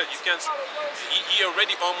said, you can't. He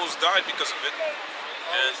already almost died because of it.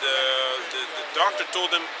 And the doctor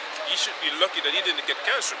told him he should be lucky that he didn't get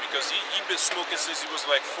cancer, because he'd been smoking since he was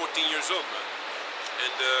like 14 years old, man.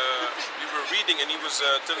 And we were reading, and he was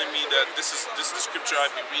telling me that this is the scripture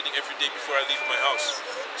I'd be reading every day before I leave my house,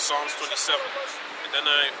 Psalms 27. And then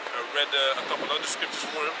I read a couple other scriptures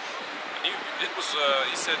for him, and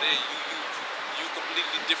he said, hey, you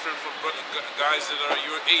completely different from guys that are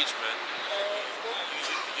your age, man.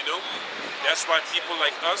 You know, that's why people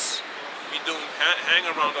like us, we don't hang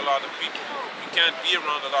around a lot of people. We can't be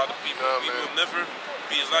around a lot of people. We will never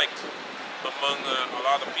be liked among a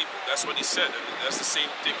lot of people. That's what he said, and that's the same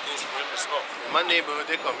thing goes for him as well. In my neighborhood,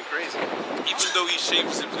 they call me crazy. Even though he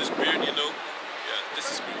shaves his beard, you know, this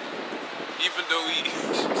is good. Even though he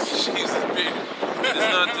shaves his beard, it's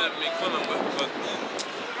not to make fun of him, but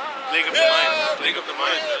Plague of the mind. Plague of the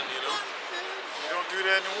mind, man, you know. You don't do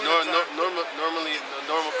that in the winter. Normally, a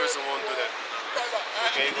normal person won't do that.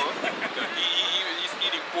 Okay, go on. He's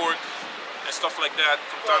eating pork and stuff like that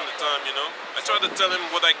from time to time, you know. I try to tell him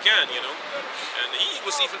what I can, you know. And he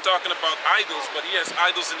was even talking about idols, but he has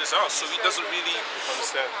idols in his house, so he doesn't really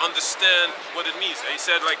understand what it means. And he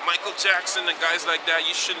said, like Michael Jackson and guys like that,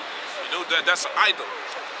 you shouldn't, you know, that's an idol.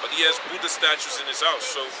 But he has Buddha statues in his house,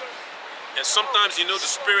 so. And sometimes, you know, the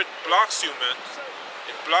spirit blocks you, man.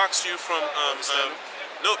 It blocks you from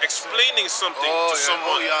explaining something to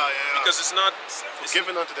someone. Because it's not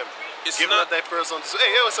giving unto them. It's giving not unto that person.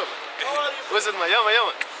 Hey, what's up? What's it, man? Ja, man.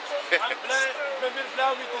 Ik ben weer blij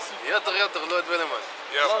om je te zien. Ja, toch, Lord Willem, man.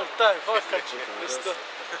 Lang tijd, vakantje. Rustig.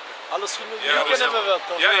 Alles goed met Ja, jullie? Kennen me wel,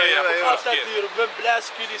 toch? Ja. Ik kom altijd hier, ik ben blij als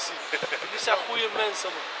ik jullie zie. Jullie zijn goede mensen,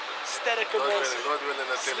 man. Sterke mensen. Lord Willem,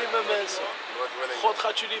 natuurlijk. Slimme mensen. Lord Willem. God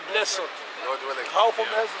gaat jullie blessen. Lord Willem. Ik hou van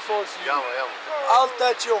mensen zoals jullie. Ja, man.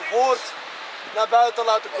 Altijd je woord naar buiten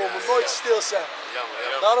laten komen. Nooit stil zijn. Ja,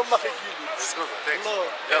 man. Daarom mag ik jullie. Dat is goed, man. Thanks. Hallo.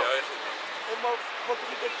 Ja. Hey, maar wat ik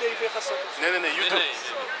niet op tv ga zetten. Nee, YouTube.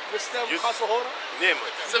 De stem, gaan ze horen? Nee, man.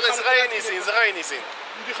 Ze gaan je niet zien,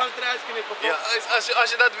 Jullie gaan het eruit knippen, toch? Ja, als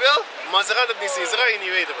je dat wil, maar ze gaan het niet zien. Ze gaan je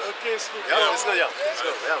niet weten, man. Oké, is goed. Ja, man, is goed, ja. Is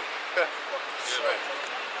goed, ja. Right.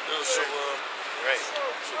 No, so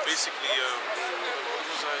basically, what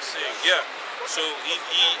was I saying? Yeah, So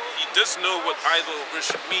he does know what idol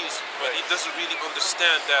worship means, but he doesn't really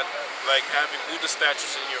understand that like having Buddha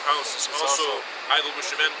statues in your house is also idol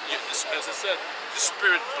worship. And as I said, the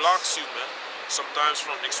spirit blocks you, man, sometimes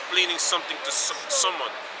from explaining something to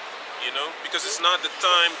someone, you know, because it's not the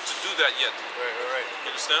time to do that yet. Right.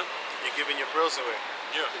 You understand? You're giving your pearls away.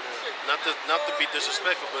 Yeah. Not to be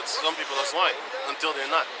disrespectful, but some people are lying until they're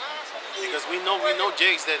not. Because we know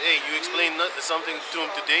Jakes that, hey, you explain something to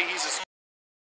him today, he's a